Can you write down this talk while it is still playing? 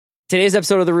Today's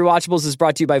episode of The Rewatchables is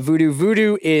brought to you by Vudu.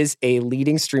 Vudu is a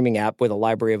leading streaming app with a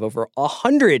library of over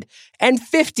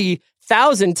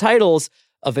 150,000 titles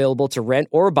available to rent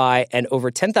or buy, and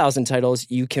over 10,000 titles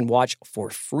you can watch for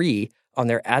free on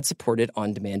their ad-supported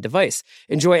on-demand device.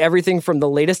 Enjoy everything from the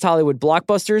latest Hollywood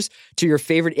blockbusters to your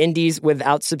favorite indies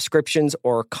without subscriptions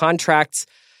or contracts.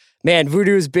 Man,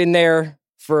 Vudu's been there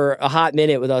for a hot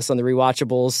minute with us on The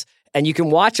Rewatchables, and you can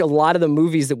watch a lot of the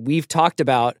movies that we've talked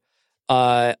about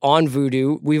on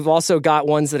Vudu. We've also got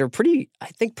ones that are pretty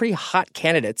hot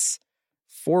candidates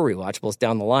for Rewatchables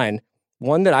down the line.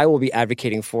 One that I will be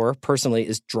advocating for personally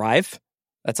is Drive.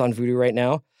 That's on Vudu right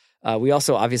now. We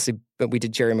also, we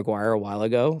did Jerry Maguire a while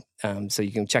ago, so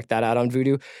you can check that out on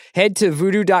Vudu. Head to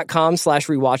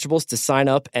vudu.com/rewatchables to sign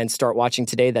up and start watching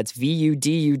today. That's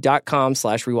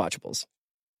vudu.com/rewatchables.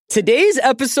 Today's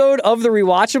episode of The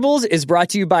Rewatchables is brought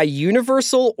to you by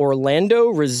Universal Orlando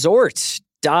Resort.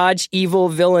 Dodge evil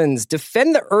villains,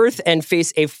 defend the Earth, and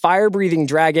face a fire-breathing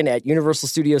dragon at Universal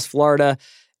Studios Florida.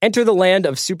 Enter the land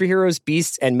of superheroes,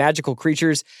 beasts, and magical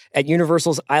creatures at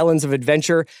Universal's Islands of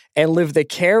Adventure, and live the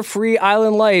carefree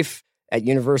island life at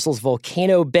Universal's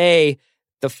Volcano Bay,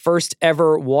 the first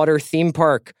ever water theme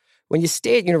park. When you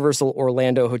stay at Universal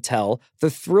Orlando Hotel, the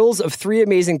thrills of 3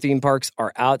 amazing theme parks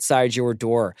are outside your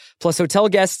door. Plus, hotel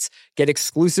guests get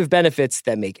exclusive benefits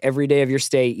that make every day of your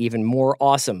stay even more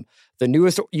awesome. The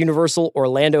newest Universal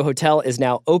Orlando Hotel is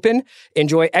now open.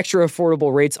 Enjoy extra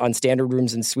affordable rates on standard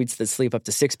rooms and suites that sleep up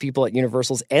to 6 people at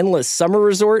Universal's endless summer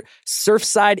resort,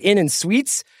 Surfside Inn and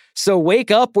Suites. So wake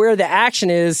up where the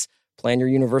action is. Plan your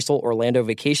Universal Orlando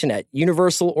vacation at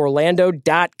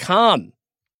universalorlando.com.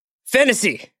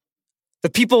 Fennessey, the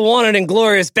people wanted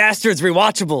Inglourious Basterds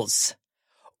rewatchables.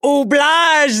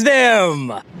 Oblige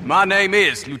them! My name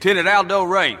is Lieutenant Aldo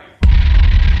Ray,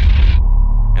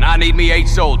 and I need me 8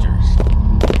 soldiers.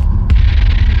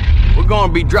 We're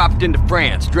gonna be dropped into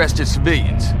France dressed as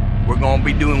civilians. We're gonna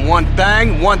be doing one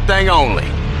thing only.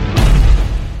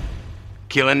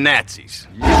 Killing Nazis.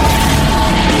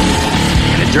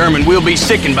 And the German will be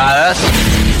sickened by us.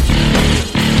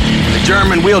 The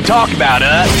German will talk about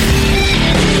us.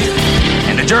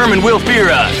 And the German will fear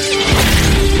us.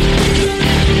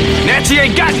 Nazi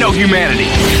ain't got no humanity.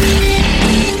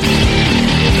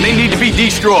 And they need to be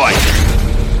destroyed.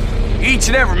 Each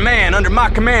and every man under my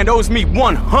command owes me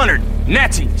 100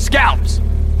 Nazi scalps.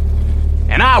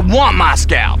 And I want my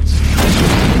scalps.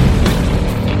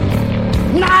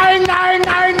 9.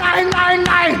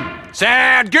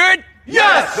 Sound good?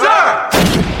 Yes, sir!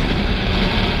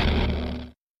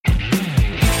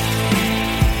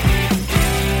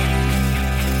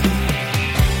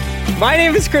 My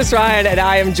name is Chris Ryan, and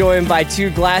I am joined by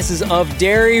 2 glasses of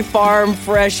Dairy Farm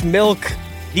fresh milk,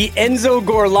 the Enzo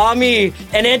Gorlami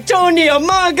and Antonio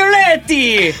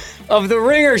Margaretti of The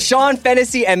Ringer, Sean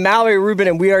Fennessey and Mallory Rubin,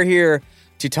 and we are here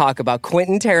to talk about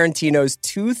Quentin Tarantino's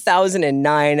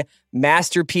 2009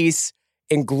 masterpiece,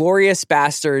 Inglourious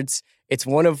Basterds. It's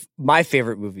one of my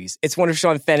favorite movies. It's one of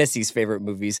Sean Fennessey's favorite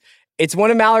movies. It's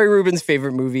one of Mallory Rubin's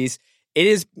favorite movies. It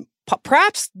is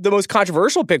perhaps the most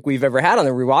controversial pick we've ever had on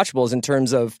The Rewatchables in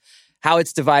terms of how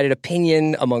it's divided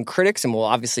opinion among critics, and we'll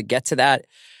obviously get to that.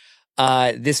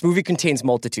 This movie contains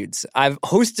multitudes. I've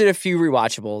hosted a few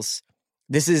Rewatchables.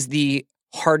 This is the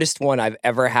hardest one I've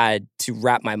ever had to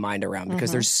wrap my mind around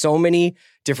because there's so many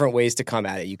different ways to come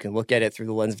at it. You can look at it through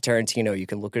the lens of Tarantino. You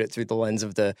can look at it through the lens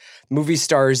of the movie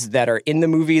stars that are in the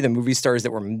movie stars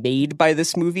that were made by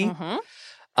this movie.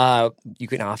 You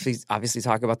can obviously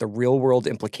talk about the real world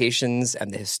implications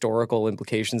and the historical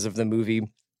implications of the movie.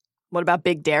 What about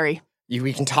Big Dairy?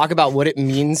 We can talk about what it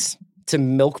means to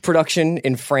milk production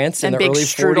in France in the early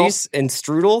 40s and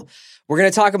strudel. We're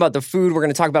going to talk about the food. We're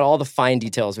going to talk about all the fine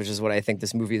details, which is what I think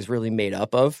this movie is really made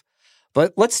up of.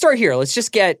 But let's start here. Let's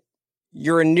just get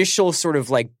your initial sort of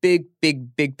like big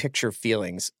picture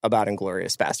feelings about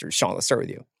Inglourious Basterds. Sean, let's start with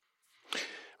you.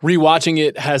 Rewatching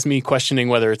it has me questioning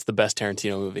whether it's the best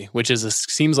Tarantino movie, which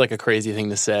seems like a crazy thing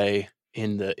to say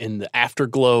in the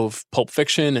afterglow of Pulp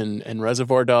Fiction and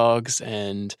Reservoir Dogs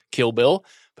and Kill Bill.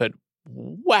 But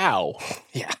wow.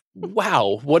 Yeah.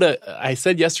 Wow. I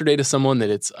said yesterday to someone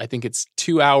that I think it's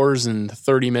 2 hours and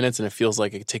 30 minutes and it feels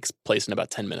like it takes place in about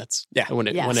 10 minutes. Yeah. And when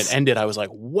it ended, I was like,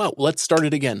 whoa, let's start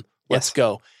it again. Let's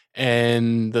go.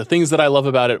 And the things that I love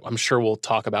about it, I'm sure we'll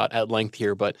talk about at length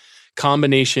here, but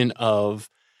combination of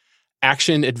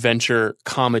action, adventure,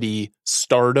 comedy,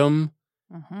 stardom,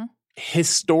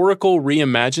 historical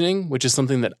reimagining, which is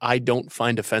something that I don't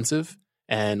find offensive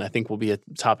and I think will be a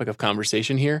topic of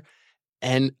conversation here,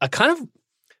 and a kind of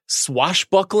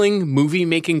swashbuckling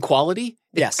movie-making quality.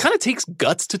 it kind of takes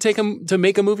guts to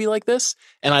make a movie like this.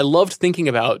 And I loved thinking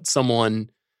about someone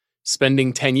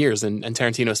spending 10 years, and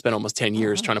Tarantino spent almost 10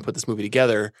 years trying to put this movie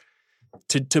together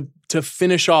to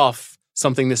finish off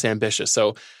something this ambitious.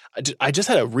 So I just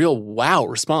had a real wow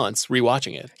response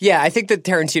rewatching it. Yeah, I think that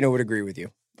Tarantino would agree with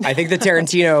you. I think that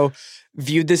Tarantino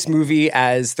viewed this movie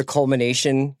as the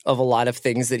culmination of a lot of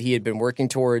things that he had been working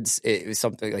towards. It was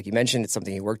something, like you mentioned, it's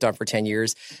something he worked on for 10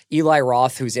 years. Eli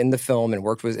Roth, who's in the film and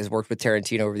has worked with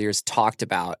Tarantino over the years, talked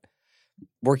about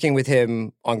working with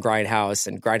him on Grindhouse,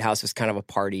 and Grindhouse was kind of a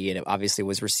party, and it obviously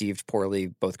was received poorly,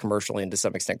 both commercially and to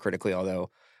some extent critically, although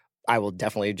I will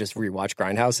definitely just rewatch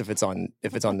Grindhouse if it's on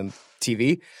the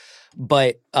TV.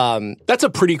 But that's a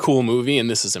pretty cool movie, and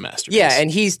this is a masterpiece. Yeah, and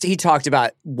he talked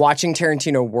about watching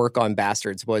Tarantino work on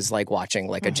Basterds was like watching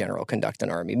like a general conduct an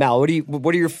army. Mal,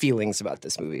 what are your feelings about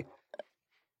this movie?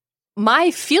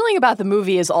 My feeling about the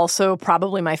movie is also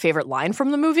probably my favorite line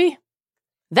from the movie.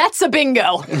 That's a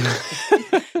bingo.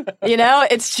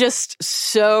 It's just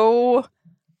so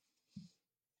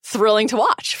thrilling to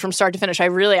watch from start to finish.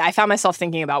 I found myself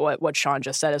thinking about what Sean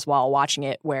just said as well, watching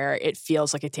it, where it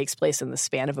feels like it takes place in the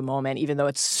span of a moment, even though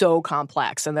it's so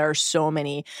complex and there are so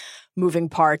many moving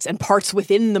parts and parts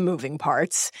within the moving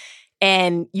parts.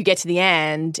 And you get to the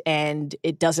end and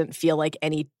it doesn't feel like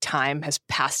any time has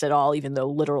passed at all, even though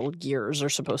literal years are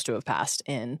supposed to have passed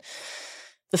in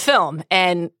the film.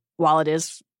 And while it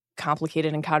is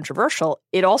complicated and controversial,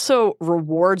 it also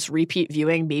rewards repeat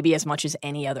viewing maybe as much as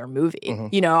any other movie.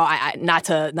 I not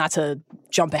to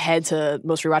jump ahead to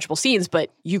most rewatchable scenes,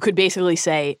 but you could basically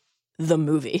say the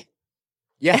movie.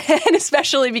 Yeah. And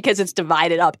especially because it's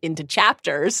divided up into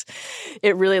chapters,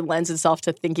 it really lends itself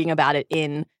to thinking about it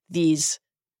in these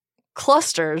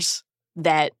clusters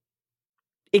that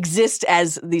exist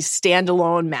as these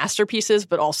standalone masterpieces,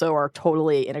 but also are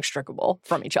totally inextricable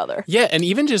from each other. Yeah, and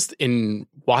even just in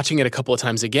watching it a couple of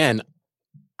times again,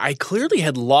 I clearly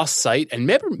had lost sight and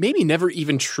maybe never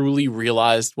even truly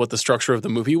realized what the structure of the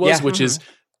movie was, which is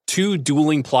two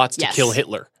dueling plots to kill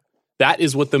Hitler. That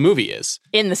is what the movie is.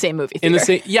 In the same movie theater.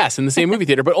 In the same movie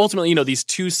theater. But ultimately, these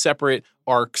two separate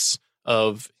arcs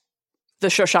of the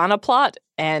Shoshana plot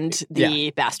and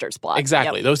the Basterds plot.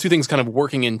 Exactly. Yep. Those two things kind of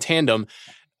working in tandem.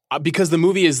 Because the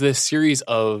movie is this series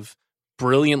of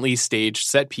brilliantly staged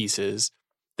set pieces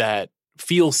that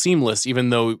feel seamless, even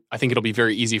though I think it'll be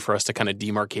very easy for us to kind of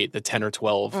demarcate the 10 or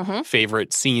 12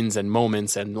 favorite scenes and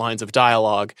moments and lines of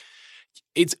dialogue.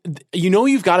 It's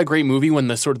you've got a great movie when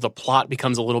the sort of the plot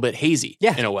becomes a little bit hazy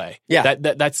in a way. Yeah.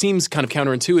 That seems kind of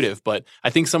counterintuitive, but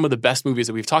I think some of the best movies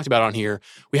that we've talked about on here,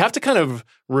 we have to kind of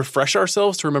refresh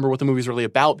ourselves to remember what the movie's really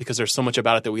about, because there's so much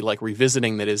about it that we like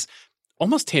revisiting that is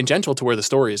almost tangential to where the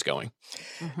story is going.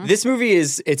 This movie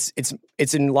is it's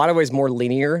in a lot of ways more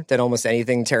linear than almost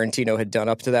anything Tarantino had done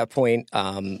up to that point.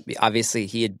 Obviously,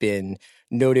 he had been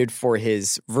noted for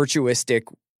his virtuistic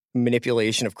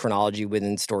manipulation of chronology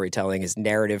within storytelling, his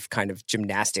narrative kind of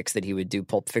gymnastics that he would do.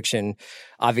 Pulp Fiction,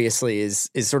 obviously,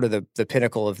 is sort of the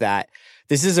pinnacle of that.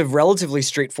 This is a relatively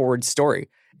straightforward story,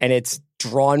 and it's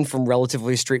drawn from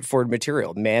relatively straightforward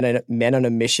material. Man on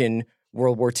a Mission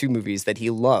World War II movies that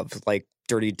he loved, like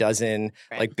Dirty Dozen,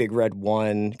 like Big Red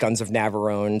One, Guns of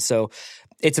Navarone. So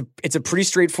it's a pretty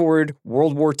straightforward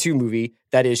World War II movie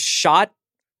that is shot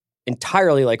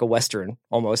entirely like a Western,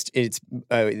 almost. It's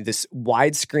this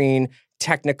widescreen,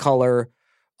 Technicolor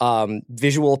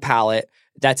visual palette.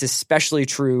 That's especially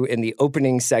true in the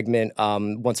opening segment,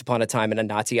 Once Upon a Time in a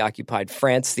Nazi-occupied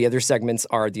France. The other segments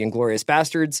are The Inglourious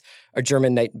Basterds, A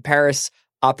German Night in Paris,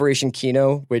 Operation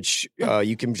Kino, which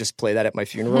you can just play that at my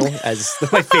funeral as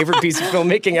my favorite piece of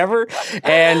filmmaking ever,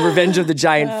 and Revenge of the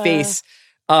Giant Face.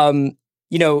 I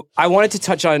wanted to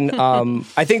touch on,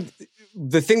 I think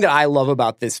the thing that I love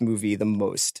about this movie the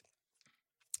most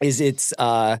is it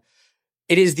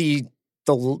is the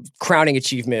crowning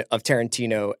achievement of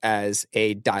Tarantino as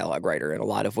a dialogue writer in a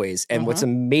lot of ways. And what's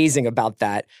amazing about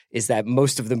that is that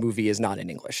most of the movie is not in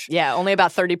English. Yeah, only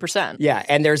about 30%. Yeah,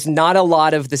 and there's not a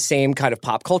lot of the same kind of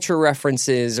pop culture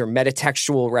references or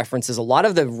metatextual references. A lot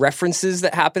of the references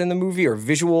that happen in the movie are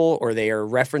visual, or they are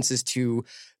references to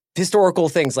historical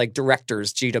things like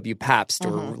directors, J.W. Pabst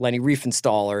or Leni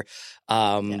Riefenstahl or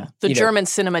the German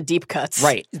cinema deep cuts.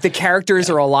 Right. The characters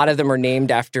a lot of them are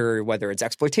named after whether it's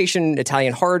exploitation,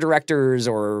 Italian horror directors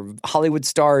or Hollywood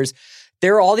stars.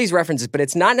 There are all these references, but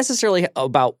it's not necessarily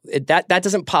about that. That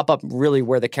doesn't pop up really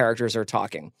where the characters are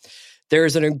talking.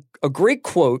 There's a great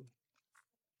quote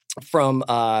from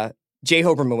Jay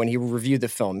Hoberman when he reviewed the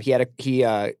film. He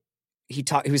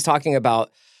was talking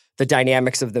about the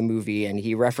dynamics of the movie, and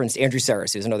he referenced Andrew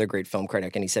Sarris, who's another great film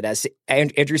critic, and he said, as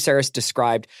Andrew Sarris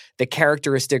described the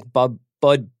characteristic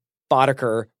Bud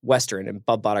Boddicker Western. And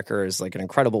Bud Boddicker is like an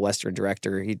incredible Western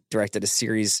director. He directed a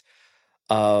series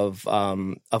of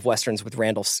Westerns with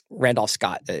Randolph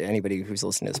Scott. Anybody who's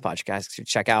listening to this podcast should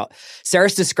check out.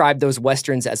 Saris described those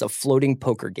Westerns as a floating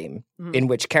poker game in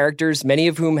which characters, many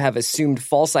of whom have assumed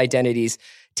false identities,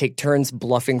 take turns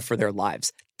bluffing for their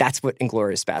lives. That's what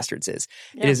Inglourious Basterds is.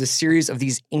 Yeah. It is a series of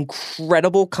these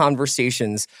incredible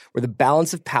conversations where the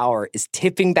balance of power is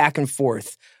tipping back and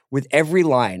forth with every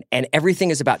line, and everything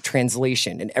is about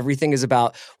translation, and everything is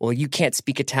about, well, you can't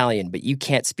speak Italian, but you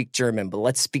can't speak German, but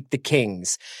let's speak the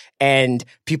kings. And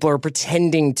people are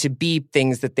pretending to be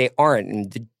things that they aren't,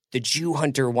 and the Jew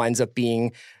hunter winds up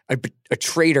being a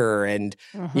traitor, and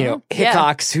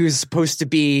Hickox, who's supposed to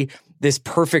be this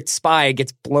perfect spy,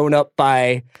 gets blown up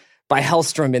by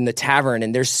Hellstrom in the tavern,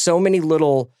 and there's so many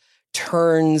little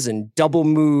turns and double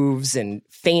moves and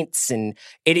feints, and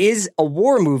it is a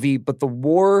war movie, but the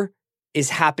war is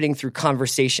happening through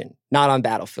conversation, not on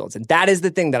battlefields. And that is the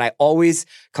thing that I always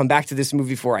come back to this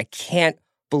movie for. I can't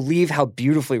believe how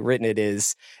beautifully written it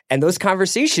is. And those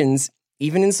conversations,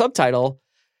 even in subtitle,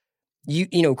 you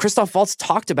know, Christoph Waltz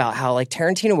talked about how like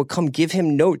Tarantino would come give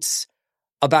him notes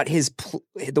about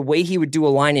the way he would do a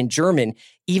line in German,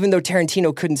 even though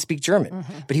Tarantino couldn't speak German.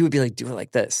 But he would be like, do it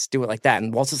like this, do it like that.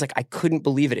 And Waltz was like, I couldn't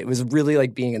believe it. It was really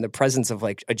like being in the presence of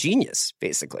like a genius,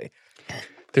 basically.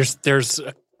 There's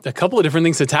a couple of different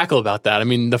things to tackle about that. I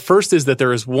mean, the first is that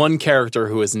there is one character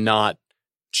who is not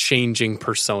changing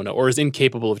persona or is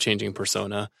incapable of changing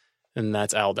persona, and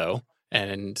that's Aldo.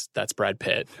 And that's Brad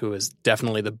Pitt, who is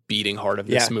definitely the beating heart of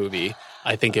this movie.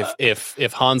 I think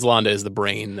if Hans Landa is the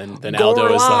brain, then Aldo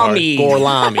is the heart.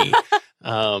 Gorlami.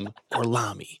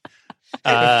 Gorlami.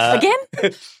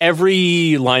 Again?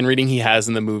 Every line reading he has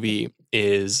in the movie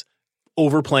is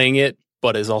overplaying it,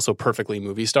 but is also perfectly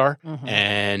movie star.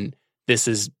 And this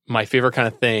is my favorite kind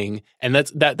of thing. And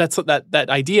that's that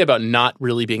idea about not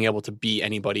really being able to be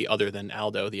anybody other than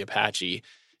Aldo the Apache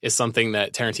is something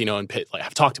that Tarantino and Pitt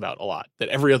have talked about a lot, that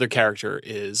every other character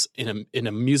is in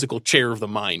a musical chair of the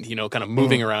mind, you know, kind of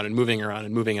moving around and moving around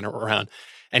and moving around.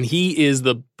 And he is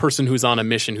the person who's on a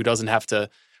mission,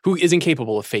 who is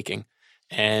incapable of faking.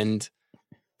 And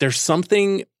there's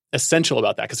something essential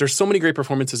about that, because there's so many great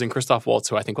performances in Christoph Waltz,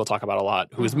 who I think we'll talk about a lot,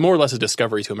 who is more or less a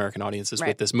discovery to American audiences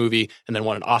with this movie, and then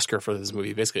won an Oscar for this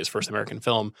movie, basically his first American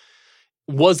film,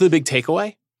 was the big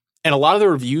takeaway. And a lot of the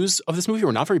reviews of this movie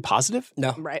were not very positive.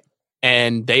 No. Right.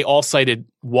 And they all cited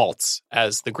Waltz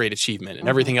as the great achievement, and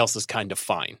everything else is kind of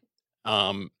fine.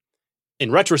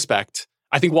 In retrospect,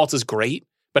 I think Waltz is great,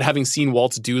 but having seen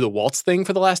Waltz do the Waltz thing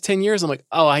for the last 10 years, I'm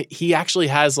like, he actually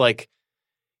has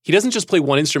he doesn't just play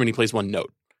one instrument, he plays one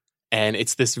note. And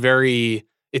it's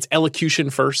it's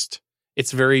elocution first.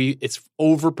 It's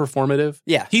over performative.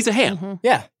 Yeah. He's a ham.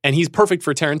 Yeah. And he's perfect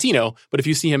for Tarantino, but if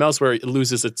you see him elsewhere, it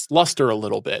loses its luster a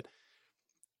little bit.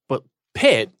 But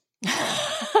Pitt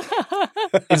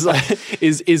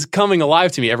is coming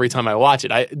alive to me every time I watch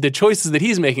it. The choices that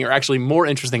he's making are actually more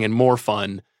interesting and more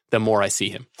fun the more I see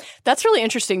him. That's really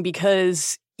interesting,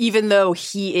 because even though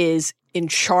he is in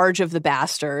charge of the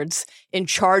Bastards, in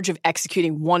charge of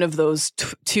executing one of those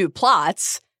two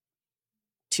plots,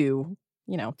 the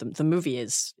movie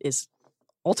is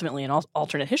ultimately an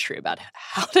alternate history about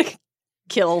how to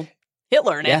kill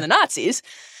Hitler and the Nazis.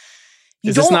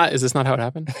 Is this not how it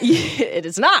happened? It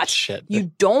is not. Shit.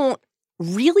 You don't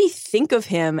really think of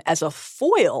him as a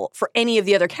foil for any of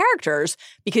the other characters,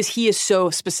 because he is so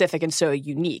specific and so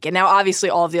unique. And now, obviously,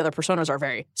 all of the other personas are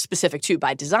very specific too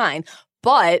by design.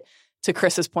 But to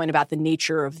Chris's point about the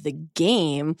nature of the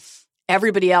game,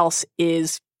 everybody else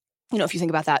is, if you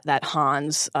think about that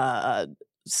Hans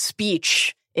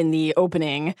speech in the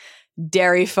opening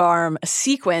dairy farm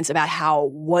sequence about how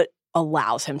what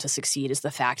allows him to succeed is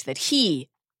the fact that he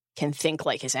can think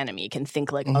like his enemy, can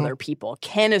think like other people,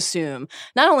 can assume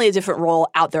not only a different role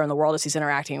out there in the world as he's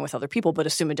interacting with other people, but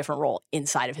assume a different role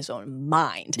inside of his own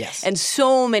mind. Yes. And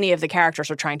so many of the characters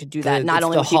are trying to do that, not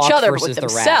only with each other, but with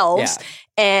themselves. Yeah.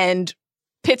 And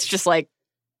Pitt's just like,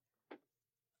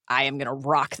 I am going to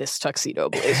rock this tuxedo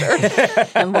blazer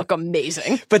and look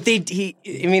amazing. But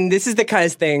this is the kind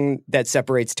of thing that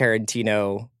separates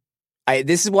Tarantino.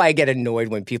 This is why I get annoyed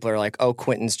when people are like, oh,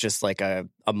 Quentin's just like a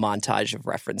montage of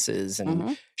references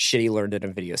and shit he learned in a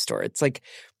video store. It's like,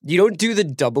 you don't do the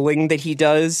doubling that he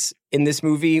does in this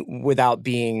movie without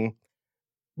being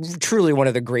truly one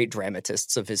of the great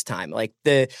dramatists of his time. Like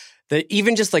the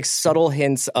even just like subtle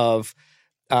hints of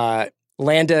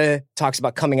Landa talks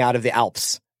about coming out of the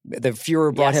Alps. The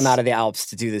Fuhrer brought him out of the Alps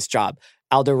to do this job.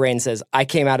 Aldo Rain says, I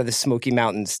came out of the Smoky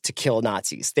Mountains to kill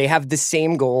Nazis. They have the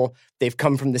same goal. They've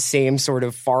come from the same sort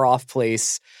of far-off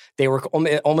place. They were,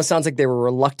 it almost sounds like they were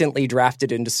reluctantly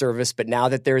drafted into service, but now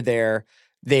that they're there,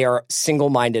 they are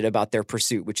single-minded about their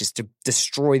pursuit, which is to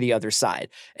destroy the other side.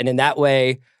 And in that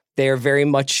way, they are very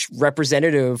much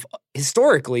representative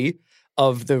historically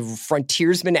of the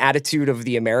frontiersman attitude of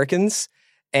the Americans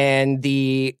and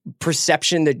the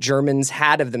perception that Germans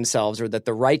had of themselves, or that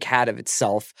the Reich had of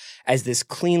itself, as this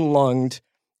clean-lunged,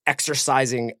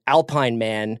 exercising Alpine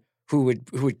man who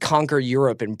would conquer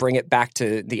Europe and bring it back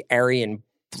to the Aryan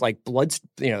blood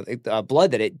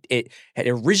that it had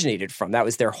originated from. That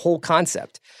was their whole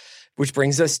concept. Which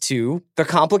brings us to the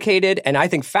complicated and I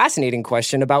think fascinating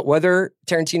question about whether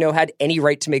Tarantino had any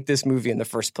right to make this movie in the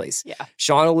first place. Yeah.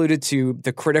 Sean alluded to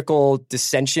the critical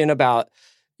dissension about,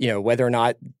 whether or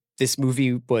not this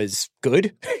movie was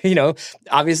good.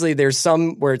 Obviously there's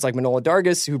some where it's like Manohla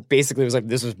Dargis, who basically was like,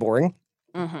 this was boring.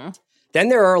 Mm-hmm. Then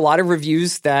there are a lot of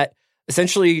reviews that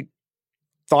essentially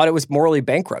thought it was morally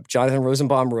bankrupt. Jonathan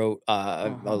Rosenbaum wrote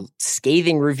a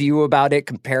scathing review about it,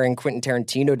 comparing Quentin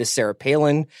Tarantino to Sarah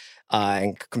Palin,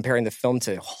 and comparing the film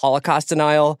to Holocaust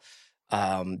denial.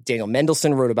 Daniel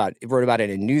Mendelsohn wrote about it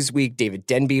in Newsweek. David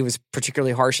Denby was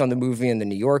particularly harsh on the movie in The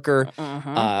New Yorker.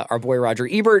 Our boy Roger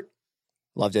Ebert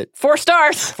loved it. 4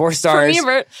 stars. 4 stars. From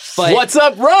Ebert. But what's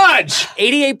up, Raj?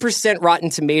 88% Rotten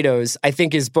Tomatoes, I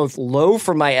think, is both low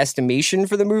for my estimation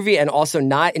for the movie and also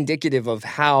not indicative of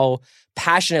how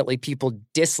passionately people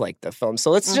dislike the film.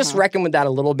 So let's just reckon with that a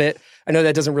little bit. I know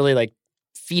that doesn't really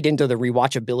feed into the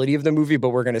rewatchability of the movie, but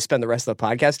we're going to spend the rest of the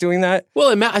podcast doing that.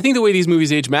 Well, I think the way these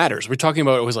movies age matters. We're talking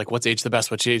about it was what's age the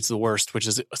best, what's age the worst, which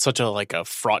is such a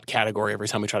fraught category every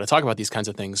time we try to talk about these kinds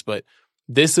of things. But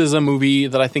this is a movie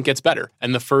that I think gets better.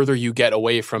 And the further you get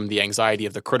away from the anxiety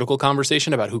of the critical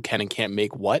conversation about who can and can't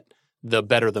make what, the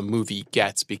better the movie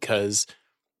gets, because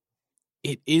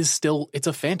it's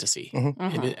a fantasy.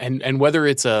 And whether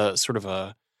it's a sort of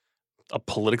a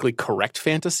politically correct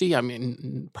fantasy, I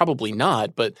mean, probably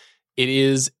not, but it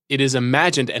is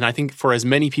imagined. And I think for as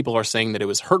many people are saying that it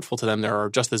was hurtful to them, there are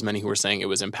just as many who are saying it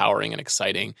was empowering and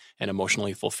exciting and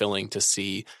emotionally fulfilling to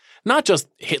see not just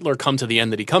Hitler come to the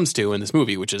end that he comes to in this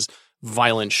movie, which is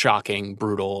violent, shocking,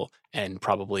 brutal, and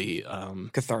probably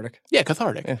cathartic. Yeah,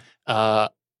 cathartic. Yeah.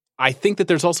 I think that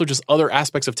there's also just other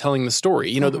aspects of telling the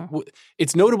story.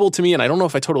 It's notable to me, and I don't know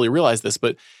if I totally realize this,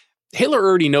 but Hitler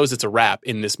already knows it's a wrap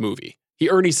in this movie. He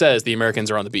already says the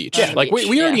Americans are on the beach. Yeah.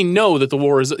 We already know that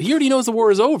he already knows the war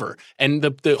is over. And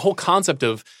the whole concept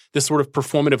of this sort of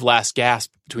performative last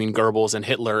gasp between Goebbels and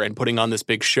Hitler and putting on this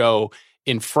big show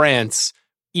in France,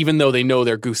 even though they know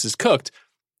their goose is cooked,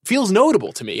 feels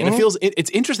notable to me. And it's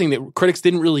interesting that critics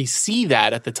didn't really see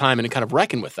that at the time and kind of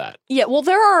reckon with that. Yeah, well,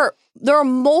 there are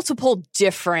multiple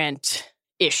different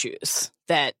issues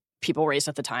that people raised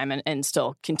at the time and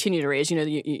still continue to raise.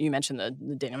 You mentioned the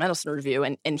Daniel Mendelsohn review,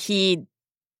 and he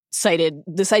cited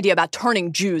this idea about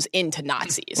turning Jews into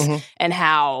Nazis and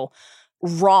how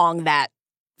wrong that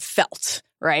felt,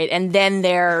 right? And then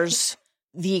there's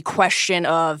the question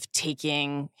of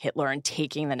taking Hitler and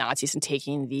taking the Nazis and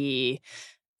taking the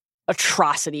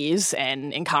atrocities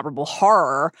and incomparable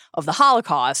horror of the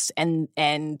Holocaust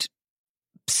and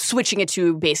switching it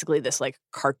to basically this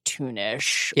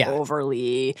cartoonish,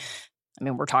 overly, I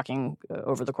mean, we're talking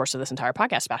over the course of this entire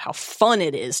podcast about how fun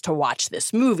it is to watch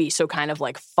this movie. So kind of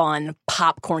fun,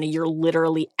 popcorny. You're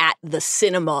literally at the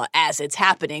cinema as it's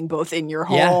happening, both in your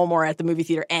home or at the movie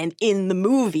theater and in the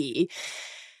movie.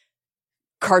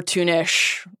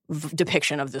 Cartoonish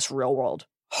depiction of this real world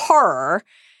horror.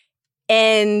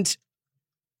 And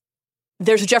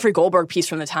there's a Jeffrey Goldberg piece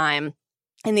from the time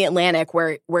in The Atlantic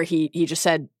where he just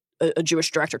said a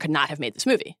Jewish director could not have made this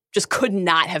movie. Just could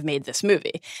not have made this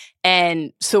movie.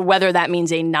 And so whether that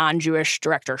means a non-Jewish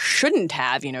director shouldn't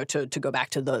have, to go back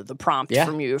to the prompt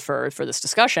from you for this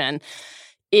discussion,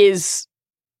 is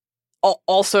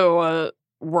also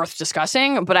worth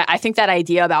discussing. But I think that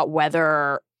idea about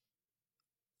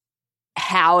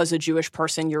how as a Jewish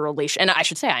person your relation, and I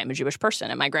should say I am a Jewish person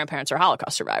and my grandparents are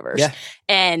Holocaust survivors. Yeah.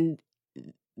 And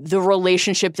the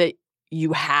relationship that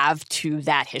you have to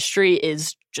that history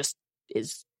is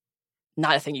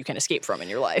not a thing you can escape from in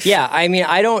your life. Yeah, I mean,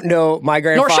 I don't know.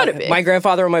 Nor should it be. My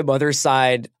grandfather on my mother's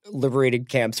side liberated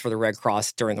camps for the Red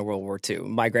Cross during the World War II.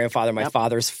 My grandfather, my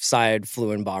father's side,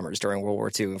 flew in bombers during World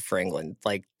War II for England.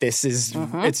 This is,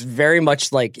 it's very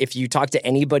much if you talk to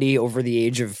anybody over the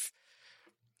age of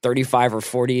 35 or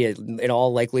 40, in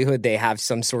all likelihood, they have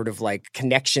some sort of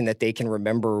connection that they can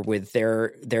remember with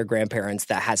their grandparents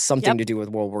that has something to do with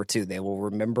World War II. They will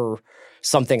remember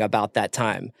something about that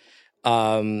time.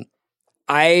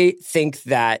 I think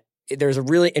that there's a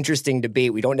really interesting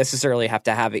debate. We don't necessarily have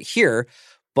to have it here,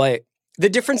 but the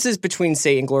differences between,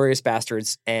 say, Inglourious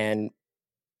Basterds and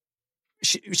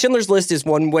Schindler's List is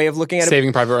one way of looking at it.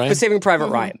 Saving Private Ryan? But Saving Private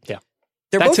Ryan. Yeah.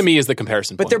 They're That both, to me is the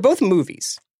comparison point. But they're both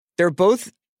movies. They're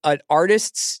both an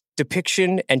artist's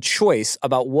depiction and choice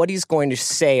about what he's going to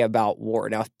say about war.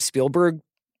 Now, Spielberg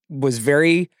was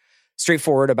very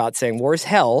straightforward about saying war is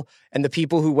hell, and the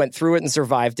people who went through it and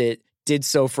survived it did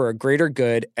so for a greater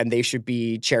good, and they should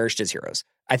be cherished as heroes.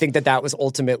 I think that was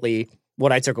ultimately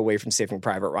what I took away from Saving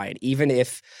Private Ryan, even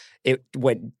if it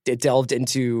delved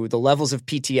into the levels of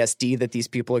PTSD that these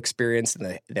people experienced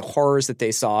and the horrors that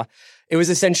they saw. It was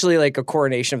essentially like a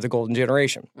coronation of the golden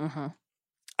generation. Mm-hmm.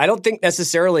 I don't think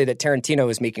necessarily that Tarantino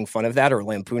is making fun of that or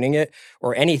lampooning it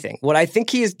or anything. What I think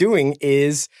he is doing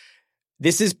is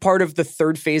this is part of the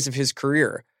third phase of his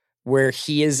career where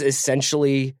he is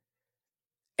essentially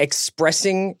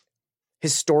expressing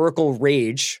historical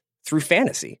rage through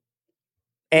fantasy.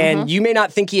 And you may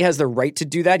not think he has the right to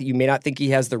do that. You may not think he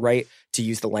has the right to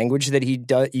use the language that he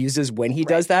uses when he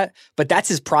does that. But that's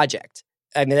his project.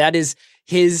 I mean, that is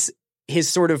his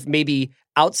sort of maybe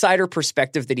outsider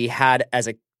perspective that he had as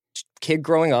a kid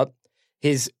growing up.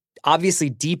 His obviously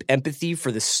deep empathy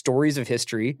for the stories of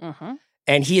history. Mm-hmm.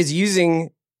 And he is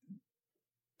using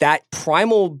that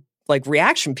primal like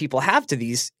reaction people have to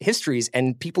these histories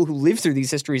and people who live through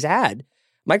these histories had.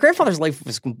 My grandfather's life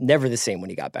was never the same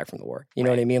when he got back from the war. You know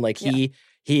what I mean? Like he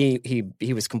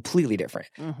was completely different.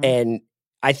 Mm-hmm. And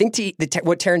I think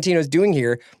what Tarantino's doing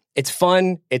here, it's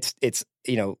fun. It's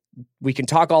we can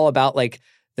talk all about like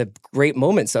the great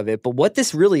moments of it, but what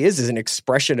this really is an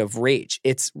expression of rage.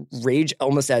 It's rage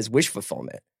almost as wish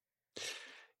fulfillment.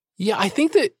 Yeah, I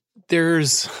think that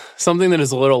there's something that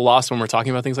is a little lost when we're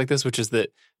talking about things like this, which is that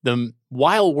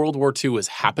while World War II was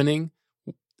happening,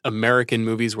 American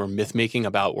movies were myth-making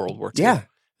about World War II. Yeah.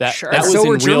 That sure. was so in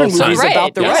were real German time. movies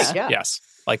about the right. Yeah. Yes.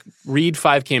 Like read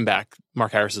 5 Came Back,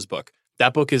 Mark Harris's book.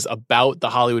 That book is about the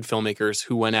Hollywood filmmakers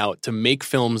who went out to make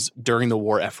films during the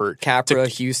war effort. Capra,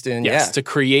 Houston, to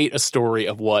create a story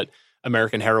of what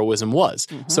American heroism was.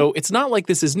 Mm-hmm. So it's not like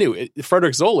this is new.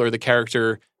 Frederick Zoller, the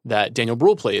character that Daniel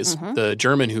Bruhl plays, the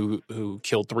German who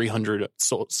killed 300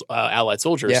 Allied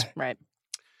soldiers,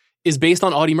 is based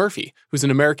on Audie Murphy, who's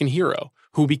an American hero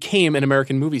who became an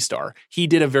American movie star. He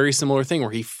did a very similar thing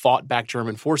where he fought back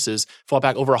German forces, fought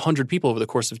back over 100 people over the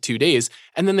course of 2 days,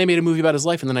 and then they made a movie about his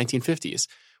life in the 1950s.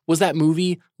 Was that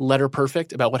movie letter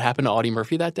perfect about what happened to Audie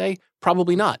Murphy that day?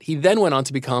 Probably not. He then went on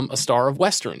to become a star of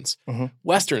Westerns. Mm-hmm.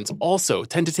 Westerns also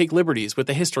tend to take liberties with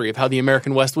the history of how the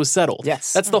American West was settled.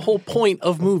 Yes. That's the whole point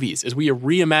of movies, is we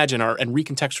reimagine and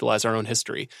recontextualize our own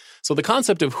history. So the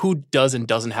concept of who does and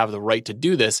doesn't have the right to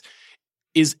do this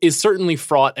is certainly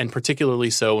fraught, and particularly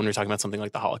so when we're talking about something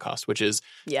like the Holocaust, which is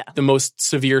the most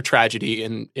severe tragedy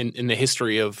in the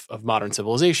history of modern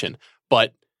civilization.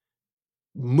 But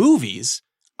movies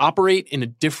operate in a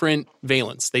different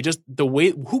valence. They just, the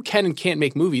way, who can and can't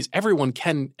make movies, everyone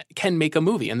can make a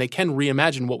movie, and they can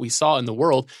reimagine what we saw in the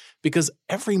world, because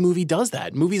every movie does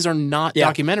that. Movies are not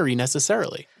documentary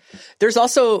necessarily. There's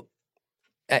also,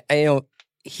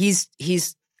 he's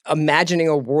imagining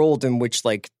a world in which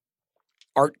like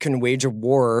art can wage a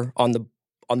war on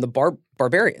the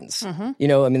barbarians. Mm-hmm.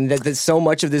 I mean, that so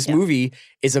much of this movie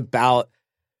is about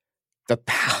the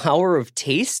power of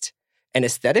taste and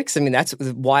aesthetics. I mean, that's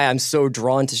why I'm so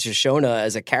drawn to Shoshona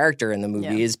as a character in the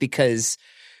movie, is because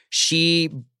she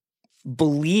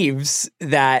believes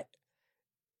that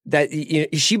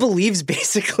she believes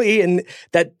basically in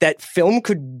that film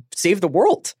could save the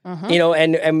world.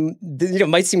 Mm-hmm. And it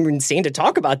might seem insane to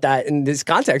talk about that in this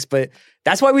context, but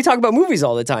that's why we talk about movies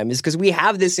all the time, is because we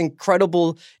have this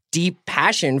incredible deep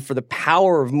passion for the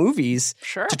power of movies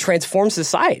to transform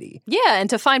society. Yeah, and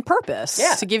to find purpose.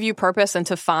 Yeah. To give you purpose and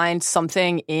to find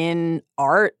something in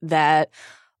art that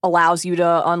allows you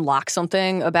to unlock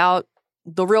something about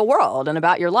the real world and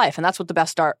about your life. And that's what the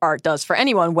best art does for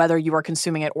anyone, whether you are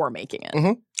consuming it or making it.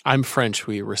 Mm-hmm. I'm French.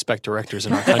 We respect directors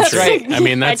in our country. Right. I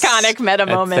mean, that's iconic meta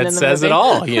moment in the movie. That says it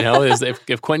all, is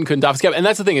if Quentin couldn't top skip. And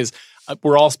that's the thing is,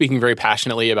 we're all speaking very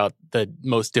passionately about the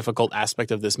most difficult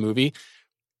aspect of this movie.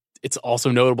 It's also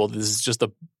notable that this is just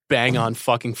a bang-on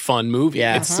fucking fun movie.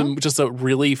 Yeah. It's just a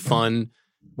really fun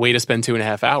way to spend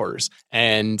 2.5 hours.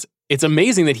 And it's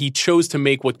amazing that he chose to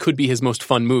make what could be his most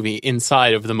fun movie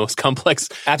inside of the most complex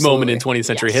moment in 20th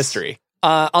century history.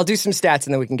 I'll do some stats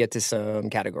and then we can get to some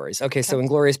categories. Okay, so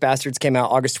Inglourious Basterds came out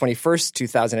August 21st,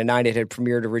 2009. It had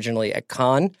premiered originally at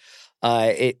Cannes.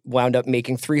 It wound up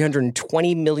making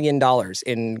 $320 million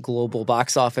in global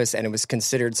box office, and it was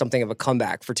considered something of a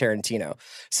comeback for Tarantino.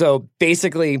 So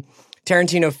basically,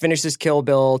 Tarantino finishes Kill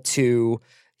Bill 2.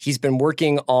 He's been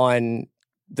working on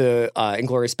the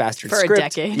Inglourious Basterds For script. a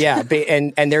decade. Yeah,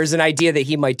 and there's an idea that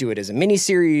he might do it as a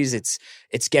miniseries.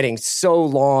 It's getting so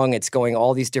long. It's going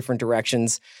all these different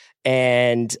directions.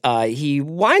 And he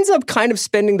winds up kind of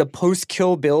spending the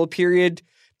post-Kill Bill period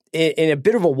in a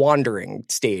bit of a wandering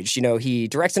stage. You know, he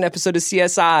directs an episode of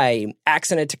CSI,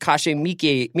 acts in a Takashi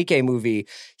Miike movie.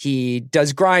 He does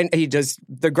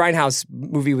the Grindhouse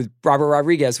movie with Robert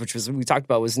Rodriguez, which we talked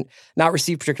about, was not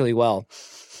received particularly well.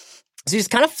 So he's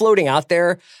kind of floating out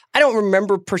there. I don't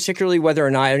remember particularly whether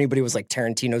or not anybody was like,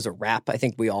 Tarantino's a rap. I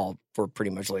think we all were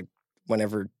pretty much like,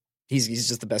 whenever he's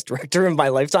just the best director in my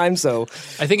lifetime. So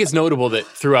I think it's notable that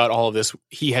throughout all of this,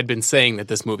 he had been saying that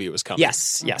this movie was coming.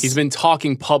 Yes. He's been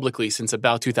talking publicly since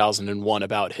about 2001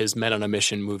 about his Men on a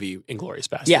Mission movie, Inglourious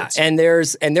Basterds. Yeah, and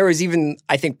there was even,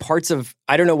 I think, parts of,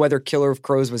 I don't know whether Killer of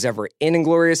Crows was ever in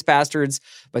Inglourious Basterds,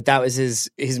 but that was his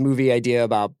movie idea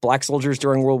about black soldiers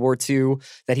during World War II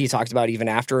that he talked about even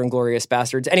after Inglourious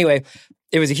Basterds. Anyway,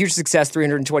 it was a huge success,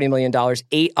 $320 million,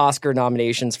 8 Oscar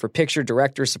nominations for picture,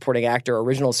 director, supporting actor,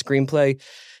 original screenplay,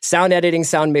 sound editing,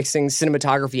 sound mixing,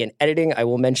 cinematography, and editing. I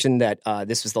will mention that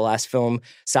this was the last film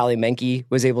Sally Menke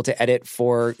was able to edit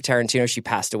for Tarantino. She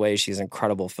passed away. She's an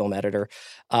incredible film editor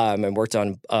and worked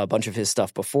on a bunch of his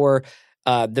stuff before.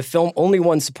 The film only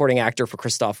won supporting actor for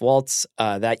Christoph Waltz.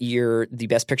 That year, the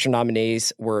Best Picture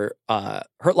nominees were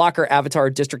Hurt Locker, Avatar,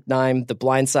 District 9, The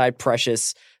Blind Side,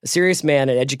 Precious, A Serious Man,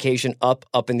 and Education, Up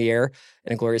in the Air,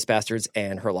 and Inglourious Basterds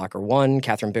and Hurt Locker won.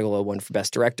 Catherine Bigelow won for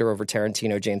Best Director over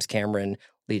Tarantino, James Cameron,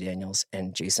 Lee Daniels,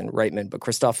 and Jason Reitman. But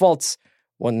Christoph Waltz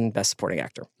won Best Supporting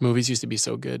Actor. Movies used to be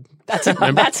so good. That's a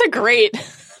great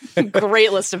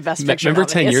list of Best Picture Remember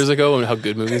nominees. 10 years ago and how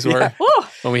good movies were? Yeah.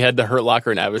 When we had The Hurt Locker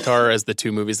and Avatar as the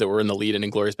 2 movies that were in the lead, and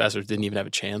Inglourious Basterds didn't even have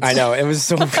a chance. I know. It was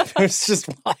just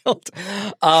wild.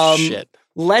 Shit.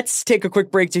 Let's take a quick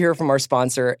break to hear from our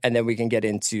sponsor, and then we can get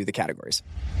into the categories.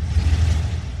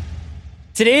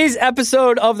 Today's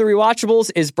episode of The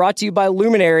Rewatchables is brought to you by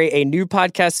Luminary, a new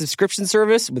podcast subscription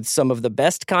service with some of the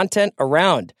best content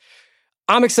around.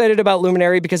 I'm excited about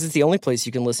Luminary because it's the only place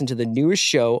you can listen to the newest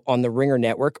show on the Ringer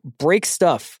Network, Break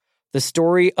Stuff, the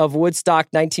story of Woodstock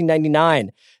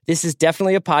 1999. This is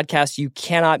definitely a podcast you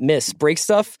cannot miss. Break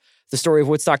Stuff, the story of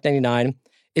Woodstock 99,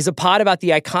 is a pod about the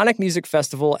iconic music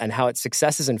festival and how its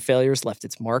successes and failures left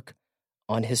its mark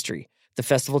on history. The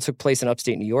festival took place in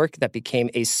upstate New York that became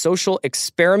a social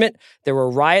experiment. There were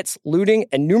riots, looting,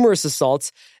 and numerous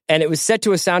assaults, and it was set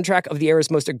to a soundtrack of the era's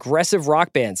most aggressive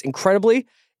rock bands. Incredibly,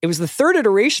 it was the 3rd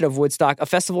iteration of Woodstock, a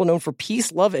festival known for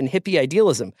peace, love, and hippie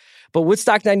idealism. But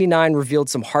Woodstock 99 revealed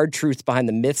some hard truths behind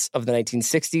the myths of the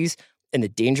 1960s and the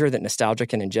danger that nostalgia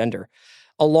can engender.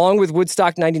 Along with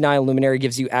Woodstock 99, Luminary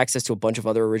gives you access to a bunch of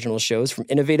other original shows from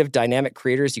innovative, dynamic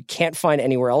creators you can't find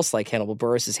anywhere else, like Hannibal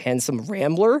Buress' Handsome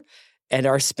Rambler and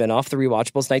our spinoff, The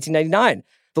Rewatchables 1999.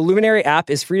 The Luminary app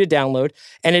is free to download,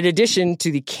 and in addition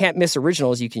to the can't-miss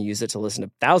originals, you can use it to listen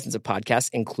to thousands of podcasts,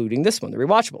 including this one, The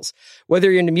Rewatchables. Whether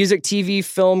you're into music, TV,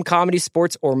 film, comedy,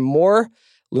 sports, or more,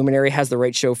 Luminary has the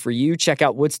right show for you. Check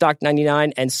out Woodstock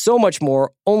 99 and so much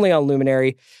more only on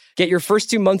Luminary. Get your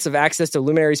first 2 months of access to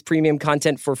Luminary's premium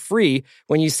content for free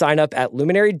when you sign up at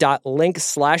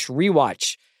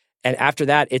luminary.link/rewatch. And after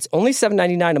that, it's only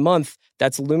 $7.99 a month.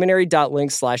 That's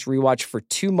luminary.link/rewatch for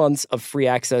 2 months of free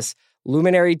access.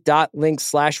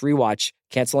 Luminary.link/rewatch.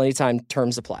 Cancel anytime.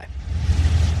 Terms apply.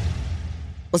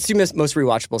 Let's do most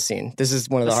rewatchable scene. This is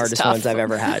one of the hardest ones I've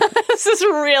ever had. This is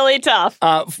really tough.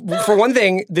 For one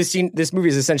thing, this movie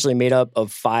is essentially made up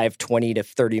of 5 20 to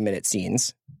 30-minute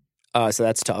scenes. So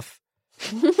that's tough.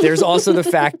 There's also the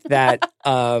fact that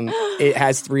it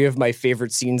has 3 of my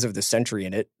favorite scenes of the century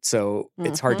in it. So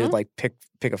it's hard to like pick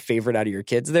a favorite out of your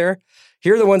kids there.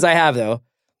 Here are the ones I have, though.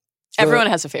 Everyone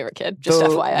has a favorite kid, just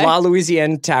FYI. La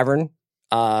Louisiane Tavern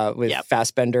with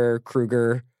Fassbender,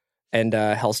 Kruger, and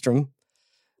Hellstrom.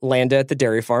 Landa at the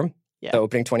dairy farm, the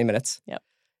opening 20 minutes. Yep.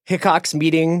 Hickox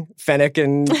meeting Fennec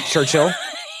and Churchill.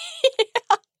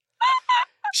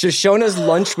 Shoshona's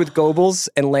lunch with Goebbels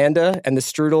and Landa and the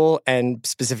strudel, and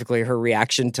specifically her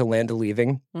reaction to Landa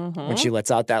leaving when she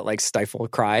lets out that like stifled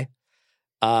cry.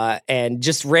 And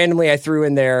just randomly I threw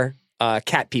in there the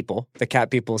cat people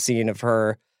scene of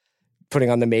her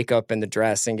putting on the makeup and the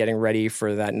dress and getting ready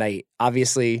for that night.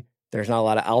 Obviously, there's not a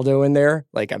lot of Aldo in there.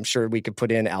 Like, I'm sure we could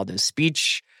put in Aldo's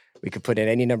speech. We could put in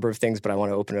any number of things, but I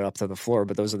want to open it up to the floor.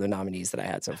 But those are the nominees that I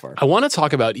had so far. I want to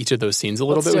talk about each of those scenes a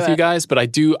little bit with you guys, but I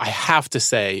have to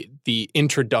say the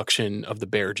introduction of the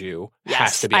Bear Jew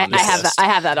has to be on this list. I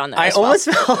have that on there.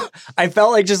 I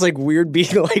felt like just like weird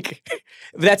being like,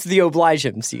 that's the oblige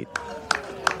him scene.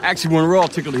 Actually, we're all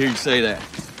tickled to hear you say that.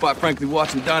 Quite frankly,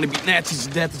 watching Donnie beat Nazis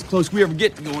to death is the closest we ever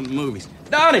get to going to the movies.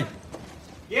 Donnie!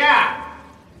 Yeah?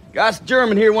 Guy's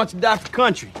German here wants to die for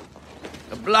country.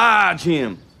 Oblige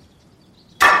him.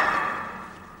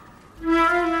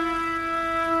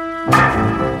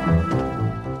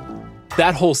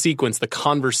 That whole sequence, the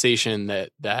conversation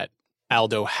that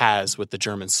Aldo has with the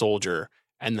German soldier,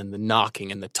 and then the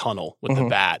knocking in the tunnel with the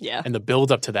bat, and the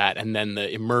build up to that, and then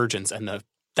the emergence and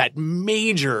that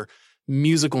major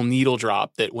musical needle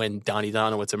drop that when Donnie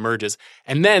Donowitz emerges,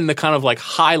 and then the kind of like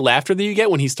high laughter that you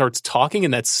get when he starts talking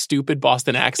in that stupid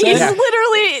Boston accent. He's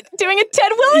literally doing a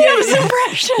Ted Williams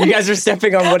impression. You guys are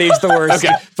stepping on what age the worst.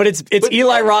 Okay. But it's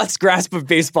Eli Roth's grasp of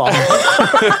baseball.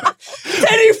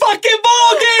 Teddy fucking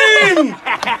ball game!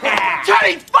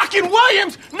 Teddy fucking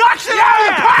Williams knocks it out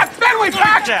of the park. Fenway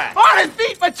Park on his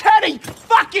feet for Teddy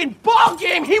fucking ball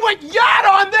game. He went yard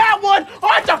on that one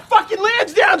onto fucking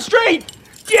Lansdowne Street.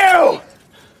 You!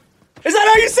 Is that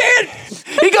how you say it?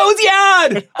 He goes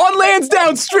yard on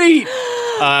Lansdowne Street.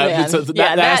 So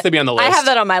that has to be on the list. I have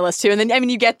that on my list too. And then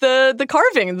you get the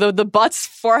carving, the Butts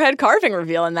forehead carving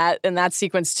reveal in that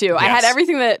sequence too. Yes. I had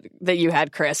everything that you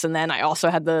had, Chris, and then I also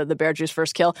had the Bear Drew's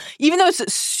first kill. Even though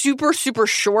it's super super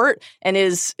short and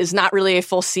is not really a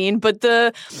full scene, but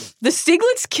the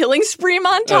Stieglitz killing spree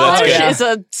montage is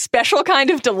a special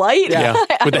kind of delight. Yeah,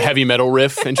 with the heavy metal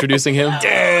riff introducing him.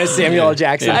 Samuel L.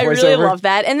 Jackson. I really love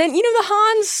that. And then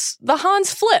the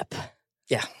Hans flip.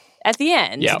 Yeah. At the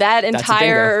end, that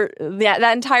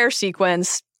entire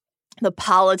sequence, the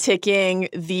politicking,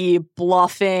 the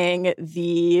bluffing,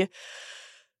 the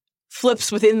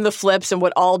flips within the flips, and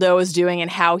what Aldo is doing,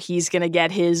 and how he's going to get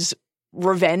his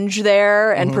revenge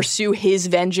there and pursue his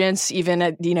vengeance, even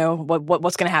at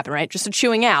what's going to happen, right? Just a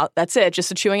chewing out. That's it.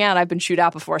 Just a chewing out. I've been chewed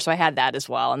out before, so I had that as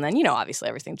well. And then obviously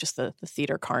everything, just the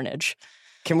theater carnage.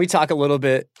 Can we talk a little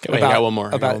bit about... I got one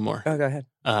more. Oh, go ahead.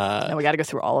 No, we got to go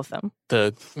through all of them.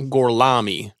 The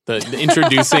Gorlami, the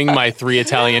introducing my 3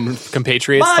 Italian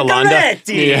compatriots to Landa.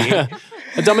 Yeah.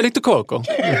 Dominic DeCoco.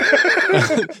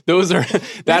 Those are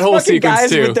that whole sequence guys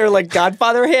too. With their like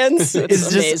Godfather hands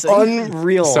is just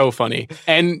unreal. So funny.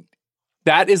 And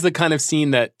that is the kind of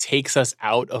scene that takes us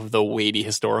out of the weighty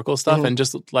historical stuff and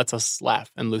just lets us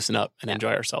laugh and loosen up and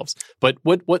enjoy ourselves. But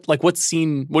what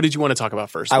scene? What did you want to talk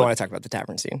about first? I want to talk about the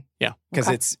tavern scene. Yeah, because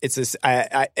it's this.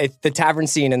 The tavern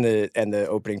scene and the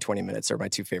opening 20 minutes are my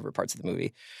 2 favorite parts of the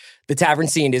movie. The tavern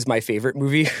scene is my favorite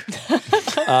movie.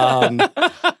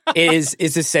 Is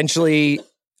essentially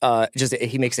just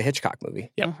he makes a Hitchcock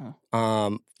movie. Yeah,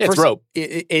 it's rope.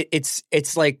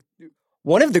 It's like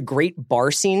one of the great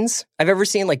bar scenes I've ever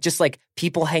seen, like just like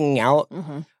people hanging out.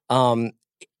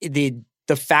 The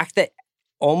fact that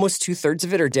almost 2/3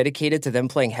 of it are dedicated to them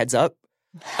playing Heads Up.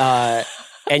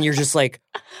 And you're just like,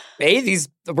 hey,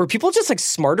 were people just like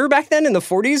smarter back then in the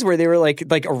 40s where they were like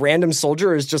a random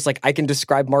soldier is just like, I can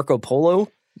describe Marco Polo?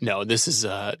 No, this is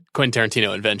Quentin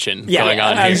Tarantino invention going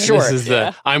on here. I'm sure. This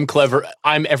is I'm clever.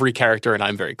 I'm every character and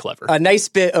I'm very clever. A nice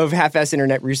bit of half-ass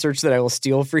internet research that I will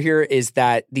steal for here is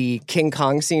that the King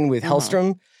Kong scene with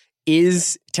Hellstrom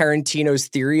is Tarantino's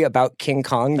theory about King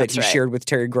Kong that he shared with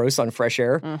Terry Gross on Fresh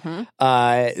Air.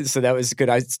 So that was good.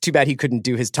 It's too bad he couldn't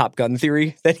do his Top Gun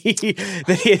theory that he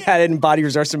had in Body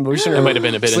Resource Motion. It might have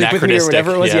been a bit Sleep anachronistic. With Me or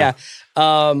whatever it was. Yeah.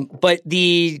 But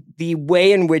the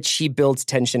way in which he builds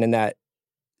tension in that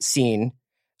scene,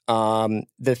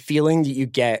 the feeling that you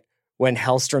get when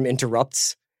Hellstrom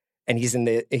interrupts and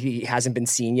he hasn't been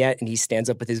seen yet and he stands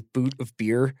up with his boot of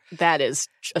beer. That is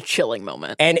a chilling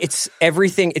moment. And it's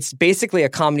basically a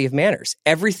comedy of manners.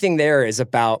 Everything there is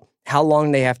about how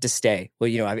long they have to stay. Well,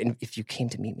 if you came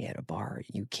to meet me at a bar,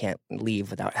 you can't leave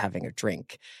without having a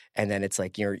drink. And then it's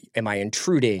like, am I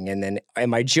intruding? And then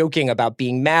am I joking about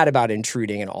being mad about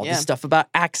intruding and all this stuff about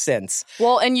accents?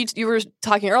 Well, and you were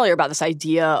talking earlier about this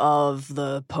idea of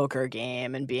the poker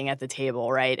game and being at the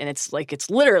table, right? And it's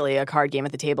literally a card game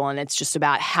at the table, and it's just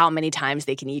about how many times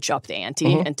they can each up the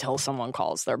ante until someone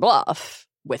calls their bluff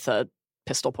with a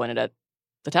pistol pointed at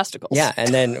the testicles. Yeah,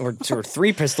 and then or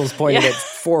 3 pistols pointed at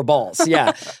 4 balls.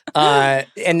 Yeah.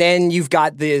 And then you've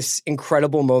got this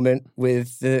incredible moment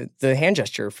with the hand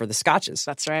gesture for the scotches.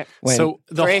 That's right. So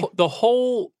the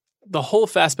whole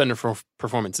Fassbender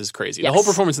performance is crazy. Yes. The whole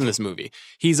performance in this movie.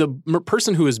 He's a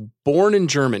person who is born in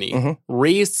Germany,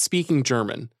 raised speaking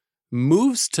German,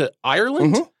 moves to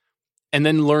Ireland, and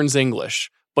then learns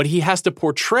English. But he has to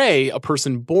portray a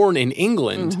person born in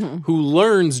England who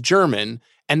learns German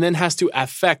and then has to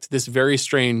affect this very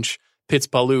strange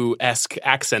Pitzpalu-esque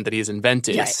accent that he has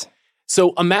invented. Yes.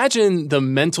 So imagine the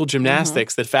mental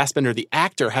gymnastics that Fassbender, the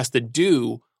actor, has to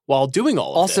do while doing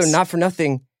all of this. Also, not for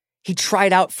nothing, he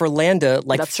tried out for Landa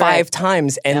like That's 5 right.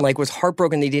 times and like was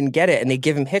heartbroken they didn't get it, and they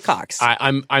give him Hickox.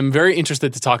 I'm very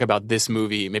interested to talk about this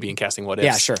movie, maybe in Casting What Ifs,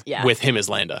 Yeah, sure. Yeah. with him as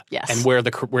Landa, Yes. and where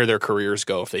their careers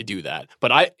go if they do that.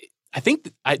 But I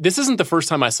think this isn't the first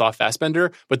time I saw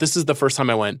Fassbender, but this is the first time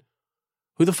I went,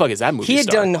 who the fuck is that movie He had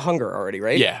star? done Hunger already,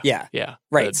 right? Yeah.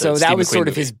 Right. The So that Steve was McQueen sort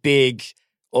of movie. his big,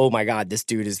 oh my God, this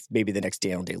dude is maybe the next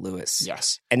Daniel Day-Lewis.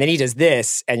 Yes. And then he does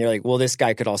this, and you're like, well, this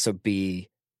guy could also be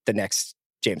the next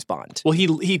James Bond. Well,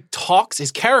 he talks,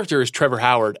 his character is Trevor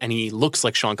Howard, and he looks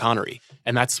like Sean Connery.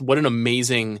 And that's what an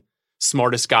amazing,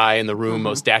 smartest guy in the room,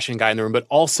 most dashing guy in the room, but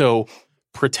also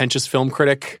pretentious film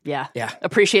critic. Yeah. Yeah.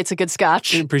 Appreciates a good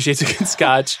scotch. Appreciates a good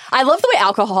scotch. I love the way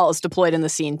alcohol is deployed in the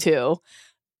scene too.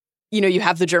 You know, you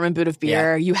have the German boot of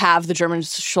beer. You have the German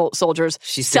soldiers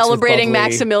She sticks with celebrating bubbly.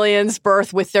 Maximilian's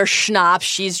birth with their schnapps.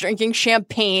 She's drinking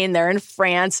champagne. They're in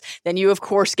France. Then you, of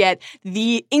course, get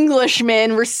the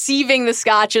Englishman receiving the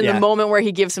scotch in the moment where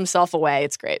he gives himself away.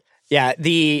 It's great. Yeah.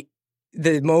 The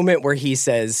moment where he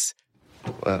says,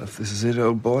 Well, if this is it,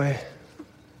 old boy,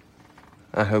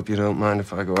 I hope you don't mind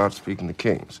if I go out speaking to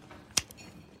kings.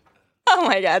 Oh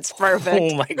my God, it's perfect.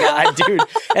 oh my God, dude.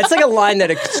 That's like a line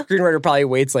that a screenwriter probably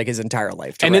waits like his entire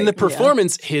life to And in the write.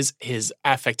 performance, his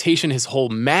affectation, his whole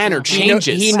manner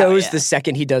changes. He knows the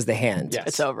second he does the hand. Yes.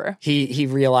 It's over. He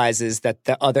realizes that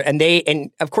the other,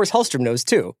 and of course Hellstrom knows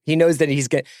too. He knows that he's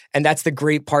going, and that's the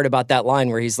great part about that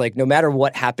line where he's like, no matter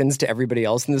what happens to everybody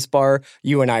else in this bar,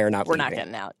 you and I are not We're leaving. not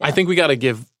getting out. I think we got to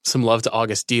give some love to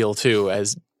August Diehl, too,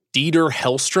 as Dieter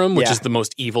Hellstrom, which is the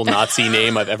most evil Nazi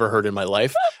name I've ever heard in my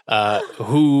life,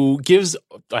 who gives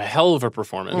a hell of a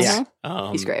performance.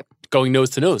 Yeah. He's great. Going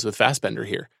nose to nose with Fassbender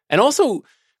here. And also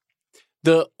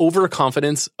the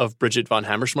overconfidence of Bridget von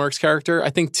Hammersmark's character,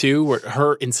 I think, too, where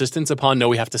her insistence upon, no,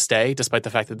 we have to stay, despite the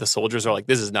fact that the soldiers are like,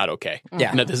 this is not okay.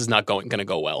 Yeah. No, this is not going to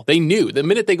go well. They knew the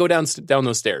minute they go down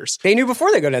those stairs. They knew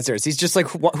before they go downstairs. He's just like,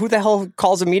 who the hell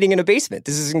calls a meeting in a basement?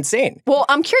 This is insane. Well,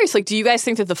 I'm curious, like, do you guys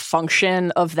think that the function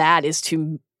of that is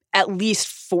to at least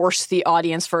force the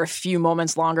audience for a few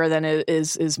moments longer than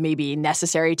is maybe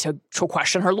necessary to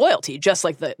question her loyalty, just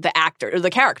like the actor or the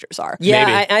characters are?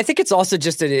 Yeah, I think it's also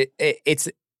just that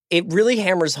it really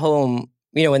hammers home,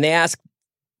 you know, when they ask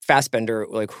Fassbender,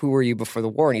 like, who were you before the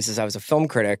war? And he says, I was a film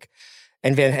critic.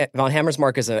 And von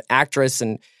Hammersmark is an actress,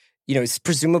 and, you know,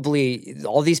 presumably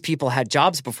all these people had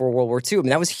jobs before World War II. I mean,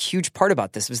 that was a huge part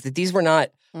about this, was that these were not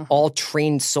all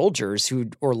trained soldiers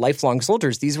or lifelong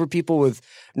soldiers. These were people with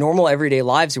normal everyday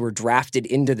lives who were drafted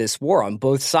into this war on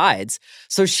both sides.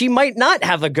 So she might not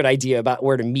have a good idea about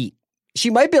where to meet. She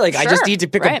might be like, I just need to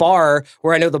pick a bar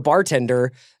where I know the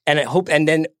bartender, and I hope. And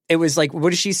then it was like,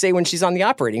 what does she say when she's on the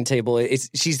operating table?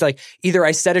 She's like, either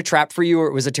I set a trap for you or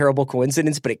it was a terrible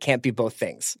coincidence, but it can't be both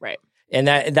things. Right. And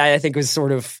that I think was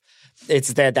sort of,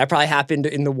 that probably happened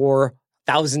in the war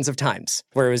thousands of times,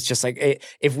 where it was just like,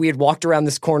 if we had walked around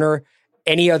this corner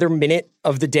any other minute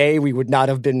of the day, we would not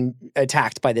have been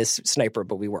attacked by this sniper,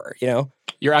 but we were, you know?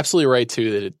 You're absolutely right,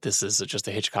 too, that this is just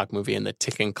a Hitchcock movie, and the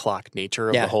ticking clock nature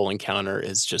of the whole encounter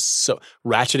is just so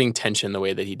ratcheting tension the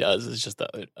way that he does is just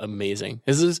amazing.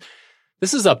 This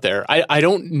is up there. I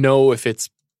don't know if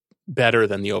it's better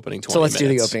than the opening 20 minutes. So let's do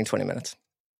the opening 20 minutes.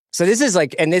 So this is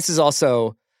like, and this is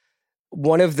also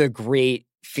one of the great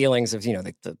feelings of, you know,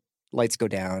 like the lights go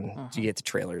down, you get the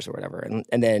trailers or whatever,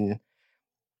 and then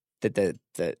the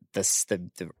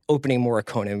opening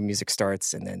Morricone music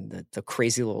starts, and then the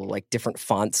crazy little like different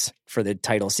fonts for the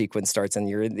title sequence starts, and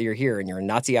you're here and you're in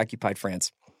Nazi occupied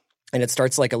France, and it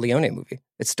starts like a Leone movie.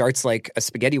 It starts like a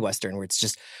spaghetti western where it's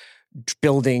just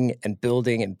building and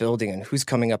building and building, and who's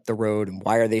coming up the road and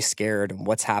why are they scared and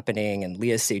what's happening, and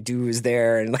Léa Seydoux is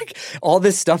there, and like all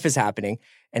this stuff is happening,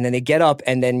 and then they get up,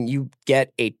 and then you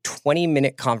get a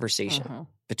 20-minute conversation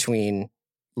between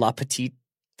La Petite,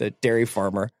 the dairy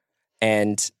farmer,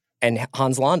 and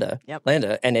Hans Landa,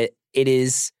 and it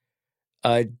is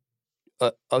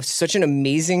such an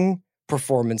amazing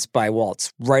performance by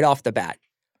Waltz right off the bat.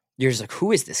 You're just like,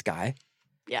 who is this guy?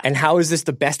 Yeah. And how is this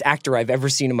the best actor I've ever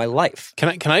seen in my life? Can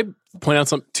I point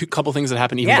out two couple things that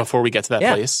happen even before we get to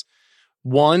that place?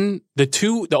 One,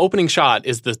 the opening shot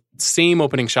is the same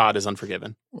opening shot as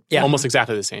Unforgiven. Yeah. Almost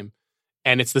exactly the same.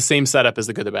 And it's the same setup as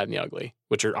The Good, the Bad, and the Ugly,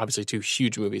 which are obviously two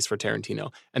huge movies for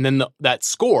Tarantino. And then that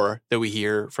score that we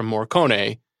hear from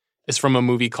Morricone is from a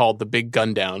movie called The Big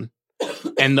Gun Down.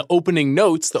 And the opening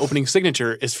notes, the opening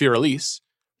signature is Für Elise,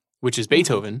 which is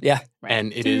Beethoven. Yeah.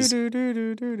 And it is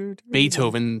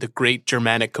Beethoven, the great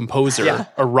Germanic composer,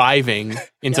 arriving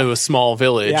into a small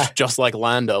village, just like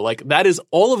Landa. Like, that is,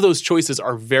 all of those choices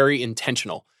are very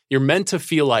intentional. You're meant to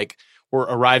feel like, we're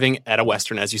arriving at a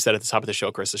Western, as you said at the top of the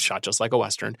show, Chris, is shot just like a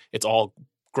Western. It's all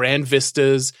grand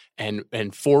vistas and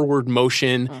forward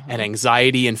motion and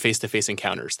anxiety and face-to-face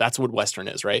encounters. That's what Western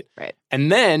is, right? Right.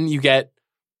 And then you get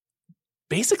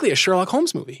basically a Sherlock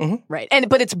Holmes movie. Right.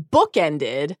 But it's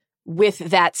bookended with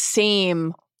that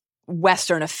same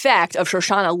Western effect of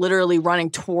Shoshana literally running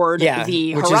toward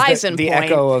the horizon the point.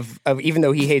 echo of even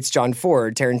though he hates John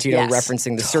Ford, Tarantino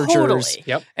referencing the Searchers,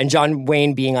 and John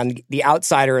Wayne being on the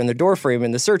outsider in the doorframe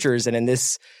in the Searchers, and in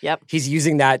this, he's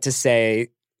using that to say,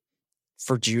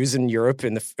 for Jews in Europe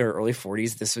in the early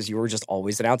 40s, you were just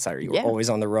always an outsider. You were always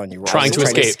on the run. You were trying to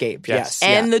escape. Yes.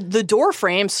 And the door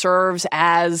frame serves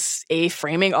as a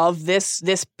framing of this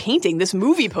painting, this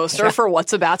movie poster for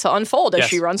what's about to unfold as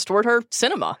she runs toward her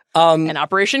cinema and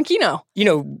Operation Kino. You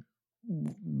know,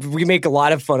 we make a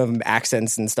lot of fun of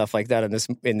accents and stuff like that in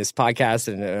this podcast,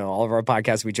 and in all of our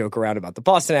podcasts we joke around about the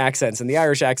Boston accents and the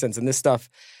Irish accents and this stuff.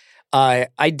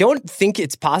 I don't think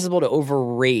it's possible to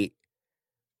overrate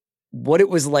what it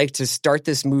was like to start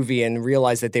this movie and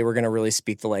realize that they were going to really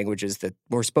speak the languages that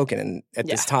were spoken at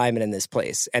this time and in this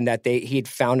place, and that he had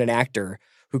found an actor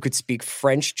who could speak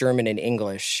French, German, and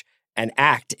English and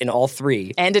act in all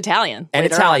three. And Italian.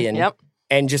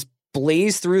 And just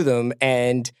blaze through them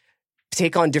and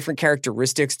take on different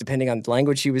characteristics depending on the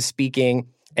language he was speaking,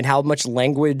 and how much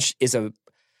language is a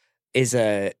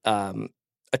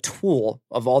tool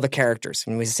of all the characters.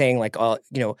 When he was saying like,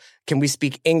 can we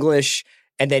speak English?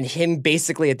 And then him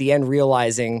basically at the end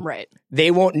realizing they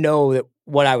won't know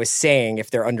what I was saying if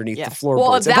they're underneath the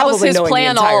floorboards. Well, that was his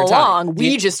plan all along.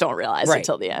 We just don't realize it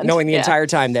until the end. Knowing the entire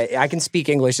time that I can speak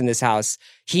English in this house,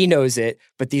 he knows it,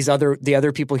 but the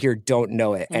other people here don't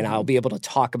know it, and I'll be able to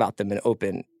talk about them in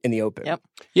the open. Yep.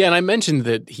 Yeah, and I mentioned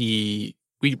that we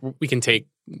can take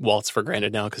Waltz for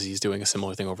granted now because he's doing a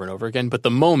similar thing over and over again. But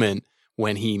the moment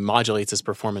when he modulates his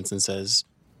performance and says,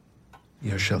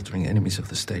 "You're sheltering enemies of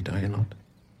the state, are you not?"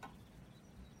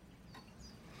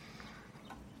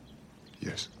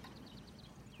 Yes.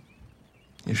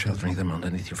 You're sheltering them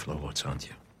underneath your floorboards, aren't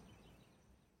you?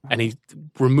 And he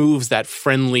removes that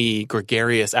friendly,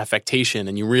 gregarious affectation,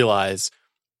 and you realize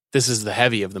this is the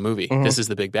heavy of the movie. This is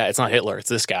the big bad. It's not Hitler. It's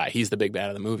this guy. He's the big bad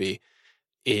of the movie.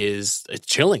 It's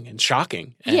chilling and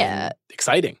shocking and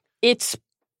exciting. It's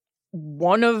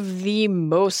one of the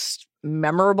most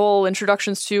memorable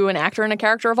introductions to an actor and a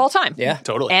character of all time. Yeah,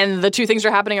 totally. And the two things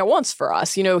are happening at once for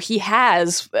us. You know, he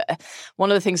has one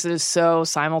of the things that is so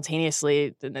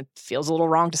simultaneously, and it feels a little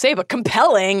wrong to say, but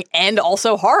compelling and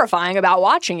also horrifying about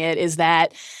watching it is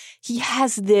that he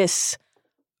has this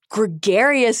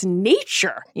gregarious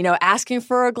nature, asking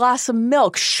for a glass of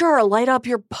milk. Sure, light up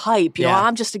your pipe. You know,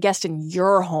 I'm just a guest in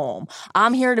your home.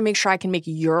 I'm here to make sure I can make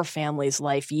your family's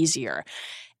life easier.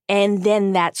 And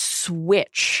then that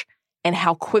switch and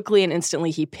how quickly and instantly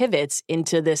he pivots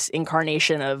into this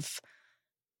incarnation of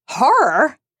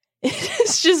horror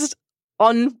is just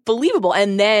unbelievable.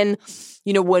 And then,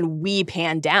 when we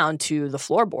pan down to the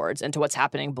floorboards and to what's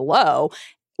happening below,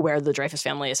 where the Dreyfus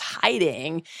family is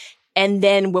hiding, and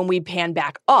then when we pan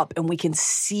back up and we can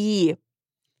see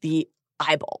the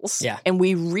eyeballs, and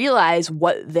we realize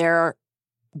what they're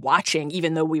watching,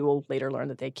 even though we will later learn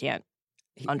that they can't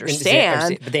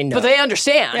understand, but they know. But they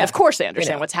understand. Yeah. Of course they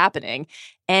understand what's happening.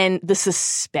 And the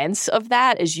suspense of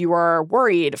that is you are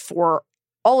worried for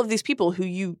all of these people who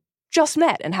you just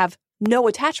met and have no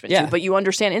attachment to, but you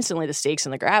understand instantly the stakes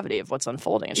and the gravity of what's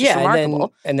unfolding. It's just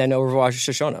remarkable. And then Au revoir,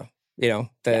 Shoshana.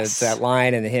 That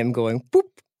line and him going boop,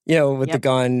 with the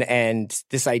gun, and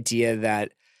this idea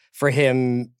that for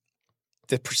him,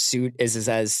 the pursuit is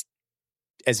as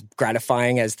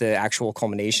gratifying as the actual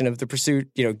culmination of the pursuit.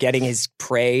 Getting his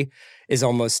prey is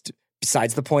almost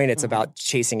besides the point. It's about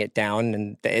chasing it down,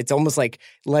 and it's almost like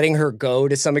letting her go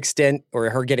to some extent, or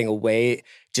her getting away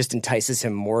just entices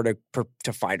him more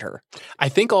to find her. I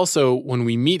think also when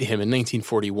we meet him in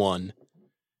 1941,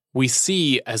 we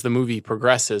see as the movie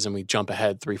progresses and we jump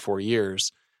ahead 3-4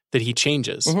 years that he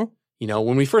changes.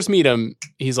 When we first meet him,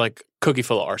 he's like cookie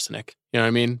full of arsenic. You know what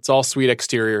I mean? It's all sweet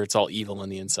exterior. It's all evil on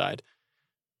the inside.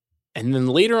 And then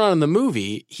later on in the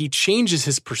movie, he changes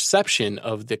his perception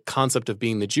of the concept of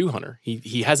being the Jew hunter.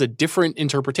 He has a different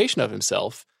interpretation of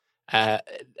himself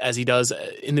as he does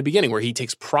in the beginning, where he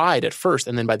takes pride at first.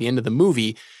 And then by the end of the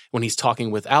movie, when he's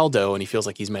talking with Aldo and he feels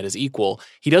like he's met his equal,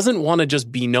 he doesn't want to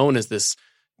just be known as this,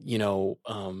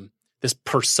 this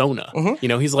persona.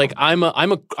 He's like, I'm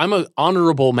a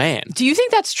honorable man. Do you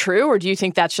think that's true, or do you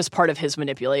think that's just part of his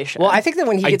manipulation? Well, I think that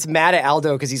when he gets mad at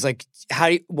Aldo because he's like,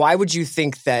 why would you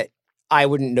think that I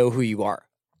wouldn't know who you are?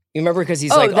 You remember because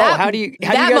he's how do you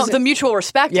guys... The mutual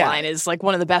respect line is like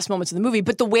one of the best moments of the movie.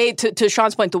 But the way, to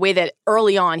Sean's point, the way that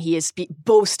early on he is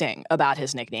boasting about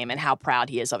his nickname and how proud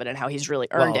he is of it and how he's really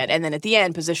earned it. And then at the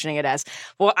end, positioning it as,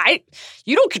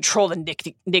 you don't control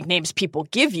the nicknames people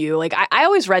give you. Like, I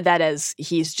always read that as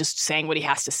he's just saying what he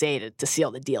has to say to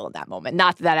seal the deal in that moment.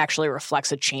 Not that actually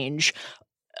reflects a change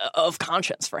of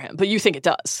conscience for him. But you think it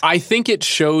does. I think it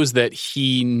shows that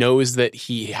he knows that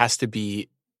he has to be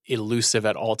elusive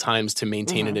at all times to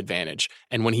maintain an advantage.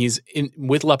 And when he's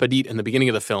with Lapadite in the beginning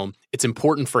of the film, it's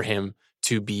important for him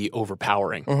to be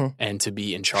overpowering and to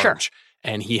be in charge. Sure.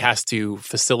 And he has to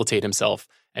facilitate himself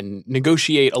and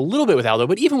negotiate a little bit with Aldo.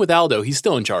 But even with Aldo, he's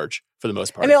still in charge for the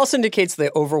most part. And it also indicates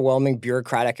the overwhelming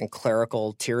bureaucratic and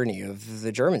clerical tyranny of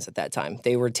the Germans at that time.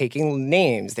 They were taking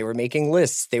names. They were making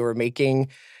lists. They were making...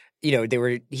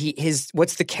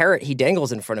 what's the carrot he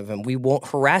dangles in front of him? We won't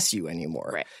harass you anymore.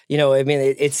 Right.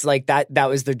 It's like that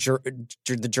was the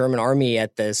German army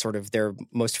at the sort of their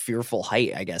most fearful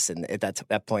height, I guess, at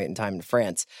that point in time in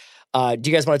France. Do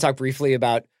you guys want to talk briefly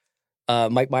about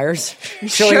Mike Myers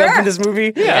showing up in this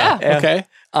movie? Yeah. Okay.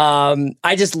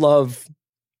 I just love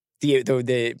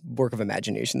the work of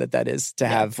imagination that is to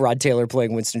have Rod Taylor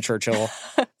playing Winston Churchill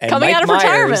and coming Mike out of Myers,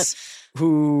 retirement.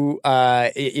 Who,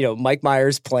 Mike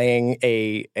Myers playing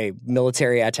a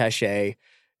military attaché,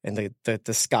 and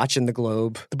the Scotch in the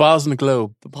Globe. The balls in the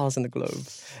globe. The balls in the globe.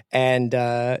 And,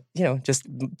 just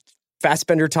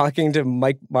Fassbender talking to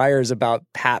Mike Myers about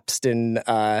Pabst and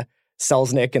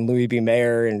Selznick and Louis B.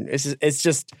 Mayer. And it's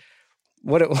just,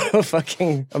 what a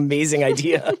fucking amazing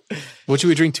idea. What should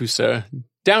we drink to, sir?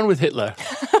 Down with Hitler.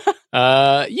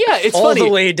 It's all funny. The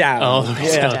way down. All the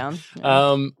way down.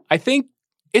 Yeah. I think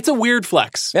it's a weird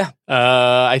flex. Yeah.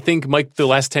 I think the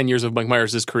last 10 years of Mike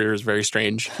Myers' career is very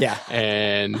strange. Yeah.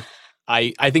 And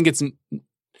I think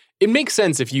it makes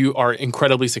sense if you are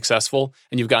incredibly successful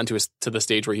and you've gotten to the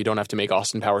stage where you don't have to make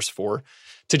Austin Powers 4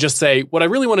 to just say, what I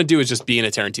really want to do is just be in a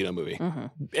Tarantino movie.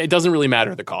 It doesn't really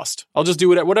matter the cost. I'll just do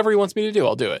whatever he wants me to do.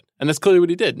 I'll do it. And that's clearly what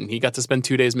he did. And he got to spend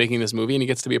 2 days making this movie, and he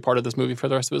gets to be a part of this movie for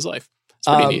the rest of his life. It's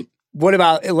pretty neat. What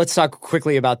about, let's talk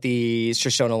quickly about the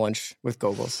Shoshone lunch with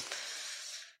Goebbels.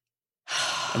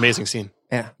 Amazing scene.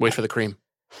 Yeah. Wait for the cream.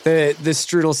 The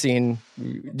strudel scene.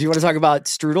 Do you want to talk about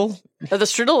strudel? The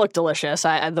strudel looked delicious.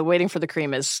 The waiting for the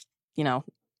cream is,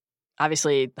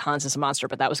 obviously Hans is a monster,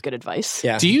 but that was good advice.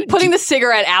 Yeah. Putting the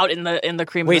cigarette out in the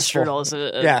cream wasteful. of the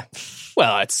strudel is yeah.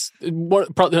 Well, it's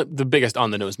probably the biggest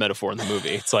on the nose metaphor in the movie.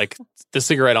 It's like the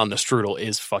cigarette on the strudel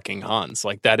is fucking Hans.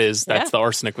 Like that's the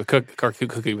arsenic with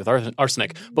cookie with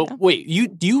arsenic. But wait,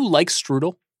 do you like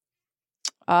strudel?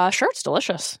 Sure, it's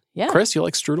delicious. Yeah. Chris, you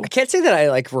like strudel? I can't say that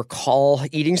I recall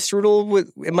eating strudel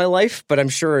in my life, but I'm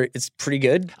sure it's pretty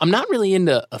good. I'm not really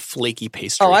into a flaky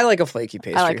pastry. Oh, I like a flaky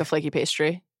pastry. I like a flaky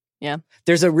pastry. Yeah.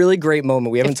 There's a really great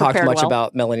moment. We haven't talked much well.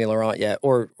 about Melanie Laurent yet,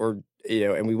 or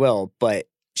and we will, but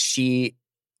she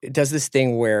does this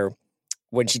thing where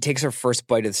when she takes her first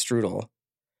bite of the strudel,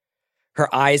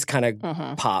 her eyes kind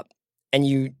of pop,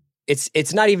 and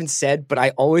it's not even said, but I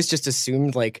always just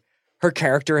assumed her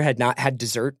character had not had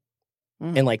dessert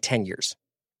in 10 years,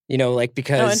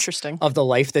 because interesting. of the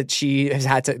life that she has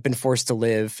been forced to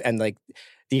live, and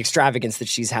the extravagance that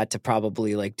she's had to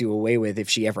probably do away with if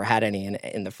she ever had any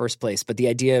in the first place. But the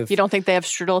idea of... You don't think they have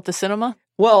strudel at the cinema?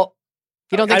 Well...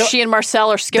 You don't think she and Marcel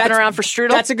are skipping around for strudel?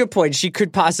 That's a good point. She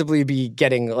could possibly be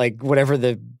getting whatever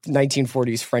the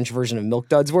 1940s French version of Milk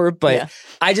Duds were, but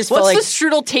I just felt What's the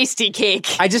strudel tasty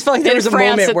cake? I just felt like there was a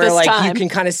moment where you can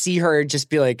kind of see her just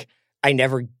be like, I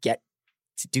never get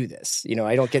to do this.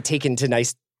 I don't get taken to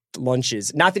nice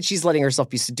lunches. Not that she's letting herself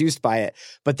be seduced by it,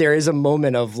 but there is a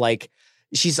moment of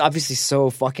she's obviously so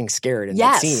fucking scared in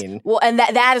that scene. Well, and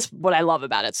that is what I love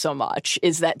about it so much,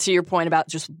 is that, to your point about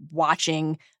just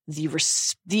watching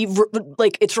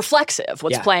it's reflexive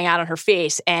what's playing out on her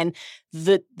face, and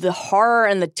the horror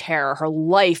and the terror, her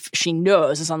life, she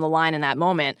knows is on the line in that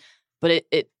moment, but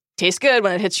it tastes good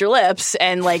when it hits your lips,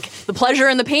 and the pleasure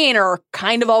and the pain are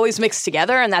kind of always mixed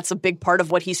together, and that's a big part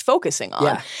of what he's focusing on.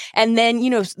 Yeah. And then,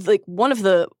 one of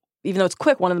the, even though it's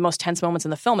quick, one of the most tense moments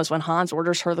in the film is when Hans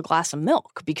orders her the glass of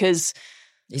milk, because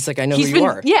he's like, I know who you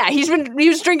are. Yeah, he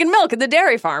was drinking milk at the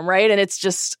dairy farm, right? And it's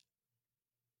just,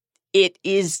 it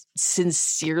is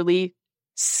sincerely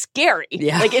scary.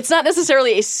 Yeah. It's not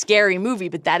necessarily a scary movie,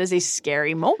 but that is a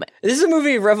scary moment. This is a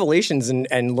movie of revelations,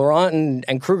 and Laurent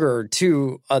and Kruger are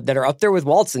two that are up there with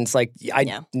Waltz. And it's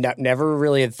never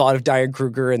really had thought of Diane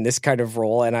Kruger in this kind of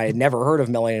role, and I had never heard of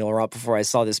Melanie Laurent before I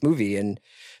saw this movie, and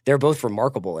they're both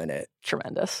remarkable in it.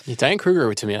 Tremendous. Yeah, Diane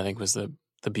Kruger, to me, I think was the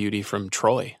the beauty from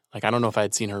Troy. Like, I don't know if I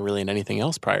had seen her really in anything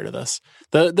else prior to this.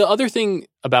 The other thing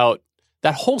about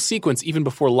that whole sequence, even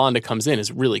before Londa comes in,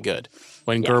 is really good.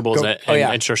 When Goebbels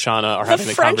and Shoshana are having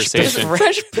a conversation. The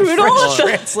French poodle,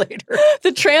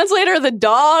 the translator, the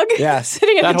dog,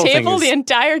 sitting at the table the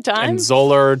entire time. And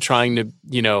Zoller trying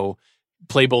to,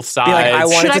 play both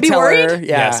sides. Should I be worried? Her,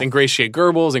 Yes, ingratiate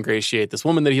Goebbels, ingratiate this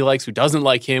woman that he likes who doesn't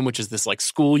like him, which is this like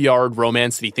schoolyard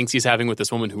romance that he thinks he's having with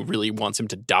this woman who really wants him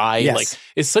to die. Yes. Like,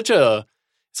 it's such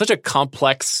a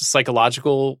complex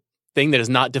psychological thing that is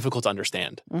not difficult to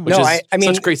understand, which is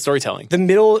such great storytelling.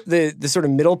 The sort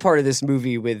of middle part of this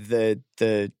movie with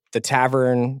the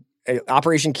tavern,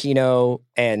 Operation Kino,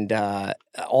 and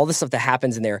all the stuff that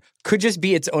happens in there could just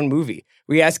be its own movie.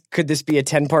 We asked, could this be a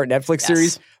 10-part Netflix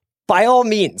series? By all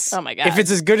means. Oh my God. If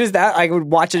it's as good as that, I would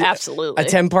watch it. Absolutely. A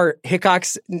 10-part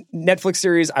Hickox Netflix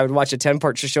series. I would watch a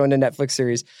 10-part Shoshona Netflix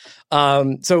series.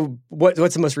 So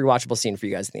what's the most rewatchable scene for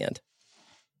you guys in the end?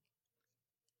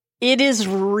 It is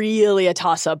really a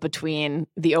toss-up between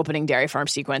the opening dairy farm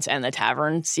sequence and the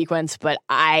tavern sequence, but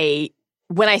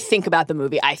when I think about the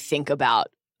movie, I think about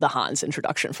the Hans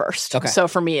introduction first. Okay. So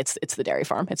for me, it's the dairy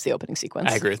farm. It's the opening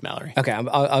sequence. I agree with Mallory. Okay,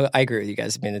 I agree with you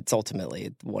guys. I mean, it's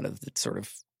ultimately one of the sort of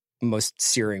most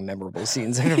searing, memorable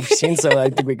scenes I've ever seen, so I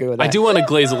think we go with that. I do want to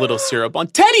glaze a little syrup on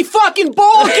Teddy fucking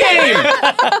ball game!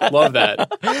 Love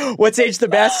that. What's aged the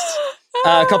best?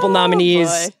 A couple nominees.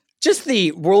 Boy. Just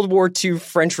the World War II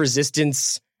French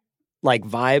resistance like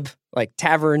vibe, like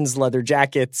taverns, leather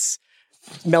jackets,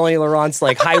 Melanie Laurent's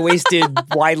like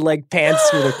high-waisted, wide-leg pants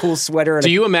with a cool sweater. And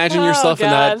do you imagine yourself in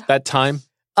that time?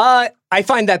 I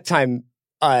find that time.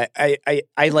 I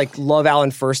like love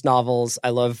Alan First novels. I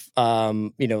love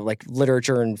like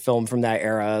literature and film from that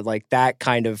era. Like that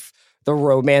kind of the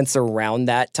romance around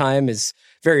that time is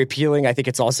very appealing. I think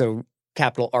it's also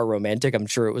capital R romantic. I'm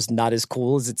sure it was not as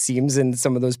cool as it seems in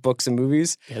some of those books and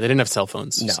movies. Yeah, they didn't have cell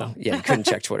phones. No, so. yeah, you couldn't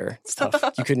check Twitter. It's tough.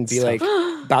 You couldn't be like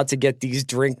about to get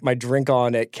my drink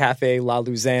on at Cafe La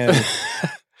Luzanne.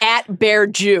 At Bear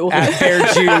Jew. At Bear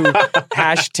Jew.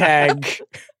 Hashtag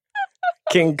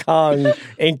King Kong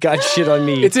ain't got shit on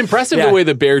me. It's impressive the way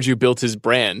the Bear Jew built his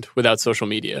brand without social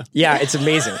media. Yeah, it's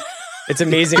amazing. It's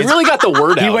amazing. He really got the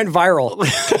word out. He went viral.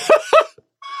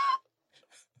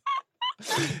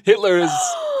 Hitler is,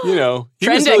 he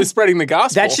was really spreading the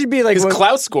gospel. That should be like his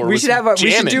clout score. We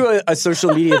should do a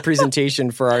social media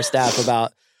presentation for our staff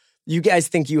about. You guys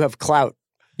think you have clout?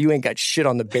 You ain't got shit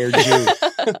on the Bear Jew.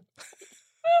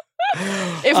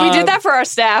 If we did that for our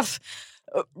staff,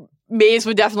 Maze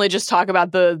would definitely just talk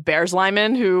about the Bears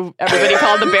lineman who everybody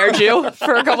called the Bear Jew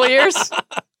for a couple of years.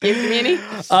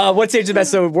 What's aged the best?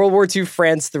 So World War II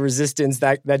France, the resistance,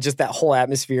 that whole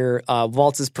atmosphere,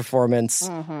 Waltz's performance,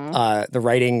 the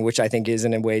writing, which I think is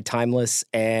in a way timeless,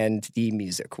 and the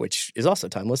music, which is also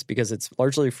timeless because it's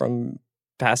largely from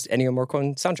past Ennio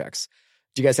Morricone soundtracks.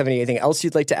 Do you guys have anything else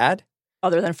you'd like to add?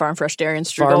 Other than Farm Fresh Dairy and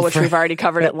Strudel, which we've already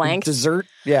covered at length. Dessert,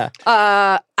 yeah.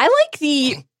 I like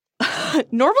the...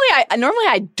 Normally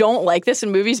I don't like this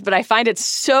in movies, but I find it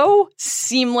so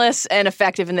seamless and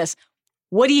effective in this.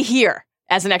 What do you hear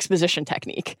as an exposition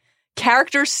technique?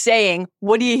 Characters saying,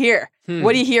 what do you hear?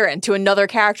 What do you hear? And to another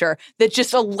character that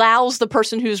just allows the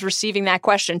person who's receiving that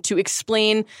question to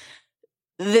explain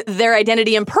their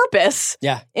identity and purpose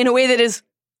in a way that is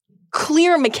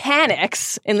clear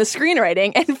mechanics in the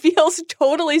screenwriting and feels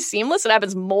totally seamless. It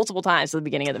happens multiple times at the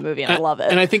beginning of the movie, and I love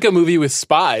it. And I think a movie with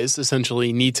spies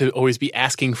essentially need to always be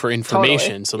asking for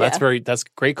information. Totally. So that's a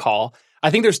great call.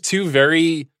 I think there's two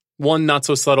one not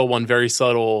so subtle, one very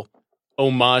subtle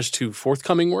homage to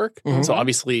forthcoming work. Mm-hmm. So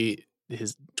obviously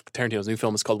Tarantino's new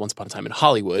film is called Once Upon a Time in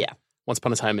Hollywood. Yeah. Once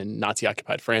Upon a Time in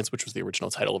Nazi-occupied France, which was the original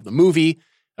title of the movie,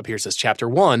 appears as Chapter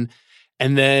 1.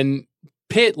 And then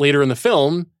Pitt, later in the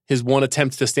film, his one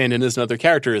attempt to stand in as another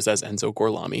character is as Enzo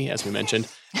Gorlami, as we mentioned,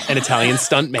 an Italian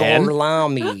stuntman.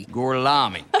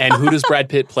 Gorlami. And who does Brad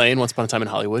Pitt play in Once Upon a Time in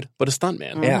Hollywood but a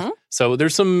stuntman? Yeah. So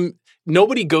there's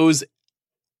nobody goes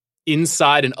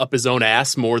inside and up his own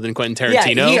ass more than Quentin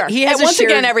Tarantino. Yeah, he has and once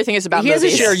again, everything is about movies. He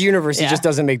has a shared universe. He just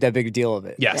doesn't make that big a deal of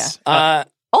it. Yes. Yeah.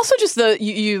 Also, just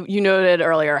you noted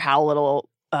earlier how little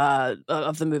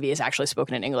of the movie is actually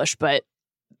spoken in English, but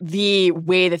the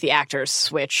way that the actors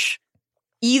switch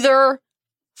either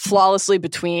flawlessly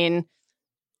between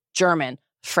German,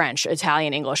 French,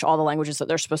 Italian, English, all the languages that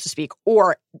they're supposed to speak,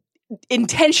 or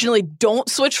intentionally don't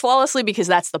switch flawlessly because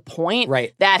that's the point.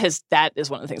 Right. That is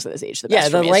one of the things that has aged the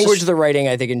best. Yeah, the language, the writing,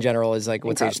 I think in general is like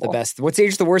what's aged the best. What's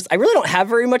aged the worst? I really don't have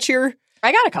very much here.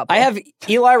 I got a couple. I have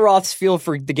Eli Roth's feel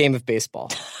for the game of baseball.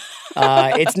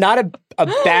 It's not a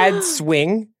bad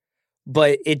swing,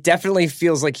 but it definitely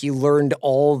feels like he learned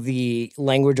all the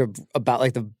language about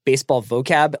like the baseball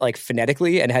vocab like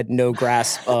phonetically and had no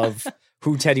grasp of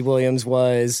who Teddy Williams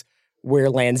was, where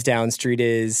Lansdowne Street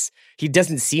is. He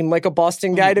doesn't seem like a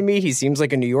Boston guy to me. He seems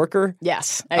like a New Yorker.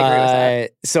 Yes, I agree with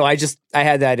that. So I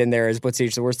had that in there as What's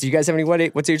Age the Worst. Do you guys have any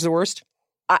What's Age the Worst?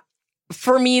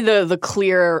 For me, the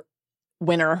clear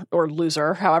winner or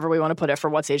loser, however we want to put it, for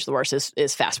What's Age the Worst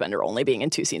is Fassbender only being in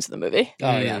 2 scenes of the movie.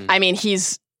 Oh, yeah. I mean,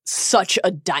 he's such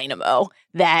a dynamo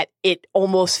that it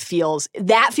almost feels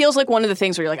like one of the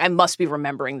things where you're like, I must be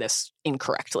remembering this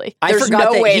incorrectly. I There's forgot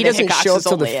no that way he doesn't Hickox show up is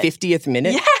till the only in- 50th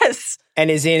minute. Yes.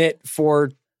 And is in it for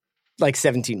like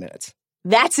 17 minutes.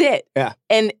 That's it. Yeah.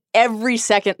 And every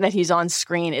second that he's on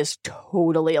screen is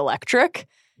totally electric.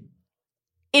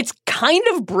 It's kind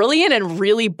of brilliant and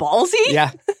really ballsy.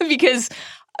 Yeah. Because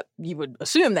you would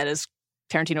assume that as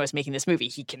Tarantino is making this movie,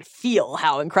 he can feel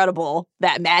how incredible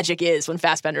that magic is when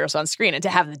Fassbender is on screen. And to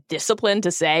have the discipline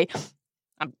to say,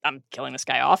 I'm killing this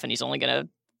guy off and he's only going to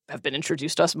have been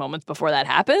introduced to us moments before that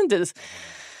happened is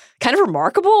kind of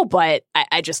remarkable. But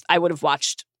I would have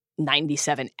watched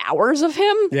 97 hours of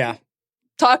him. Yeah.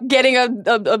 Getting a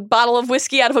bottle of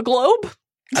whiskey out of a globe.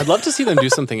 I'd love to see them do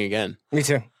something again. Me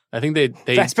too. I think they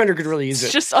Fassbender could really use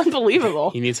It's it. just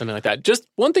unbelievable. he needs something like that. Just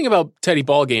one thing about Teddy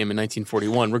Ballgame in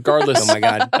 1941, regardless Oh my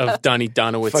God. of Donnie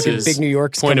Fucking Donowitz's big New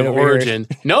York's point of coming over here. origin.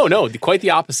 No, quite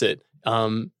the opposite.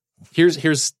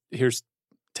 Here's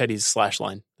Teddy's slash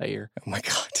line that year. Oh my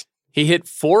God. He hit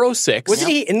 406.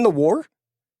 Wasn't he in the war?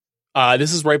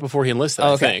 This is right before he enlisted,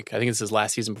 Oh, I okay. think. I think it's his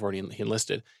last season before he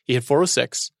enlisted. He hit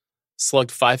 406,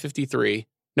 slugged 553.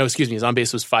 No, excuse me. His on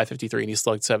base was 553, and he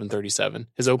slugged 737.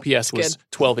 His OPS was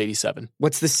 1287.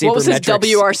 What's the What was his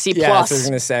sabermetrics? WRC Yeah, that's what I was plus?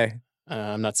 going to say.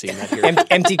 I'm not seeing that here.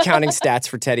 Empty counting stats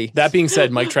for Teddy. That being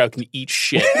said, Mike Trout can eat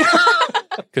shit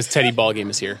because Teddy Ballgame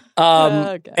is here.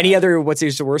 God. Any other What's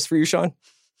Age the Worst for you, Sean?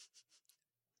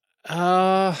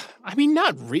 I mean,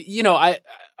 not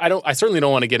I certainly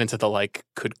don't want to get into the like,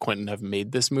 could Quentin have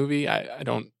made this movie?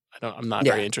 I'm not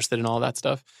very interested in all that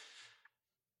stuff.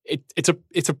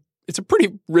 It's a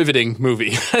pretty riveting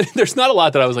movie. There's not a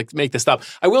lot that I was like, make this stop.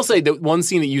 I will say that one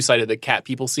scene that you cited, the cat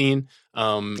people scene.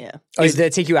 Did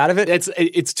that take you out of it?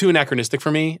 It's too anachronistic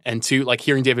for me, and too like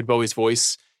hearing David Bowie's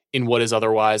voice in what is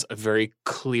otherwise a very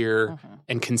clear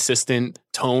and consistent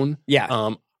tone.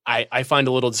 Yeah. I find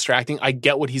a little distracting. I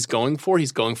get what he's going for.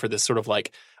 He's going for this sort of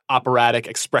like operatic,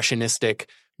 expressionistic,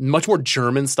 much more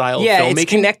German style filmmaking.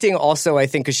 It's connecting also, I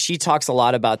think, because she talks a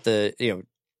lot about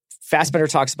Fassbender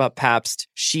talks about Pabst.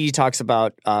 She talks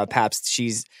about Pabst.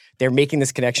 They're making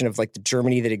this connection of like the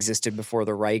Germany that existed before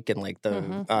the Reich and like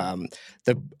the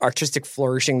artistic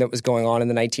flourishing that was going on in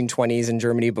the 1920s in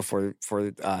Germany before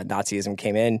Nazism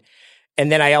came in.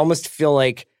 And then I almost feel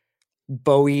like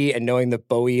Bowie, and knowing that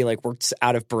Bowie like works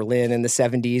out of Berlin in the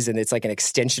 70s, and it's like an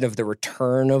extension of the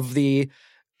return of the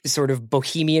sort of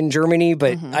bohemian Germany,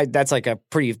 but that's like a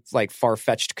pretty like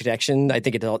far-fetched connection. I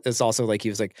think it's also like he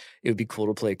was like, it would be cool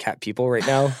to play cat people right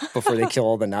now before they kill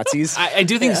all the Nazis. I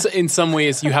do think in some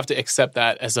ways you have to accept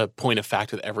that as a point of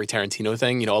fact with every Tarantino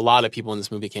thing. You know, a lot of people in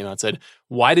this movie came out and said,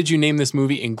 why did you name this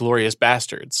movie Inglourious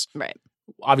Basterds? Right.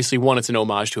 Obviously, one, it's an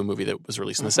homage to a movie that was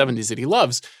released in the 70s that he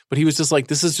loves, but he was just like,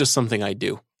 this is just something I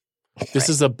do. This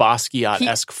is a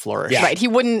Basquiat-esque flourish. Right. He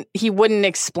wouldn't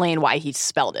explain why he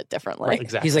spelled it differently. Right,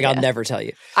 exactly. He's like, I'll never tell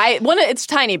you. It's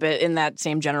tiny bit in that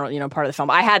same general, part of the film.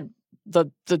 I had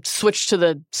the switch to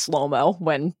the slow-mo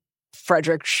when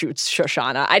Frederick shoots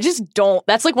Shoshana. I just don't.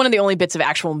 That's like one of the only bits of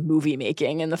actual movie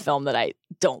making in the film that I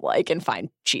don't like and find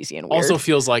cheesy and weird. Also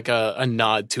feels like a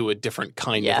nod to a different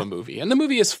kind of a movie. And the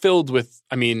movie is filled with,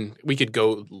 I mean, we could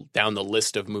go down the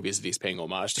list of movies that he's paying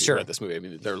homage to at this movie. I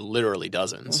mean, there are literally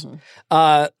dozens.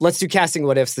 Let's do casting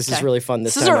what ifs. This is really fun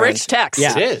this time is a around. rich text.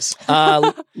 Yeah. It is.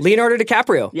 Leonardo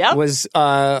DiCaprio Yep. was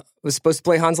supposed to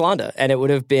play Hans Landa, and it would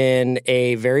have been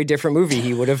a very different movie.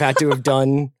 He would have had to have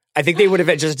done, I think they would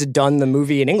have just done the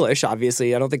movie in English,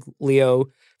 obviously. I don't think Leo,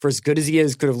 for as good as he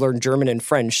is, could have learned German and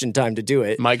French in time to do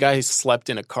it. My guy slept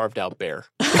in a carved out bear.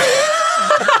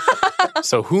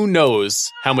 So who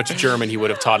knows how much German he would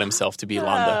have taught himself to be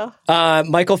Landa.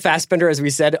 Michael Fassbender, as we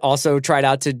said, also tried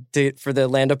out for the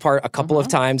Landa part a couple of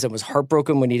times and was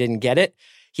heartbroken when he didn't get it.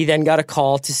 He then got a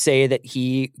call to say that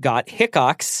he got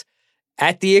Hickox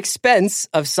at the expense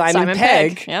of Simon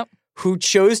Pegg. Yep. Who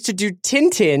chose to do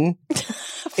Tintin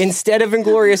instead of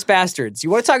Inglourious Basterds.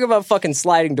 You want to talk about fucking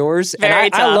sliding doors? Very and I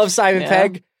tough. love Simon Yeah.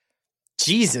 Pegg.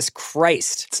 Jesus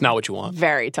Christ. It's not what you want.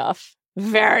 Very tough.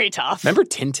 Very tough. Remember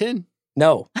Tintin?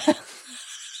 No.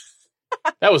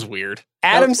 That was weird.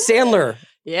 Adam Sandler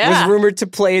Yeah. was rumored to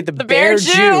play the Bear Bear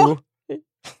Jew.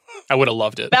 I would have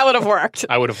loved it. That would have worked.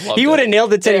 I would have loved it. He would have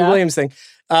nailed the Teddy Yeah. Williams thing.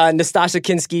 Nastasha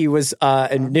Kinski was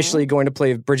initially going to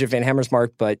play Bridget Van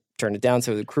Hammersmark, but turned it down,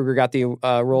 so Kruger got the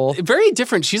role. Very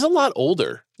different. She's a lot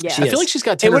older. Yeah. I feel like she's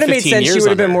got 10 It would or have 15 made sense. years She would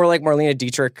have on been her. more like Marlene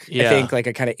Dietrich, Yeah. I think, like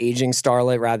a kind of aging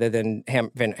starlet rather than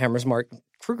Van Hammersmark.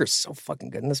 Kruger's so fucking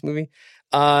good in this movie.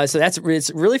 So it's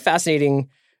really fascinating.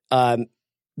 The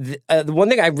one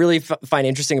thing I really find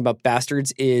interesting about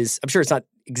Basterds is, I'm sure it's not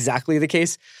exactly the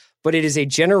case, but it is a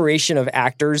generation of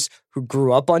actors who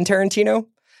grew up on Tarantino.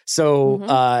 So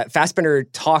Fassbender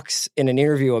talks in an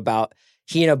interview about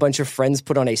he and a bunch of friends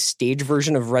put on a stage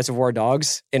version of Reservoir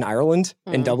Dogs in Ireland,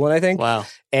 in Dublin, I think. Wow.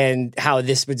 And how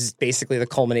this was basically the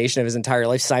culmination of his entire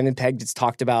life. Simon Pegg just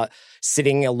talked about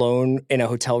sitting alone in a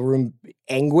hotel room,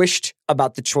 anguished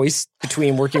about the choice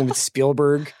between working with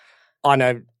Spielberg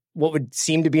on what would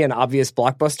seem to be an obvious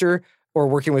blockbuster or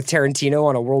working with Tarantino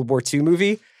on a World War II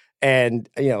movie. And,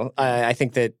 I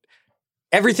think that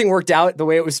everything worked out the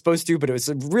way it was supposed to, but it was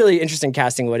a really interesting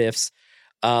casting what ifs.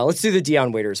 Let's do the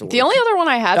Dion Waiters Award. The only other one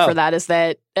I had for that is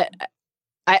that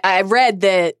I read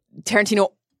that Tarantino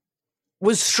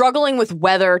was struggling with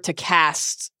whether to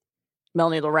cast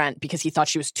Melanie Laurent because he thought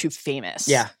she was too famous.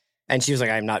 Yeah. And she was like,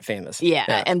 I'm not famous.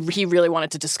 Yeah. And he really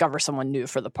wanted to discover someone new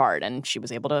for the part, and she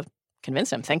was able to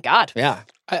convince him. Thank God. Yeah.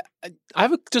 I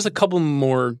have just a couple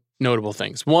more notable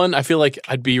things. One, I feel like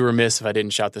I'd be remiss if I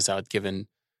didn't shout this out given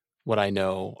what I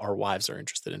know our wives are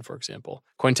interested in, for example.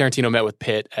 Quentin Tarantino met with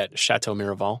Pitt at Chateau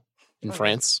Miraval in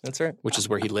France. That's right. Which is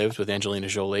where he lived with Angelina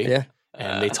Jolie. Yeah.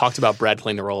 And they talked about Brad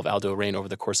playing the role of Aldo Rain over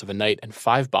the course of a night and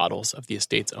 5 bottles of the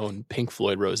estate's own Pink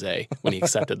Floyd rosé when he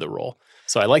accepted the role.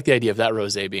 So I like the idea of that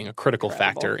rosé being a critical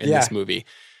factor in this movie.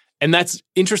 And that's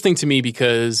interesting to me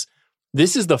because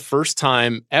this is the first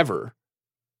time ever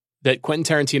that Quentin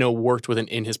Tarantino worked with an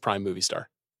in his prime movie star.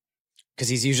 Because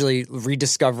he's usually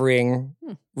rediscovering,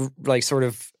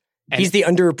 he's the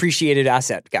underappreciated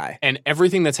asset guy. And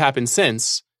everything that's happened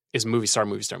since is movie star.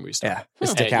 Yeah.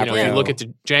 If you look at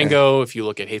Django, if you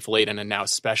look at Hateful Eight, and then now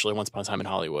especially Once Upon a Time in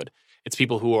Hollywood, it's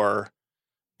people who are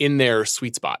in their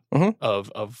sweet spot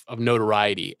of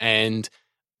notoriety. And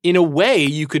in a way,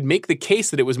 you could make the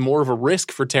case that it was more of a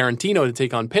risk for Tarantino to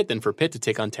take on Pitt than for Pitt to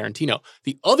take on Tarantino.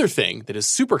 The other thing that is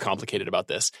super complicated about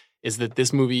this is that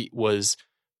this movie was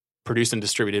produced and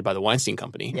distributed by the Weinstein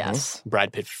Company. Yes.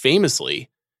 Brad Pitt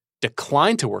famously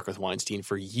declined to work with Weinstein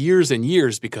for years and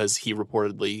years because he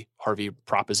reportedly Harvey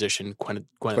propositioned Gwyneth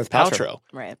Paltrow.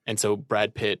 Right. And so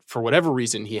Brad Pitt, for whatever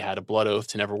reason, he had a blood oath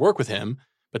to never work with him,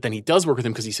 but then he does work with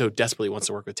him because he so desperately wants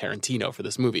to work with Tarantino for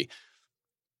this movie.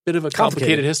 Bit of a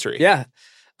complicated history. Yeah.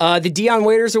 The Dion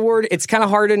Waiters Award, it's kind of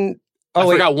hard and... I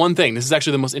forgot one thing. This is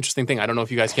actually the most interesting thing. I don't know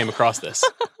if you guys came across this.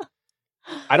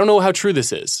 I don't know how true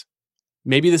this is.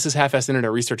 Maybe this is half-assed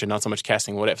internet research and not so much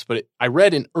casting what-ifs, but I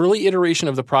read an early iteration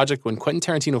of the project when Quentin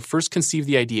Tarantino first conceived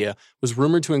the idea was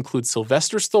rumored to include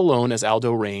Sylvester Stallone as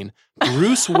Aldo Rain,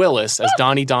 Bruce Willis as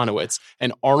Donnie Donowitz,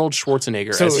 and Arnold Schwarzenegger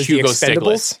as Hugo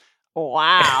Stiglitz.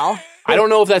 Wow. I don't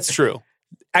know if that's true.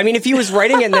 I mean, if he was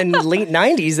writing it in the late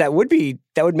 90s, that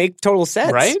would make total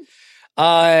sense. Right?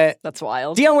 That's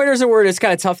wild. Dion Waiters Award is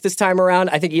kind of tough this time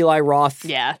around. I think Eli Roth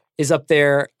is up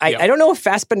there. I don't know if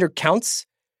Fassbender counts.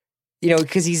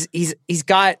 Because he's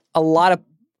got a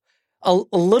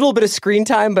little bit of screen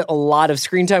time, but a lot of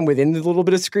screen time within the little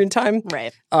bit of screen time.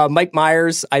 Right. Mike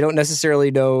Myers, I don't necessarily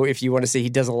know if you want to say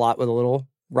he does a lot with a little.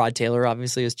 Rod Taylor,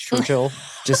 obviously, is Churchill,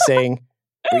 just saying,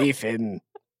 brief him.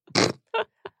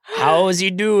 How is he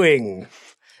doing?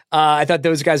 I thought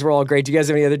those guys were all great. Do you guys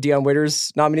have any other Dion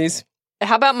Waiters nominees?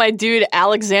 How about my dude,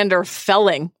 Alexander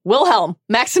Felling? Wilhelm,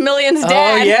 Maximilian's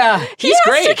dad. Oh, yeah. He's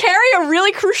great. To carry a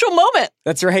really crucial moment.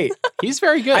 That's right. He's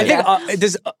very good. I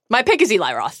think my pick is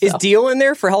Eli Roth. Is Deal in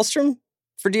there for Hellstrom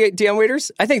for Dion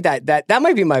Waiters? I think that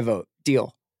might be my vote.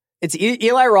 Deal. It's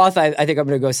Eli Roth. I think I'm going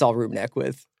to go Saul Rubinek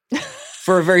with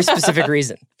for a very specific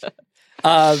reason.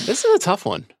 This is a tough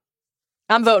one.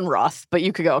 I'm voting Roth, but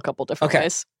you could go a couple different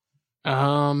ways.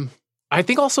 I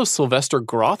think also Sylvester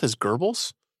Groth as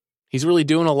Goebbels. He's really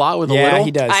doing a lot with a little. Yeah,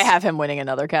 he does. I have him winning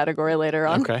another category later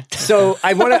on. Okay. So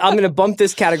I'm going to bump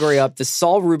this category up. The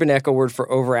Saul Rubinek Award for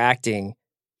overacting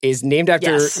is named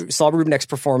after Saul Rubinek's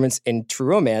performance in True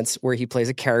Romance, where he plays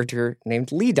a character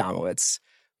named Lee Donowitz,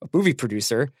 a movie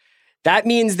producer. That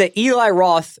means that Eli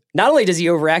Roth, not only does he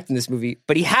overact in this movie,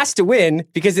 but he has to win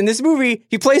because in this movie,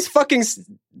 he plays he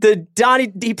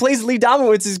plays Lee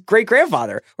Donowitz's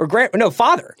great-grandfather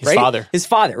father, right? His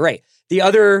father, right. The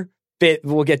other bit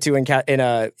we'll get to in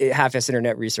a half-assed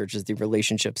internet research is the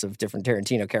relationships of different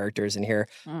Tarantino characters in here.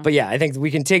 But yeah, I think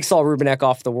we can take Saul Rubinek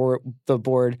off the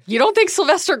board. You don't think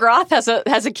Sylvester Groth has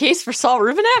a case for Saul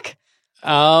Rubinek?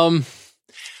 Not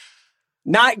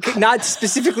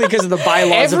specifically because of the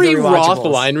bylaws. Every of the Roth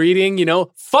rewatchables. line reading,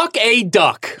 fuck a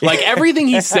duck. Like everything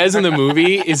he says in the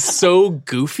movie is so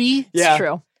goofy. It's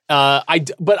true.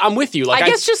 But I'm with you. Like I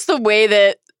guess just the way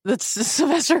that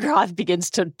Sylvester Groth begins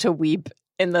to weep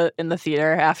in the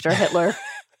theater after Hitler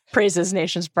praises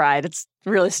nation's pride. It's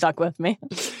really stuck with me.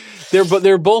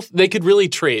 they're both. They could really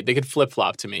trade. They could flip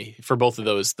flop to me for both of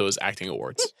those acting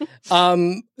awards.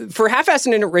 For half-assed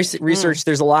internet research,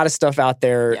 there's a lot of stuff out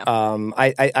there.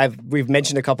 Yeah. We've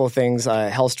mentioned a couple of things.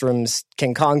 Hellstrom's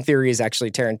King Kong theory is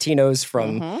actually Tarantino's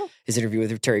from his interview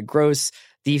with Terry Gross.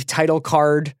 The title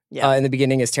card in the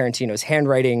beginning is Tarantino's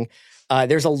handwriting.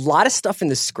 There's a lot of stuff in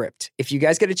the script. If you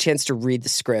guys get a chance to read the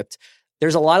script,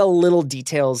 there's a lot of little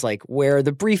details like where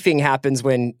the briefing happens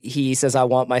when he says, I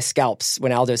want my scalps.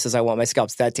 When Aldo says, I want my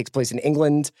scalps. That takes place in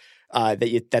England.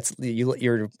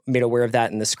 You're made aware of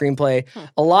that in the screenplay.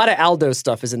 A lot of Aldo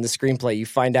stuff is in the screenplay. You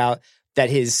find out that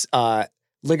his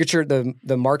ligature,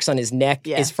 the marks on his neck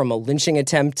is from a lynching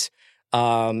attempt.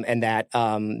 And that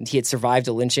he had survived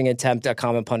a lynching attempt, a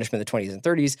common punishment in the 20s and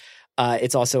 30s.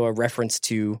 It's also a reference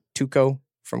to Tuco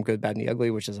from Good, Bad, and the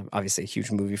Ugly, which is obviously a huge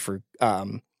movie for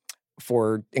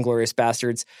Inglourious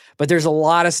Basterds. But there's a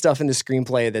lot of stuff in the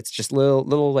screenplay that's just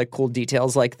little like cool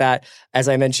details like that. As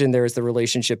I mentioned, there's the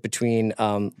relationship between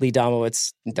Lee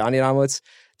Domowitz and Donnie Domowitz.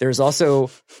 There's also,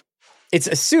 it's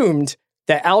assumed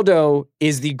that Aldo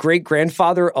is the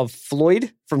great-grandfather of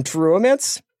Floyd from True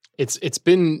Romance. It's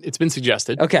been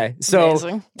suggested. Okay, so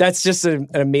Amazing. That's just an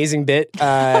amazing bit.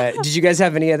 Did you guys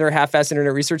have any other half-assed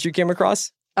internet research you came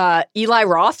across? Eli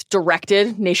Roth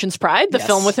directed Nation's Pride, the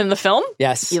film within the film.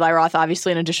 Yes. Eli Roth,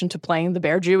 obviously, in addition to playing the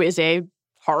Bear Jew, is a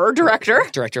horror director.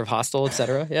 Director of Hostel,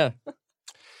 etc. Yeah.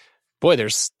 Boy,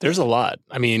 there's a lot.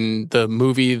 I mean, the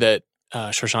movie that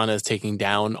Shoshana is taking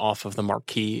down off of the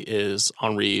marquee is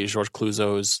Henri Georges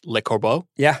Clouzot's Le Corbeau,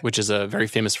 which is a very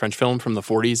famous French film from the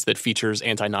 40s that features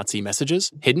anti-Nazi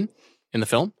messages hidden in the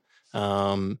film.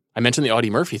 I mentioned the Audie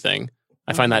Murphy thing.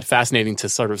 I find that fascinating to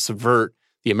sort of subvert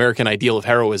the American ideal of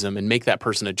heroism and make that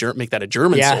person make that a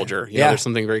German soldier. You know, there's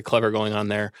something very clever going on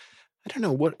there. I don't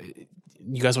know what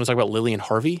you guys want to talk about Lillian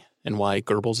Harvey and why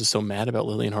Goebbels is so mad about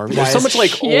Lillian Harvey. There's so much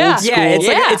like old school.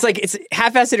 It's like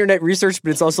half-assed internet research,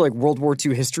 but it's also like World War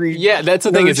II history. Yeah, that's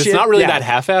the thing is it's not really that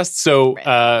half-assed.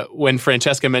 So when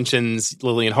Francesca mentions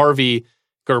Lillian Harvey,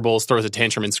 Goebbels throws a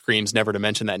tantrum and screams never to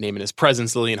mention that name in his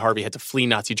presence. Lillian Harvey had to flee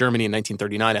Nazi Germany in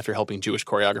 1939 after helping Jewish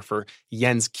choreographer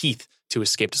Jens Keith to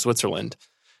escape to Switzerland.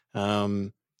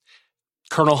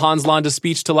 Colonel Hans Landa's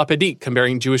speech to Lapédic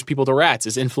comparing Jewish people to rats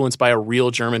is influenced by a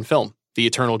real German film, The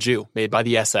Eternal Jew, made by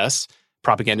the SS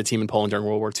propaganda team in Poland during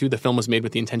World War II. The film was made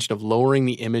with the intention of lowering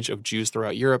the image of Jews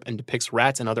throughout Europe and depicts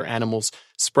rats and other animals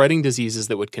spreading diseases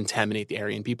that would contaminate the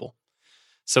Aryan people.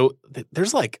 So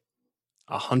there's like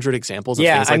 100 examples of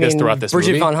things like this throughout this movie.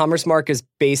 Bridget von Hammersmark is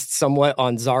based somewhat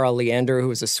on Zara Leander, who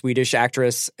was a Swedish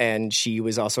actress, and she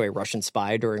was also a Russian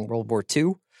spy during World War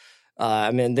II.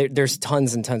 There's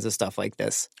tons and tons of stuff like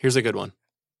this. Here's a good one.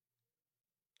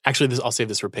 Actually, I'll save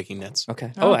this for picking nits.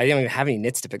 Okay. Oh, I didn't even have any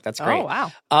nits to pick. That's great. Oh,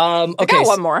 wow. Okay. I got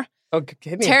one more. Okay,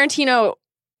 hit me. Tarantino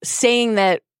saying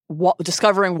that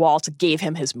discovering Walt gave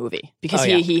him his movie because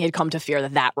he had come to fear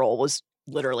that role was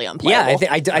literally unplayable.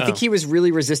 Yeah, I think he was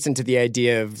really resistant to the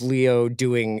idea of Leo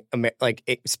doing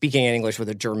speaking in English with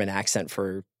a German accent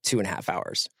for 2.5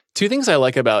 hours. Two things I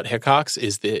like about Hickox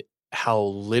is that how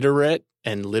literate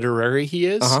and literary he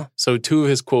is. So two of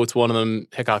his quotes, one of them,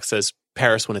 Hickox says,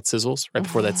 Paris when it sizzles, right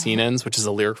before that scene ends, which is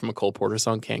a lyric from a Cole Porter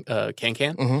song, Can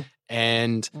Can.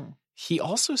 And he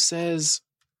also says,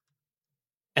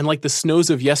 and like the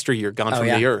snows of yesteryear gone from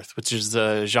the earth, which is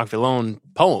a Jacques Villon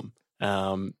poem.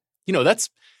 That's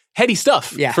heady stuff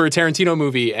for a Tarantino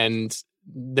movie. And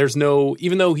there's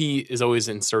even though he is always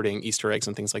inserting Easter eggs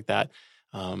and things like that,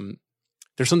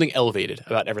 there's something elevated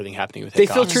about everything happening with Hickox.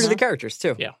 They feel true to the characters,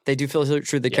 too. Yeah. They do feel true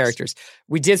to the characters.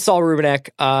 We did Saul Rubinek.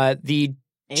 The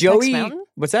Apex Joey... Mountain?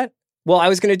 What's that? Well, I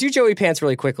was going to do Joey Pants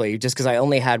really quickly, just because I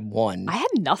only had one. I had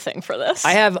nothing for this.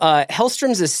 I have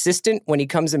Hellstrom's assistant when he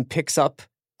comes and picks up...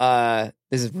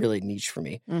 this is really niche for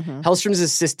me. Hellstrom's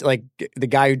assistant, like the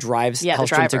guy who drives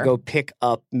Hellstrom to go pick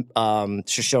up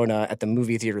Shoshana at the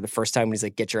movie theater the first time when he's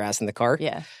like, get your ass in the car.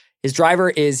 Yeah. His driver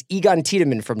is Egon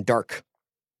Tiedemann from Dark,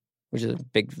 which is a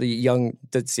big, young,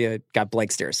 got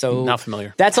blank stare. So not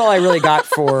familiar. That's all I really got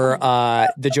for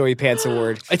the Joey Pants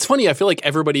Award. It's funny. I feel like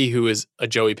everybody who is a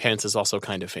Joey Pants is also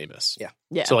kind of famous.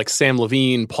 Yeah. So like Sam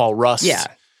Levine, Paul Rust. Yeah.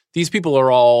 These people are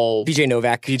all... BJ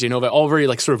Novak, all very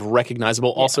like sort of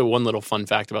recognizable. Yeah. Also, one little fun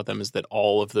fact about them is that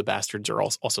all of the Bastards are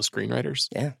also screenwriters.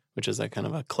 Yeah. Which is that kind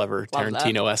of a clever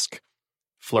Tarantino-esque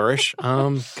flourish.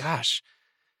 Gosh.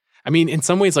 I mean, in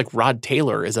some ways, like Rod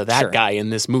Taylor is that guy in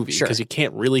this movie because you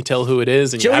can't really tell who it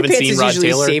is, and Joey you haven't Pants seen is Rod usually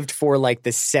Taylor. saved for like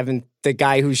the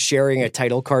guy who's sharing a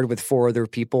title card with 4 other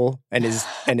people and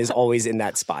is always in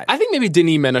that spot. I think maybe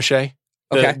Denis Ménochet,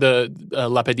 Okay. the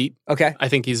La Petite. Okay. I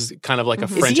think he's kind of like a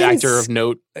Is French he in actor of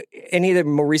note. Any of the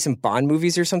more recent Bond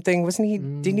movies or something? Wasn't he?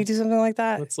 Didn't he do something like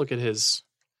that? Let's look at his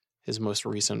most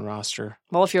recent roster.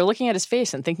 Well, if you're looking at his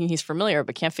face and thinking he's familiar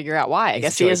but can't figure out why, I He's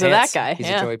guess a he Joey is Pants. that guy. He's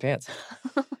yeah. a Joey Pants.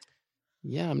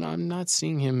 Yeah, I'm not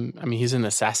seeing him. I mean, he's in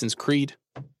Assassin's Creed.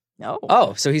 No.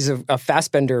 Oh, so he's a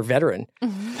Fassbender veteran.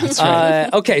 That's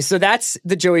right. Okay, so that's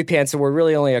the Joey Pants. So we're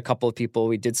really only a couple of people.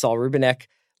 We did Saul Rubinek.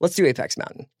 Let's do Apex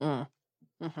Mountain. Oh,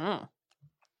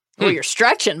 you're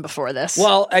stretching before this.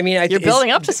 Well, I mean, You're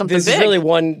building up to something This is big.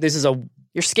 really This is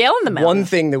You're scaling the mountain. one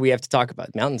thing that we have to talk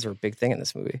about. Mountains are a big thing in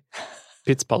this movie.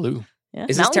 Pitts Paloo. Yeah.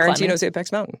 Is this Mountain climbing. Tarantino's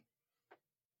Apex Mountain?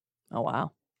 Oh,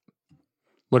 wow.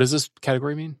 What does this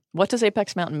category mean? What does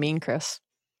Apex Mountain mean, Chris?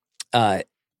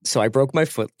 So I broke my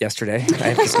foot yesterday. I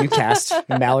have this new cast.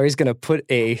 Mallory's going to put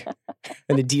an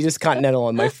Adidas Continental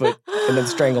on my foot and then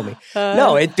strangle me.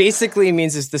 No, it basically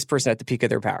means it's this person at the peak of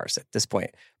their powers at this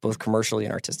point, both commercially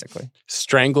and artistically.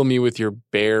 Strangle me with your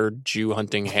bare Jew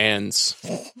hunting hands.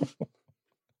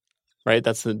 Right?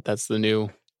 That's the new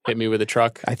hit me with a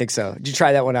truck. I think so. Did you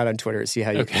try that one out on Twitter? See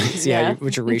how you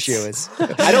what your ratio is.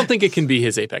 I don't think it can be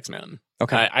his Apex Mountain.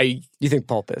 Okay. You think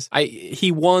Pulp is?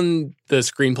 He won the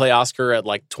screenplay Oscar at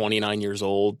like 29 years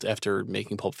old after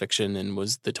making Pulp Fiction and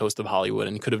was the toast of Hollywood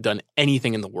and could have done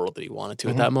anything in the world that he wanted to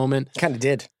at that moment. Kind of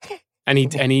did. And he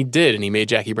did, and he made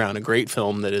Jackie Brown, a great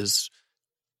film that is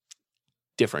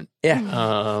different.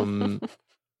 Yeah.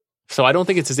 So I don't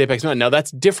think it's his Apex Mountain. Now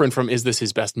that's different from is this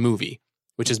his best movie,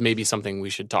 which is maybe something we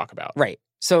should talk about. Right.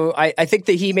 So I think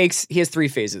that he has 3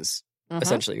 phases,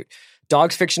 essentially.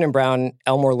 Dogs, Fiction, and Brown,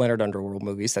 Elmore Leonard Underworld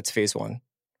movies. That's phase 1.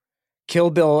 Kill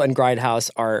Bill and Grindhouse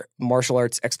are martial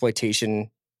arts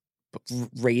exploitation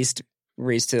raised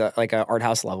to like an art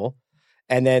house level.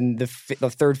 And then the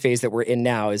third phase that we're in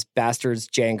now is Basterds,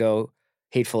 Django,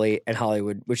 Hateful Eight, and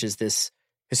Hollywood, which is this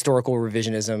historical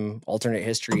revisionism, alternate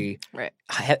history, Right.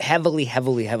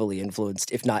 Heavily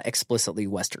influenced, if not explicitly,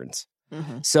 Westerns.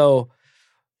 So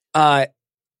I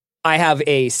have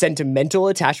a sentimental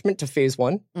attachment to phase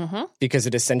 1 because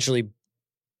it essentially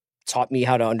taught me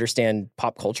how to understand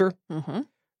pop culture.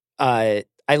 I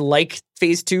like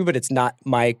phase 2, but it's not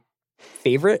my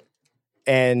favorite.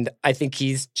 And I think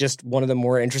he's just one of the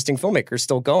more interesting filmmakers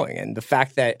still going. And the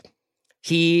fact that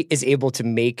he is able to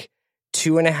make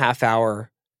 2.5-hour,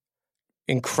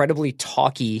 incredibly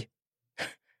talky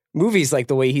movies like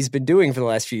the way he's been doing for the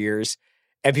last few years.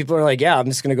 And people are like, yeah, I'm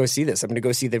just going to go see this. I'm going to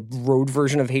go see the road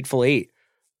version of Hateful Eight,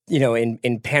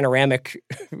 in panoramic,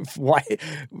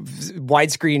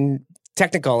 widescreen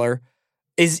Technicolor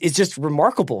is just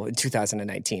remarkable in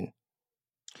 2019.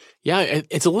 Yeah,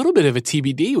 it's a little bit of a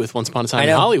TBD with Once Upon a Time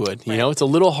in Hollywood. You know, it's a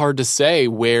little hard to say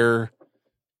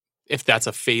if that's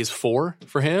a phase 4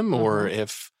 for him or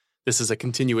if this is a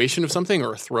continuation of something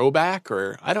or a throwback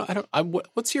or I don't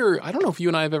know if you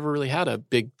and I have ever really had a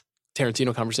big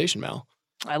Tarantino conversation, Mal.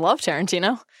 I love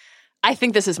Tarantino. I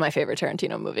think this is my favorite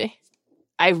Tarantino movie.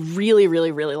 I really,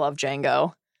 really, really love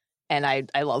Django, and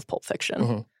I love Pulp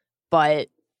Fiction. But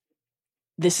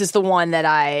this is the one that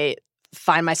I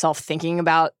find myself thinking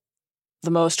about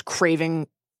the most, craving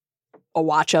a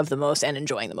watch of the most, and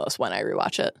enjoying the most when I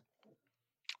rewatch it.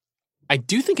 I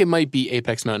do think it might be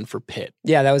Apex Mountain for Pitt.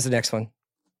 Yeah, that was the next one.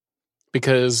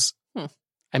 Because,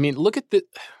 I mean, look at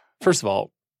first of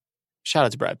all, shout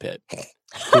out to Brad Pitt,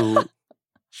 who,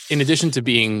 in addition to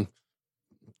being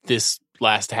this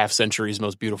last half century's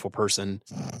most beautiful person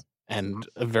and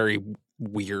a very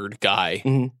weird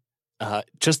guy,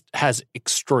 just has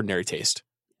extraordinary taste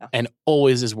and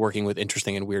always is working with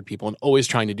interesting and weird people and always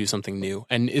trying to do something new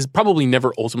and is probably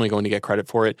never ultimately going to get credit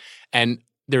for it. And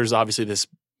there's obviously this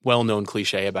well-known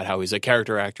cliche about how he's a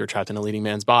character actor trapped in a leading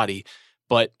man's body.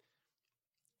 But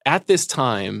at this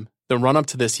time, the run-up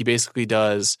to this, he basically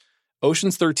does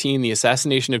Ocean's 13, The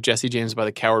Assassination of Jesse James by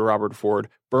the Coward Robert Ford,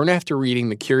 Burn After Reading,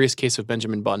 The Curious Case of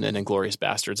Benjamin Button, and Inglourious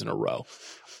Basterds in a row.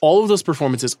 All of those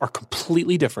performances are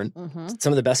completely different.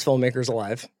 Some of the best filmmakers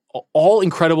alive. All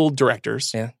incredible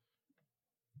directors. Yeah.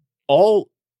 All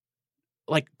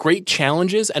like great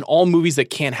challenges and all movies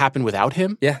that can't happen without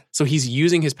him. Yeah. So he's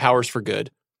using his powers for good.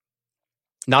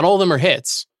 Not all of them are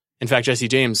hits. In fact, Jesse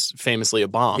James, famously a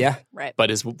bomb. Yeah. Right.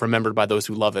 But is remembered by those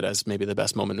who love it as maybe the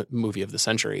best movie of the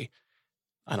century.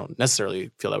 I don't necessarily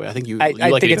feel that way. I think you I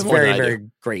like think it it's more very, than I do.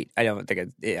 very great. I don't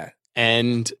think yeah.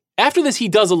 And After this, he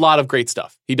does a lot of great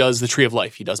stuff. He does The Tree of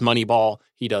Life. He does Moneyball.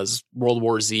 He does World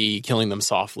War Z, Killing Them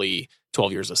Softly,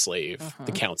 12 Years a Slave,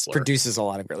 The Counselor. Produces a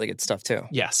lot of really good stuff too.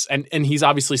 Yes, and he's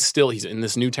obviously he's in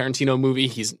this new Tarantino movie.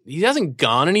 He hasn't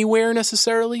gone anywhere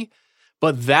necessarily,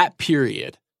 but that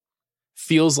period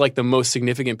feels like the most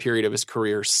significant period of his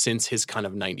career since his kind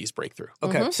of 90s breakthrough.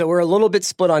 Okay, so we're a little bit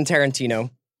split on Tarantino.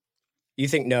 You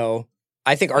think no.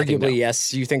 I think arguably no.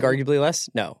 yes. You think arguably less?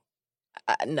 No.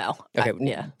 No. Okay,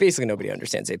 yeah. basically nobody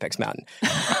understands Apex Mountain.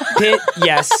 Pitt,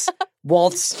 yes.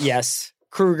 Waltz, yes.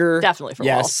 Kruger, Definitely for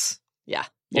yes. Waltz. Yeah.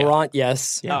 Laurent,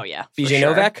 yes. Oh, yeah. BJ for sure.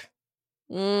 Novak?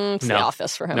 It's No. The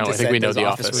Office for him. No, I think we know The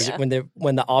Office. Yeah. When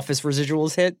the Office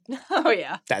residuals hit, Oh,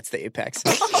 yeah. that's the Apex.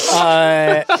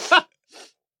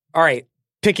 All right,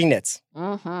 picking nits,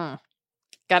 Mm-hmm.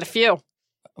 Got a few.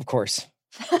 of course.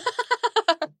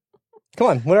 Come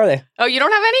on, what are they? Oh, you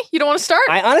don't have any? You don't want to start?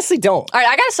 I honestly don't. All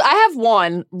right, I have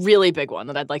one really big one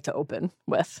that I'd like to open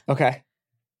with. Okay.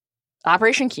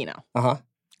 Operation Kino. Uh-huh.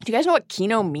 Do you guys know what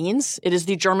Kino means? It is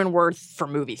the German word for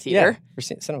movie Yeah, theater. for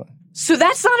cinema. So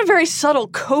that's not a very subtle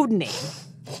code name.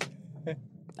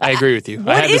 I agree with you. I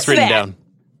What had this is written that? down.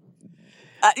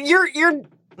 Your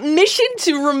mission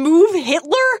to remove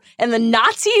Hitler and the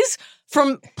Nazis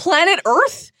from planet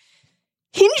Earth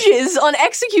hinges on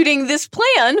executing this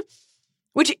plan,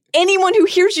 which anyone who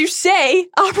hears you say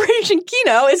Operation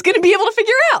Kino is going to be able to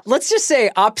figure out. Let's just say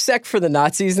OPSEC for the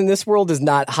Nazis in this world is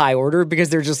not high order because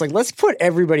they're just like, let's put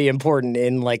everybody important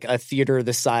in like a theater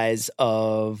the size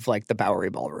of like the Bowery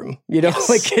Ballroom. You know,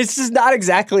 like it's just not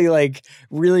exactly like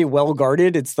really well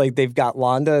guarded. It's like they've got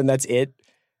Londa and that's it.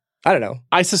 I don't know.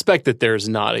 I suspect that there's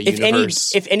not a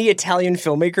universe. If any Italian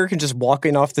filmmaker can just walk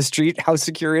in off the street, how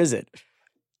secure is it?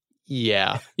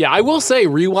 Yeah. I will say,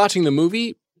 rewatching the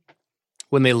movie,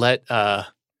 when they let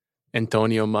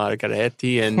Antonio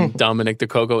Margaretti and Dominic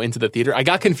DeCoco into the theater, I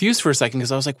got confused for a second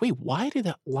because I was like, wait, why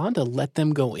did Londa let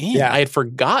them go in? Yeah. I had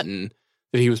forgotten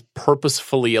that he was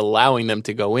purposefully allowing them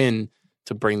to go in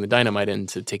to bring the dynamite in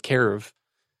to take care of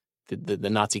the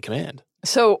Nazi command.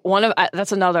 So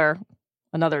that's another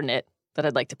nit that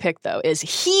I'd like to pick, though, is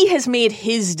he has made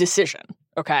his decision,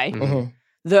 okay? Mm-hmm.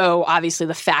 Though, obviously,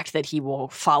 the fact that he will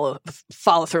follow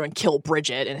through and kill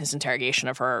Bridget in his interrogation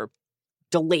of her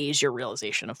delays your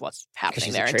realization of what's happening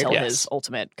she's there a traitor. until his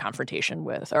ultimate confrontation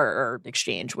with or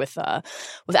exchange with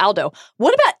Aldo.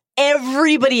 What about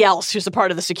everybody else who's a part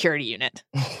of the security unit?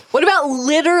 What about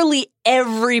literally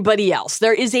everybody else?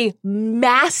 There is a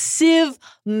massive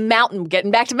mountain,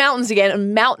 getting back to mountains again, a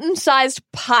mountain-sized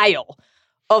pile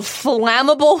of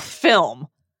flammable film.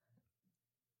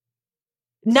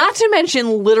 Not to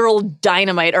mention literal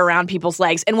dynamite around people's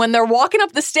legs. And when they're walking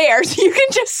up the stairs, you can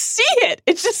just see it.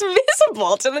 It's just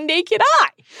visible to the naked eye.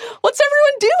 What's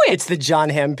everyone doing? It's the John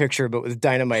Hamm picture, but with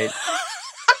dynamite.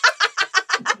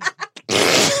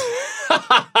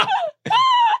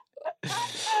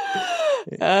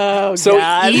 Oh, So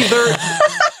God. either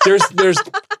there's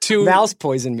two. Mouse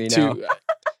poisoned me now.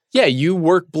 Yeah, you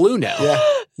work blue now. Yeah.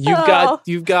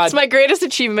 You've got It's my greatest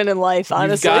achievement in life,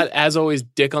 honestly. You've got, as always,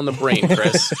 dick on the brain,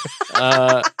 Chris.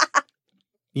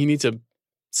 You need to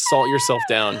salt yourself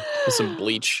down with some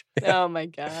bleach. Oh, my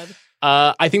God.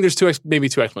 I think there's maybe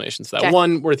two explanations to that. Okay.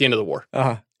 One, we're at the end of the war.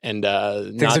 Uh-huh. And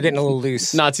Things are getting a little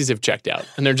loose. Nazis have checked out,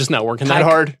 and they're just not working that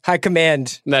hard. High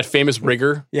command. And that famous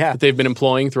rigor that they've been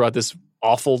employing throughout this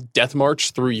awful death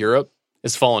march through Europe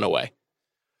is fallen away.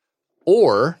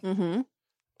 Or the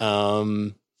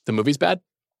movie's bad.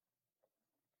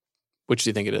 Which do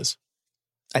you think it is?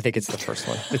 I think it's the first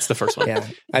one. It's the first one. Yeah.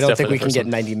 I don't think definitely we the can first get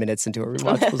one. 90 minutes into a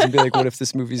rewatch and be like, what if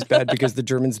this movie's bad because the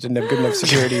Germans didn't have good enough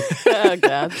security? Oh,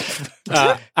 God.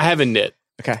 I have a nit.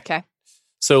 Okay.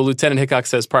 So Lieutenant Hickok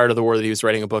says prior to the war that he was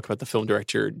writing a book about the film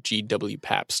director G.W.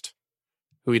 Pabst,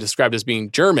 who he described as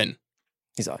being German.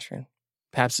 He's Austrian.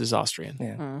 Pabst is Austrian.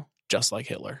 Yeah. Just like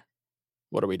Hitler.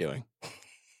 What are we doing?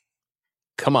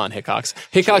 Come on, Hickox.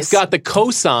 Hickox got the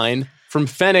cosign from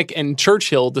Fennec and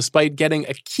Churchill despite getting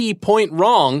a key point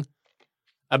wrong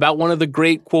about one of the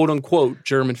great quote-unquote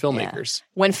German filmmakers.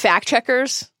 When fact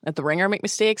checkers at The Ringer make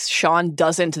mistakes, Sean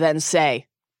doesn't then say,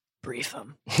 brief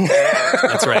him.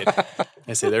 That's right.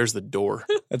 I say, there's the door.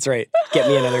 That's right. Get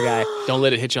me another guy. Don't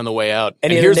let it hit you on the way out.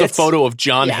 Any and other here's nits? a photo of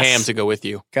John Yes. Hamm to go with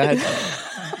you. Go ahead.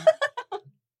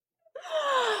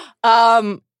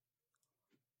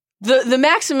 The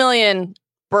Maximilian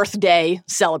birthday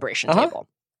celebration table.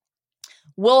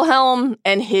 Wilhelm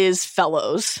and his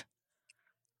fellows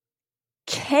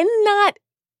cannot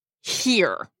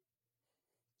hear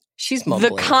She's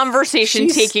mumbling. the conversation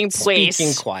She's taking place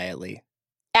speaking quietly.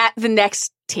 at the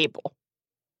next table.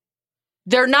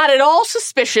 They're not at all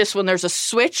suspicious when there's a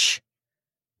switch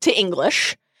to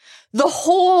English. The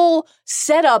whole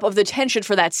setup of the tension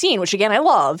for that scene, which again I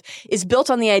love, is built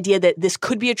on the idea that this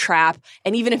could be a trap,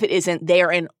 and even if it isn't, they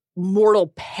are in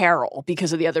mortal peril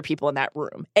because of the other people in that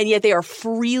room. And yet they are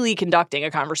freely conducting a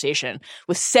conversation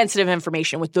with sensitive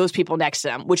information with those people next to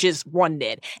them, which is one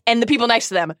did. And the people next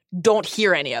to them don't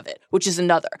hear any of it, which is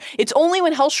another. It's only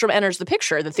when Hellstrom enters the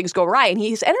picture that things go awry, and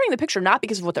he's entering the picture not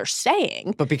because of what they're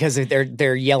saying, but because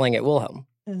they're yelling at Wilhelm.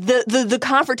 The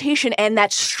confrontation and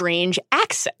that strange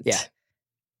accent. Yeah.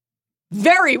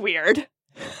 Very weird.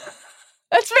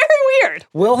 That's very weird.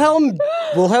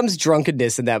 Wilhelm's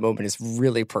drunkenness in that moment is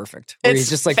really perfect. Where It's he's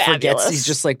just like fabulous. forgets. He's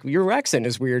just like, your accent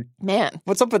is weird. Man.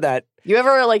 What's up with that? You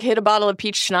ever like hit a bottle of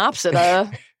peach schnapps at a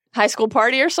high school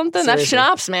party or something? That's Seriously.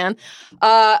 schnapps, man.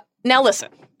 Now listen,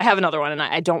 I have another one, and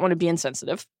I don't want to be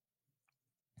insensitive.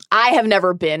 I have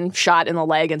never been shot in the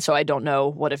leg, and so I don't know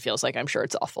what it feels like. I'm sure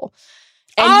it's awful.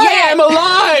 And I am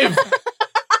alive!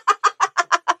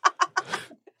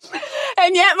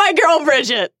 And yet my girl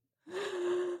Bridget,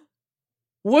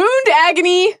 wound,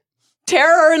 agony,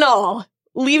 terror, and all,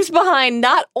 leaves behind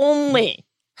not only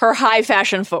her high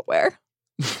fashion footwear,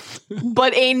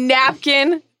 but a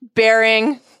napkin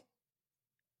bearing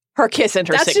her kiss and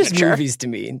her That's signature. just movies to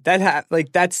me. I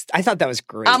thought that was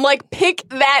great. I'm like, pick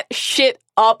that shit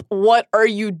up. What are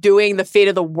you doing? The fate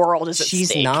of the world is at She's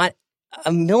stake. not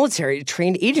a military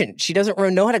trained agent. She doesn't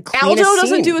know how to clean Aldo a scene.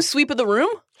 doesn't do a sweep of the room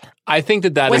I think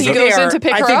that when is he goes in to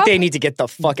pick I her think up. they need to get the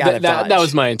fuck out of Dodge. that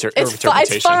was my interpretation.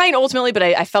 It's fine ultimately, but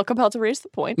I felt compelled to raise the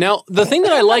point. Now, the thing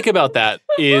that I like about that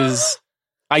is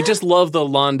I just love the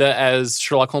Londa as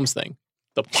Sherlock Holmes thing.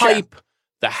 The pipe,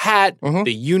 the hat,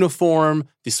 the uniform,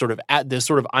 this sort of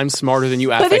I'm smarter than you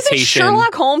But affectation. is it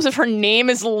Sherlock Holmes if her name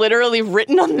is literally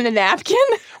written on the napkin?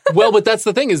 Well, but that's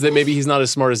the thing is that maybe he's not as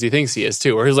smart as he thinks he is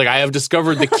too. Or he's like, I have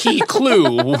discovered the key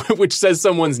clue, which says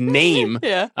someone's name.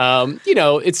 Yeah.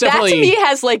 It's definitely That to me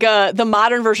has like the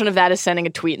modern version of that is sending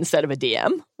a tweet instead of a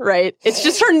DM, right? It's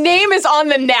just her name is on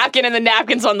the napkin and the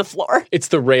napkin's on the floor. it's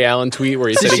the Ray Allen tweet where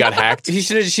he said he got hacked. She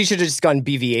should have just gone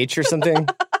BVH or something.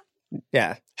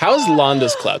 Yeah. How's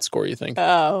Londa's clout score, you think?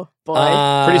 Oh,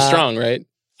 boy. Pretty strong, right?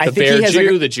 I The think bear he has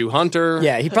Jew, the Jew hunter.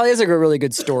 Yeah, he probably has like a really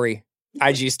good story.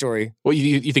 IG story. What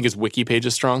you think his wiki page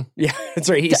is strong? Yeah, that's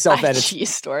right. He self-edits. IG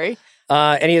story.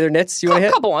 Any other nits you want to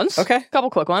hit? Couple ones. Okay. Couple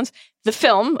quick ones. The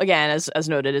film, again, as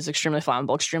noted, is extremely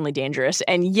flammable, extremely dangerous,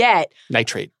 and yet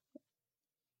Nitrate.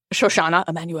 Shoshana,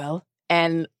 Emmanuel,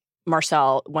 and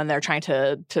Marcel, when they're trying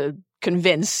to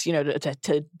convince,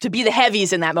 to be the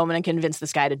heavies in that moment and convince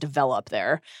this guy to develop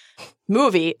their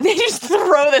movie, they just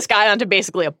throw this guy onto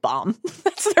basically a bomb.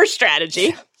 That's their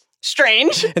strategy.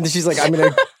 Strange. And then she's like, I'm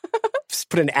going to just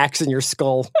put an axe in your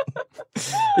skull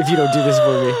if you don't do this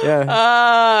for me.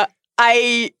 Yeah.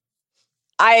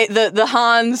 The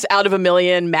Hans out of a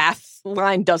million math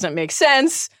line doesn't make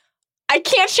sense. I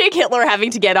can't shake Hitler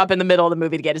having to get up in the middle of the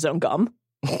movie to get his own gum.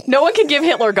 No one can give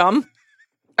Hitler gum.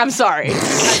 I'm sorry.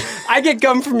 I get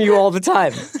gum from you all the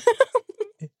time.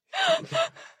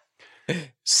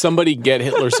 Somebody get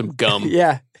Hitler some gum.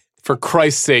 Yeah. For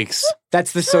Christ's sakes.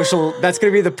 That's going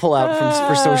to be the pullout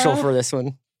for social for this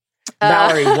one.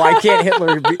 Mallory, why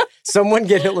can't someone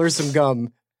get Hitler some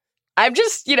gum? I'm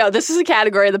just, this is a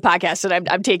category of the podcast and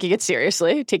I'm taking it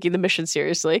seriously, taking the mission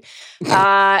seriously.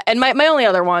 And my only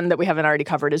other one that we haven't already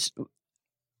covered is,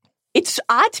 it's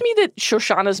odd to me that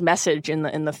Shoshana's message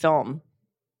in the film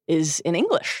is in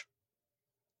English.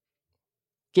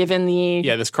 Given the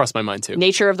this crossed my mind too.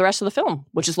 nature of the rest of the film,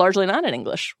 which is largely not in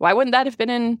English. Why wouldn't that have been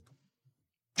in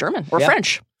German or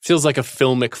French? Feels like a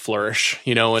filmic flourish,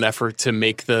 an effort to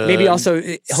make the Maybe also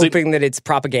hoping that it's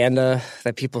propaganda,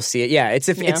 that people see it. Yeah, it's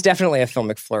definitely a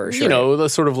filmic flourish. the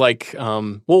sort of like,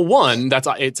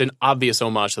 it's an obvious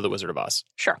homage to The Wizard of Oz.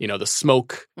 Sure. The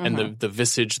smoke and the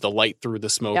visage, the light through the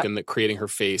smoke Yep. and the creating her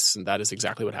face. And that is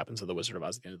exactly what happens to The Wizard of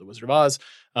Oz at the end of The Wizard of Oz.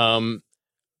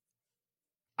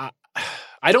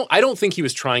 I don't think he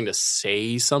was trying to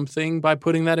say something by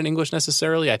putting that in English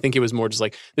necessarily. I think it was more just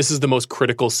like, this is the most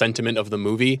critical sentiment of the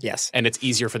movie. Yes. And it's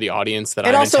easier for the audience that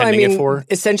And I'm also, intending it for.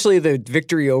 essentially the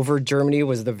victory over Germany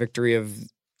was the victory of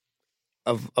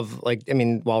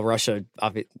while Russia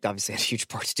obviously had a huge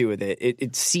part to do with it,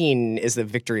 it's seen as the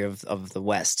victory of the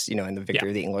West, and the victory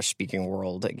of the English-speaking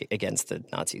world against the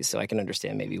Nazis. So I can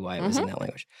understand maybe why it was in that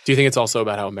language. Do you think it's also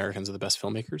about how Americans are the best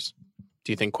filmmakers?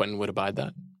 Do you think Quentin would abide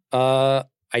that?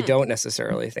 I don't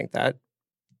necessarily think that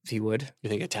he would. You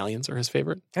think Italians are his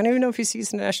favorite? I don't even know if he sees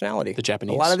the nationality. The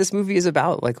Japanese? A lot of this movie is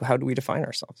about, how do we define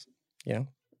ourselves,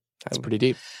 That's pretty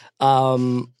deep.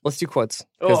 Let's do quotes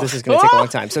because this is going to take a long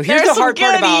time. So here's the hard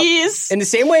part about, in the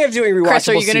same way of doing rewatchable Chris,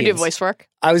 are you going to do scenes- voice work?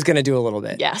 I was going to do a little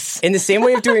bit. Yes. In the same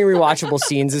way of doing rewatchable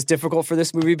scenes is difficult for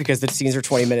this movie because the scenes are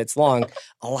 20 minutes long.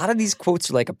 A lot of these quotes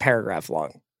are like a paragraph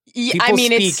long. People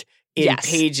speak in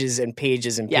pages and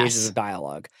pages and pages of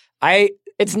dialogue.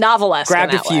 It's novelesque.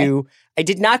 Grabbed a few. I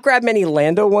did not grab many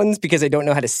Lando ones because I don't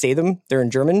know how to say them. They're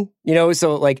in German,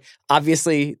 so like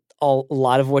obviously a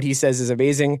lot of what he says is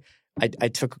amazing. I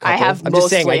took a couple. I have I'm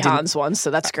mostly just saying, Hans ones,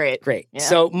 so that's great. Great. Yeah.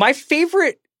 So my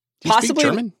favorite, Do you speak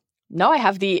German? No, I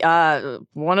have the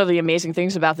one of the amazing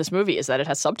things about this movie is that it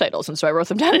has subtitles, and so I wrote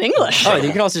them down in English. Oh,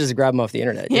 you can also just grab them off the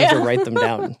internet. You have to write them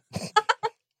down.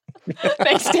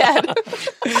 Thanks, Dad.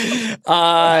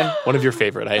 One of your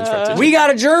favorite. I interrupted. We got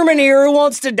a German here who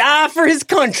wants to die for his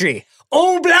country.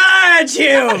 Oblige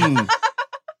him.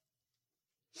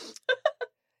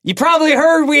 You probably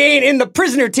heard we ain't in the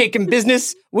prisoner taking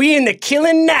business. We in the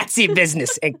killing Nazi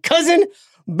business. And cousin,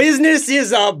 business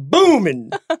is a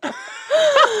booming.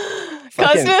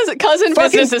 Cousin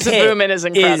business is a booming is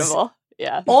incredible.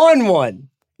 Yeah. On one.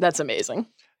 That's amazing.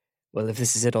 Well, if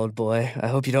this is it, old boy, I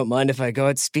hope you don't mind if I go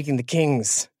out speaking the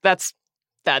kings. That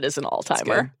is an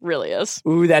all-timer. Really is.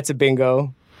 Ooh, that's a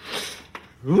bingo.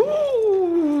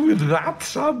 Ooh,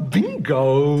 that's a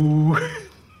bingo.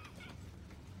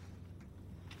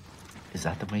 Is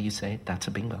that the way you say it? That's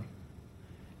a bingo.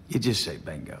 You just say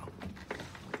bingo.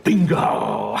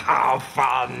 Bingo! How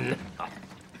fun!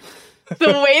 The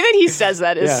way that he says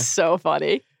that is so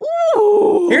funny.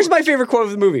 Ooh. Here's my favorite quote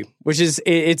of the movie, which is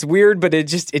it's weird, but it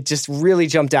just really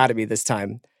jumped out at me this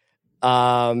time.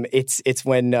 It's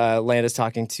when Landa's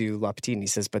talking to La Petite, and he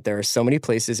says, "But there are so many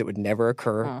places it would never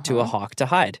occur to a hawk to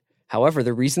hide. However,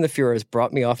 the reason the Führer has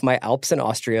brought me off my Alps in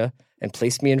Austria and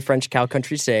placed me in French cow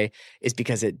country today is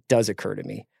because it does occur to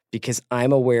me. Because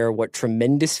I'm aware what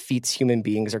tremendous feats human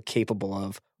beings are capable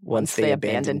of once they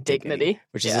abandon dignity."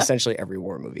 Which is essentially every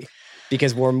war movie.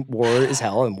 Because war is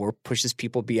hell, and war pushes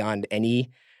people beyond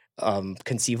any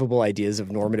conceivable ideas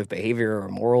of normative behavior or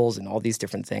morals and all these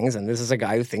different things. And this is a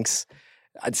guy who thinks,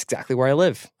 that's exactly where I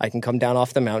live. I can come down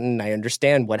off the mountain, and I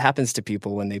understand what happens to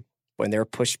people when they're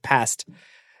pushed past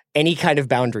any kind of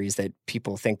boundaries that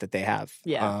people think that they have.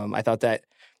 Yeah. I thought that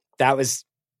was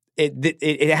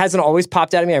it hasn't always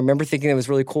popped out at me. I remember thinking it was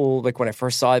really cool, like when I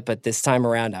first saw it, but this time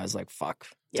around, I was like, "Fuck,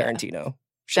 Tarantino."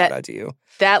 Shout out to you.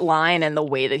 That line and the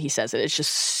way that he says it is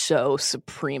just so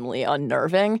supremely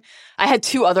unnerving. I had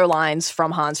two other lines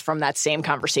from Hans from that same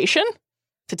conversation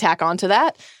to tack onto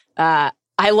that.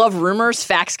 I love rumors.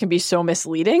 Facts can be so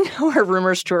misleading, where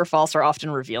rumors, true or false, are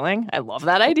often revealing. I love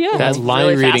that idea. That's line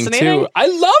really reading fascinating. too. I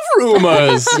love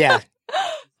rumors. Yeah.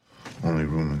 Only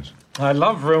rumors. I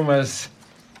love rumors.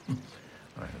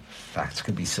 Facts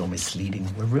can be so misleading,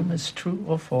 where rumors, true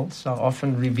or false, are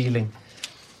often revealing.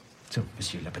 So,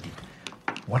 Monsieur Le Petit,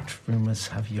 what rumors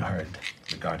have you heard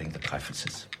regarding the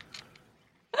Dreyfuses?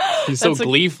 He's so That's a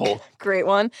gleeful. Great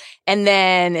one. And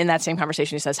then in that same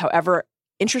conversation, he says, however,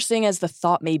 interesting as the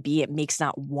thought may be, it makes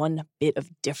not one bit of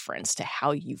difference to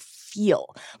how you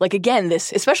feel. Like, again,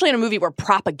 this, especially in a movie where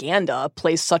propaganda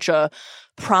plays such a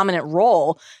prominent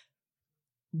role,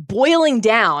 boiling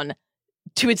down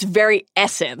to its very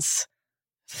essence,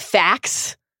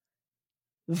 facts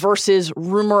versus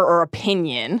rumor or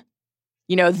opinion.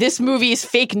 This movie's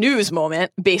fake news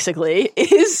moment, basically,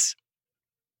 is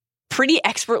pretty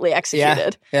expertly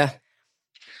executed. Yeah.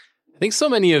 I think so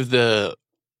many of the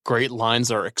great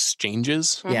lines are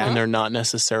exchanges, and they're not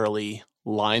necessarily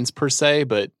lines per se,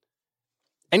 but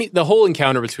the whole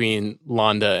encounter between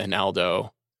Landa and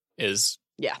Aldo is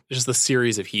just a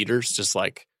series of heaters, just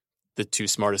like the two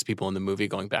smartest people in the movie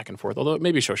going back and forth, although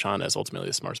maybe Shoshana is ultimately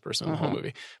the smartest person in the whole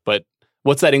movie. But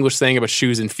what's that English saying about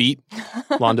shoes and feet?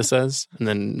 Landa says, and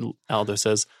then Aldo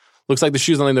says, "Looks like the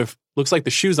shoes on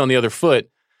the other foot."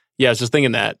 Yeah, I was just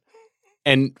thinking that.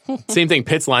 And same thing,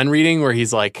 Pitt's line reading, where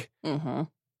he's like,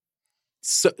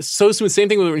 so smooth. Same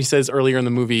thing when he says earlier in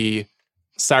the movie,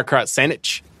 "Sauerkraut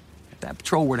sandwich." If that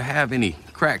patrol were to have any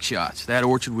crack shots, that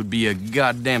orchard would be a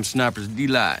goddamn sniper's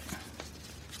delight.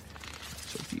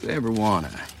 So if you ever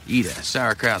want to eat a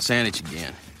sauerkraut sandwich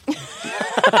again,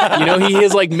 He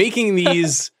is like making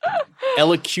these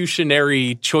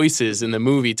elocutionary choices in the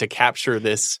movie to capture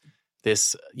this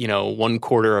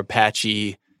 1/4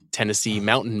 Apache Tennessee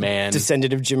mountain man,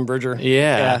 Descendant of Jim Bridger.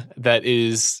 Yeah, that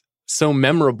is so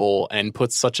memorable and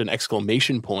puts such an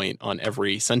exclamation point on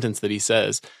every sentence that he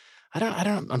says.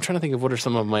 I'm trying to think of what are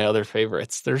some of my other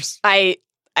favorites. There's I've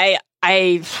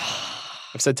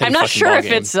said Teddy I'm not fucking sure if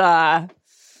ballgame. it's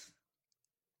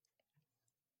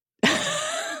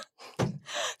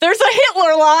there's a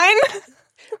Hitler line.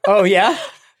 Oh, yeah?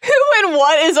 Who and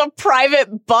what is a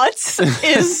private butts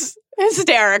is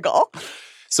hysterical.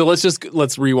 So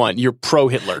let's rewind. You're pro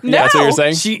Hitler. No. That's what you're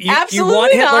saying? You Absolutely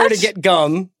want Hitler not. to get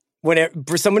gum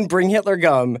someone bring Hitler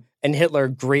gum and Hitler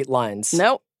great lines.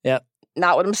 Nope. Yep.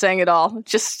 Not what I'm saying at all.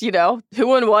 Just,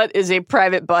 who and what is a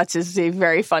private butts is a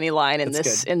very funny line in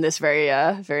That's this very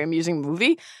very amusing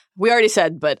movie. We already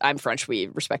said, but I'm French. We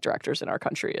respect directors in our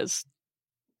country is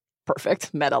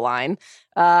perfect meta line.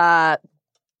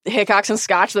 Hickox and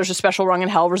Scotch, there's a special rung in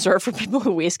hell reserved for people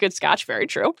who waste good Scotch. Very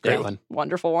true. Great one.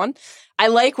 Wonderful one. I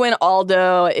like when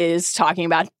Aldo is talking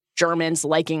about Germans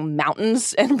liking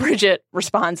mountains, and Bridget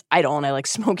responds, I don't. I like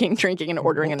smoking, drinking, and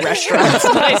ordering in restaurants.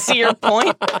 But I see your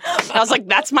point. I was like,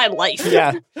 that's my life.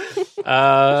 Yeah.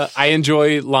 I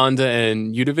enjoy Londa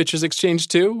and Yudovich's exchange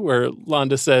too, where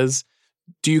Londa says,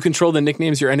 do you control the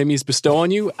nicknames your enemies bestow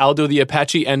on you? Aldo the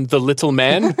Apache and the Little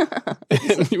Man? And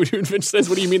Yudovich says,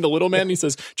 what do you mean the Little Man? And he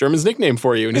says, German's nickname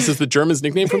for you. And he says, the German's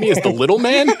nickname for me is the Little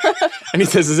Man? And he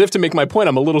says, as if to make my point,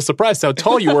 I'm a little surprised how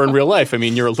tall you were in real life. I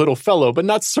mean, you're a little fellow, but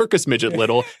not circus midget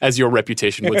little, as your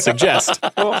reputation would suggest.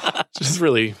 Just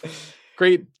really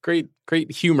great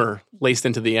humor laced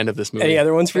into the end of this movie. Any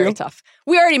other ones for Very you? tough.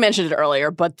 We already mentioned it earlier,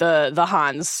 but the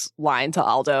Hans line to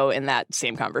Aldo in that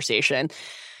same conversation.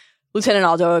 Lieutenant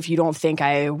Aldo, if you don't think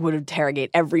I would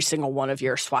interrogate every single one of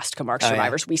your swastika mark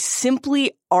survivors, we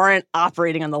simply aren't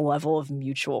operating on the level of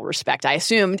mutual respect I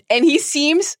assumed. And he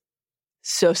seems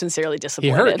so sincerely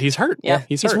disappointed. He's hurt. Yeah,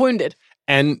 he's he's hurt. wounded.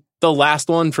 And the last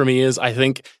one for me is, I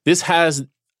think this has,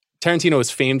 Tarantino is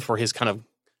famed for his kind of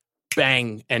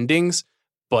bang endings,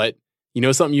 but you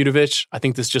know something, Yudovich? I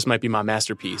think this just might be my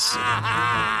masterpiece. You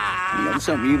know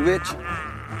something,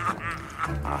 Inglourious?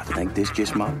 I think this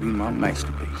just might be my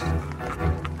masterpiece.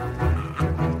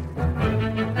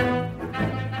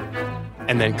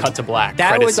 And then cut to black. That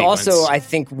credit was sequence. also, I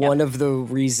think, one of the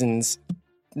reasons,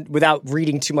 without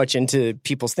reading too much into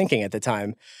people's thinking at the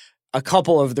time, a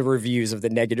couple of the reviews, of the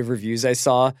negative reviews I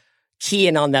saw, key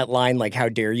in on that line, like, how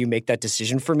dare you make that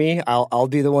decision for me? I'll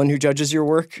be the one who judges your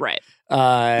work. Right.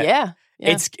 Yeah.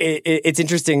 Yeah. It's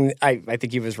interesting. I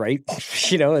think he was right. I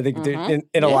think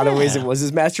in a lot of ways it was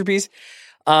his masterpiece.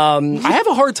 I have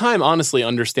a hard time, honestly,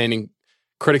 understanding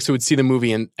critics who would see the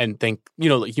movie and think,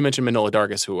 like you mentioned Manohla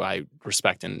Dargis, who I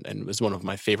respect and was one of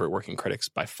my favorite working critics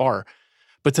by far.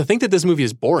 But to think that this movie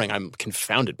is boring, I'm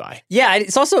confounded by. Yeah,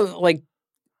 it's also like,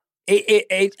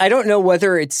 I don't know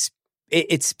whether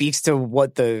it speaks to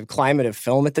what the climate of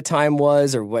film at the time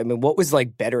was, or what was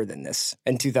like better than this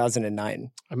in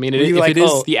 2009. I mean, Were you if like, it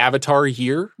is the Avatar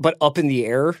year, but Up in the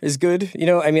Air is good. I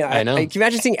know. I know. Can you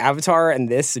imagine seeing Avatar and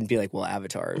this and be like, well,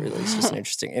 Avatar really is just an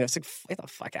interesting. It's like, get the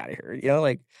fuck out of here.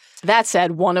 Like. That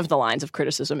said, one of the lines of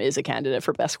criticism is a candidate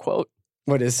for best quote.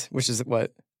 Which is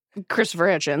what? Christopher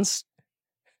Hitchens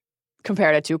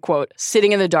compared it to, quote,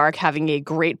 sitting in the dark having a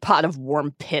great pot of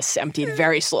warm piss emptied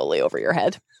very slowly over your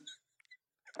head.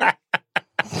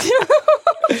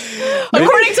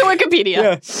 According to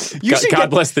Wikipedia. Yeah.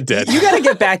 God bless the dead. You got to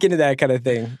get back into that kind of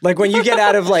thing. Like when you get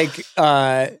out of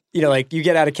you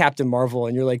get out of Captain Marvel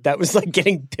and you're like, that was like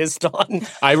getting pissed on.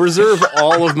 I reserve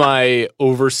all of my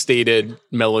overstated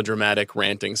melodramatic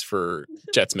rantings for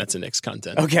Jets, Mets, and Knicks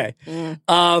content. Okay.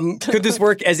 Could this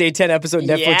work as a 10-episode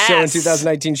Netflix show in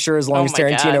 2019? Sure, as long as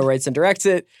Tarantino writes and directs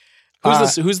it.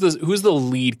 Who's the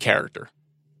lead character?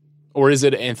 Or is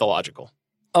it anthological?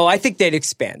 Oh, I think that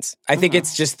expands. I think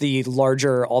it's just the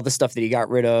larger, all the stuff that he got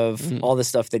rid of, all the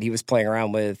stuff that he was playing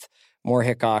around with, more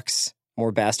Hickox,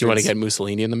 more Basterds. Do you want to get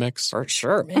Mussolini in the mix? For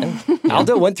sure, man.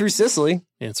 Aldo went through Sicily.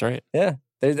 Yeah, that's right. Yeah.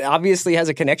 There obviously has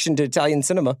a connection to Italian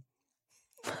cinema.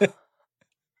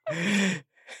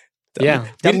 Yeah.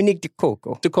 Dominique De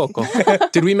Coco.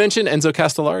 Did we mention Enzo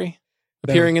Castellari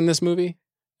appearing in this movie?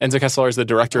 Enzo Castellari is the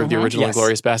director of the original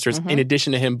Inglourious Basterds. In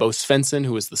addition to him, Bo Svensson,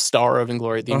 who is the star of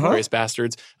Inglourious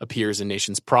Basterds, appears in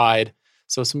Nation's Pride.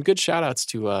 So some good shout-outs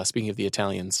to, speaking of the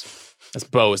Italians, as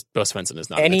Bo Svensson is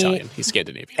not an Italian. He's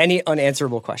Scandinavian. Any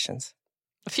unanswerable questions?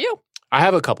 A few. I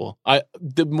have a couple.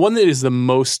 The one that is the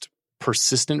most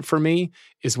persistent for me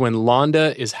is when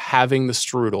Londa is having the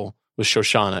strudel with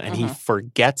Shoshana and he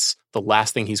forgets the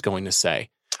last thing he's going to say.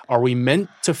 Are we meant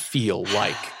to feel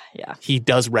like he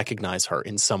does recognize her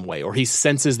in some way, or he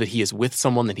senses that he is with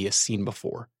someone that he has seen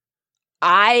before?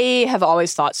 I have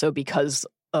always thought so because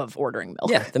of ordering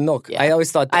milk. Yeah, the milk. Yeah. I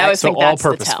always thought that. I always think all that's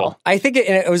purposeful. the tell. I think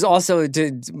it was also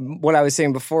what I was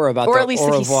saying before about Or the at least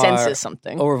that he senses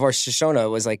something. Au revoir Shoshana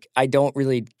was like, I don't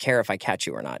really care if I catch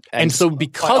you or not. And so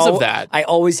because of that, I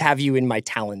always have you in my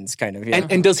talons, kind of. Yeah.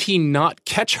 And does he not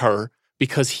catch her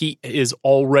because he is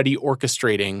already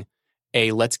orchestrating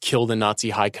a let's kill the Nazi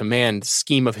high command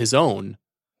scheme of his own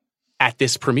at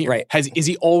this premiere? Right. Is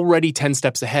he already 10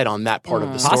 steps ahead on that part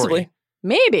of the story? Possibly.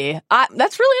 Maybe.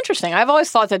 That's really interesting. I've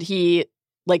always thought that he,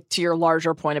 like, to your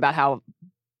larger point about how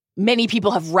many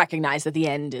people have recognized that the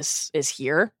end is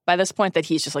here by this point, that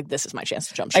he's just like, this is my chance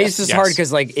to jump ship. It's just hard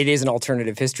because, like, it is an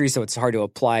alternative history, so it's hard to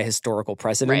apply historical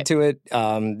precedent to it.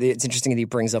 It's interesting that he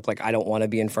brings up, like, I don't want to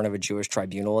be in front of a Jewish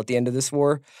tribunal at the end of this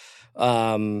war.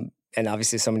 And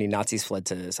obviously so many Nazis fled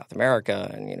to South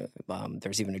America, and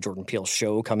there's even a Jordan Peele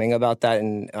show coming about that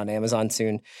on Amazon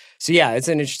soon. So yeah, it's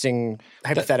an interesting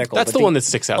hypothetical. That's the one that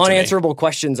sticks out to me. Unanswerable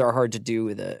questions are hard to do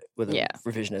with a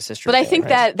revisionist history. But I think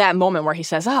that moment where he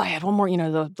says, "Oh, I had one more,"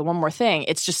 the one more thing.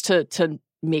 It's just to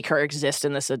make her exist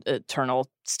in this eternal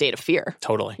state of fear.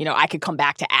 Totally. I could come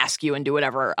back to ask you and do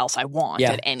whatever else I want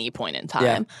at any point in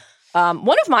time. Yeah.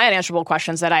 One of my unanswerable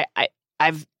questions that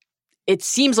I've it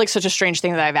seems like such a strange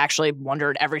thing that I've actually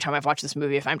wondered every time I've watched this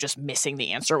movie if I'm just missing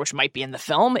the answer, which might be in the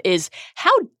film, is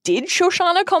how did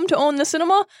Shoshana come to own the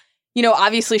cinema?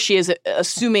 Obviously she is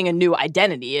assuming a new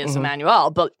identity as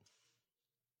Emmanuel, but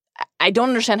I don't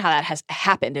understand how that has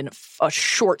happened in a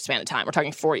short span of time. We're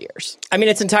talking 4 years. I mean,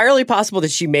 it's entirely possible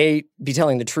that she may be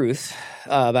telling the truth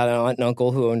about an aunt and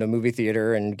uncle who owned a movie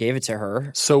theater and gave it to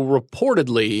her. So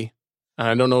reportedly, and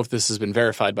I don't know if this has been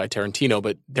verified by Tarantino,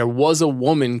 but there was a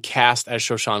woman cast as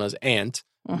Shoshana's aunt,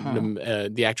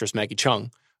 the actress Maggie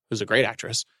Chung, who's a great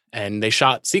actress, and they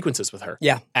shot sequences with her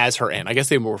as her aunt. I guess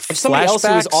they were flashbacks. If somebody else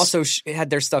who was also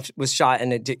had their stuff was shot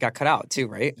and it got cut out too,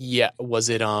 right? Yeah. Was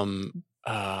it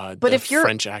but the if you're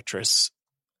French actress?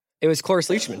 It was Cloris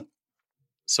Leachman.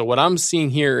 So what I'm seeing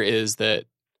here is that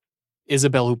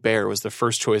Isabelle Huppert was the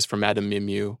first choice for Madame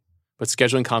Mimieux, but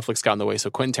scheduling conflicts got in the way, so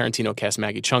Quentin Tarantino cast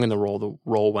Maggie Chung in the role. The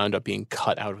role wound up being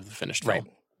cut out of the finished film.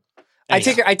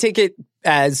 Anyhow. I take it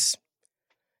as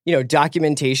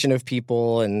documentation of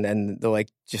people and the like,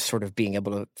 just sort of being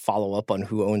able to follow up on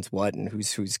who owns what and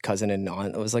whose cousin and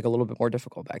aunt. It was like a little bit more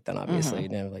difficult back then, obviously.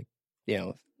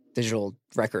 Digital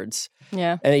records.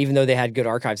 Yeah, and even though they had good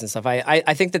archives and stuff,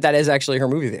 I think that is actually her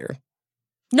movie theater.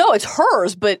 No, it's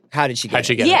hers, but how did she get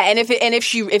it? Yeah, and if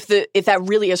that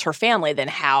really is her family, then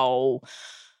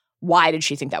why did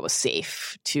she think that was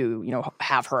safe to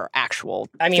have her actual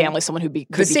family, someone who could be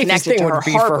connected to her? The safest thing would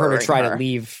be for her to try to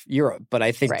leave Europe, but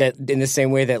I think that in the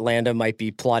same way that Landa might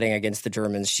be plotting against the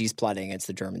Germans, she's plotting against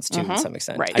the Germans too, to some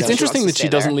extent. Right. It's interesting that she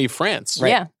doesn't leave France. Right.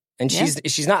 Yeah. And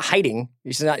she's not hiding.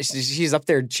 She's up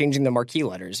there changing the marquee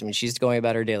letters. I mean, she's going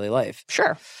about her daily life.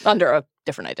 Sure, under a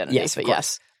different identity. Yes, but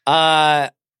yes.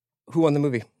 Who won the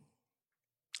movie?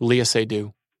 Léa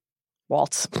Seydoux.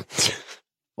 Waltz.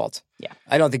 Waltz. Yeah.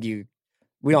 I don't think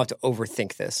we don't have to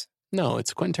overthink this. No,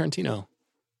 it's Quentin Tarantino.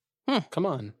 Come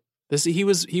on. He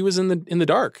was in the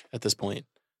dark at this point.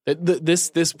 This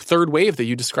third wave that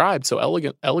you described so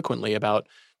eloquently about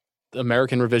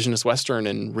American revisionist Western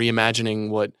and reimagining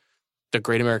what the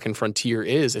great American frontier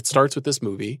is. It starts with this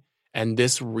movie, and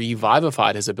this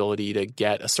revivified his ability to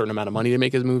get a certain amount of money to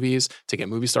make his movies, to get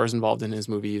movie stars involved in his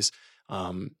movies.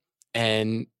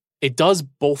 And it does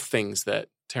both things that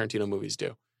Tarantino movies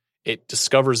do. It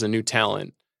discovers a new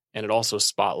talent, and it also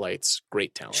spotlights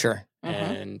great talent. Sure.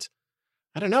 And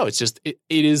I don't know. It's just, it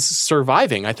is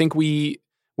surviving. I think we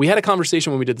had a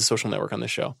conversation when we did The Social Network on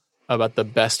this show about the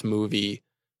best movie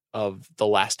of the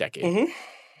last decade,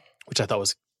 which I thought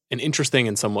was an interesting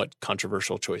and somewhat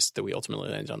controversial choice that we ultimately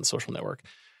landed on The Social Network.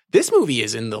 This movie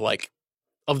is in the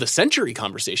of the century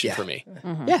conversation for me.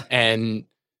 Yeah. And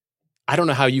I don't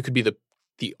know how you could be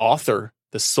the author,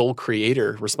 the sole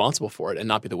creator responsible for it, and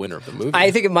not be the winner of the movie.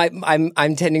 I think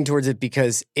I'm tending towards it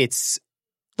because it's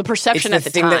the perception at the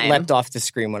thing time that leapt off the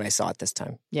screen when I saw it this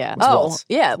time. Yeah. Waltz.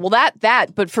 Yeah. Well,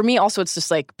 that. But for me, also, it's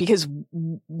just because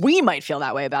we might feel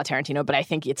that way about Tarantino, but I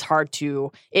think it's hard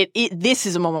to. This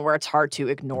is a moment where it's hard to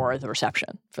ignore the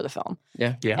reception for the film.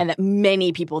 Yeah. Yeah. And that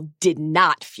many people did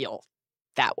not feel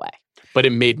that way. But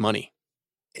it made money.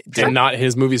 And not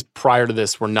his movies prior to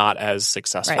this were not as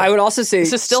successful. Right. I would also say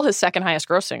this is still his second highest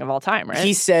grossing of all time, right?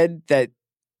 He said that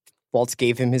Waltz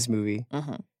gave him his movie,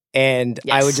 and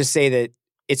I would just say that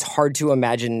it's hard to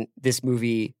imagine this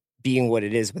movie being what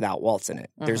it is without Waltz in it.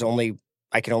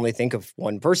 I can only think of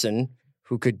one person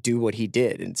who could do what he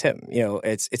did, and it's him.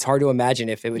 It's hard to imagine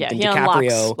if it would have been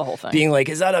DiCaprio being like,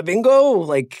 "Is that a bingo?"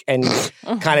 and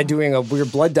kind of doing a weird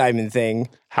Blood Diamond thing.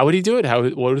 How would he do it?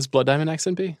 What would his Blood Diamond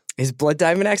accent be? His Blood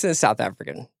Diamond accent is South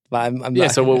African. But I'm yeah.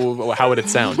 not. So how would it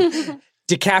sound?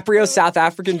 DiCaprio, South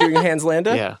African, doing Hans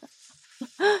Landa.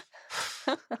 Yeah.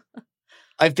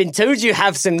 I've been told you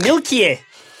have some milk here.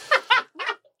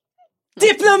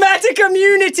 Diplomatic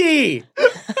immunity.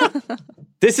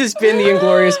 This has been the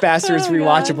Inglourious Basterds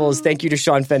Rewatchables. Thank you to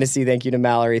Sean Fennessey. Thank you to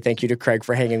Mallory. Thank you to Craig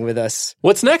for hanging with us.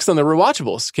 What's next on the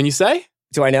Rewatchables? Can you say?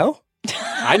 Do I know?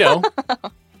 I know.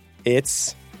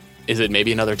 Is it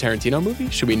maybe another Tarantino movie?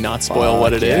 Should we not spoil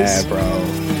what it is? Yeah, bro.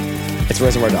 It's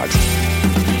Reservoir Dogs.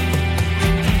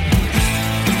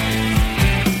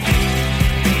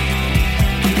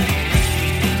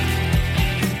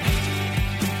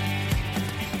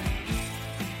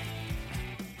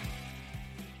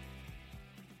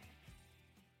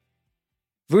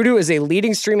 Vudu is a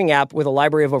leading streaming app with a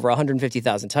library of over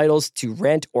 150,000 titles to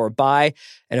rent or buy,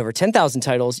 and over 10,000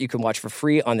 titles you can watch for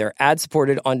free on their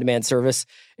ad-supported on-demand service.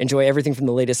 Enjoy everything from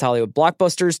the latest Hollywood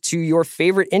blockbusters to your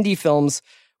favorite indie films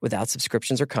without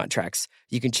subscriptions or contracts.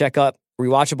 You can check out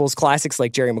rewatchables classics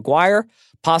like Jerry Maguire,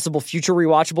 possible future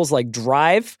rewatchables like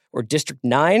Drive or District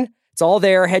 9. It's all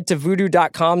there. Head to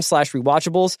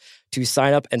vudu.com/rewatchables to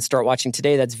sign up and start watching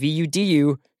today. That's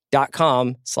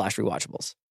VUDU.com/rewatchables.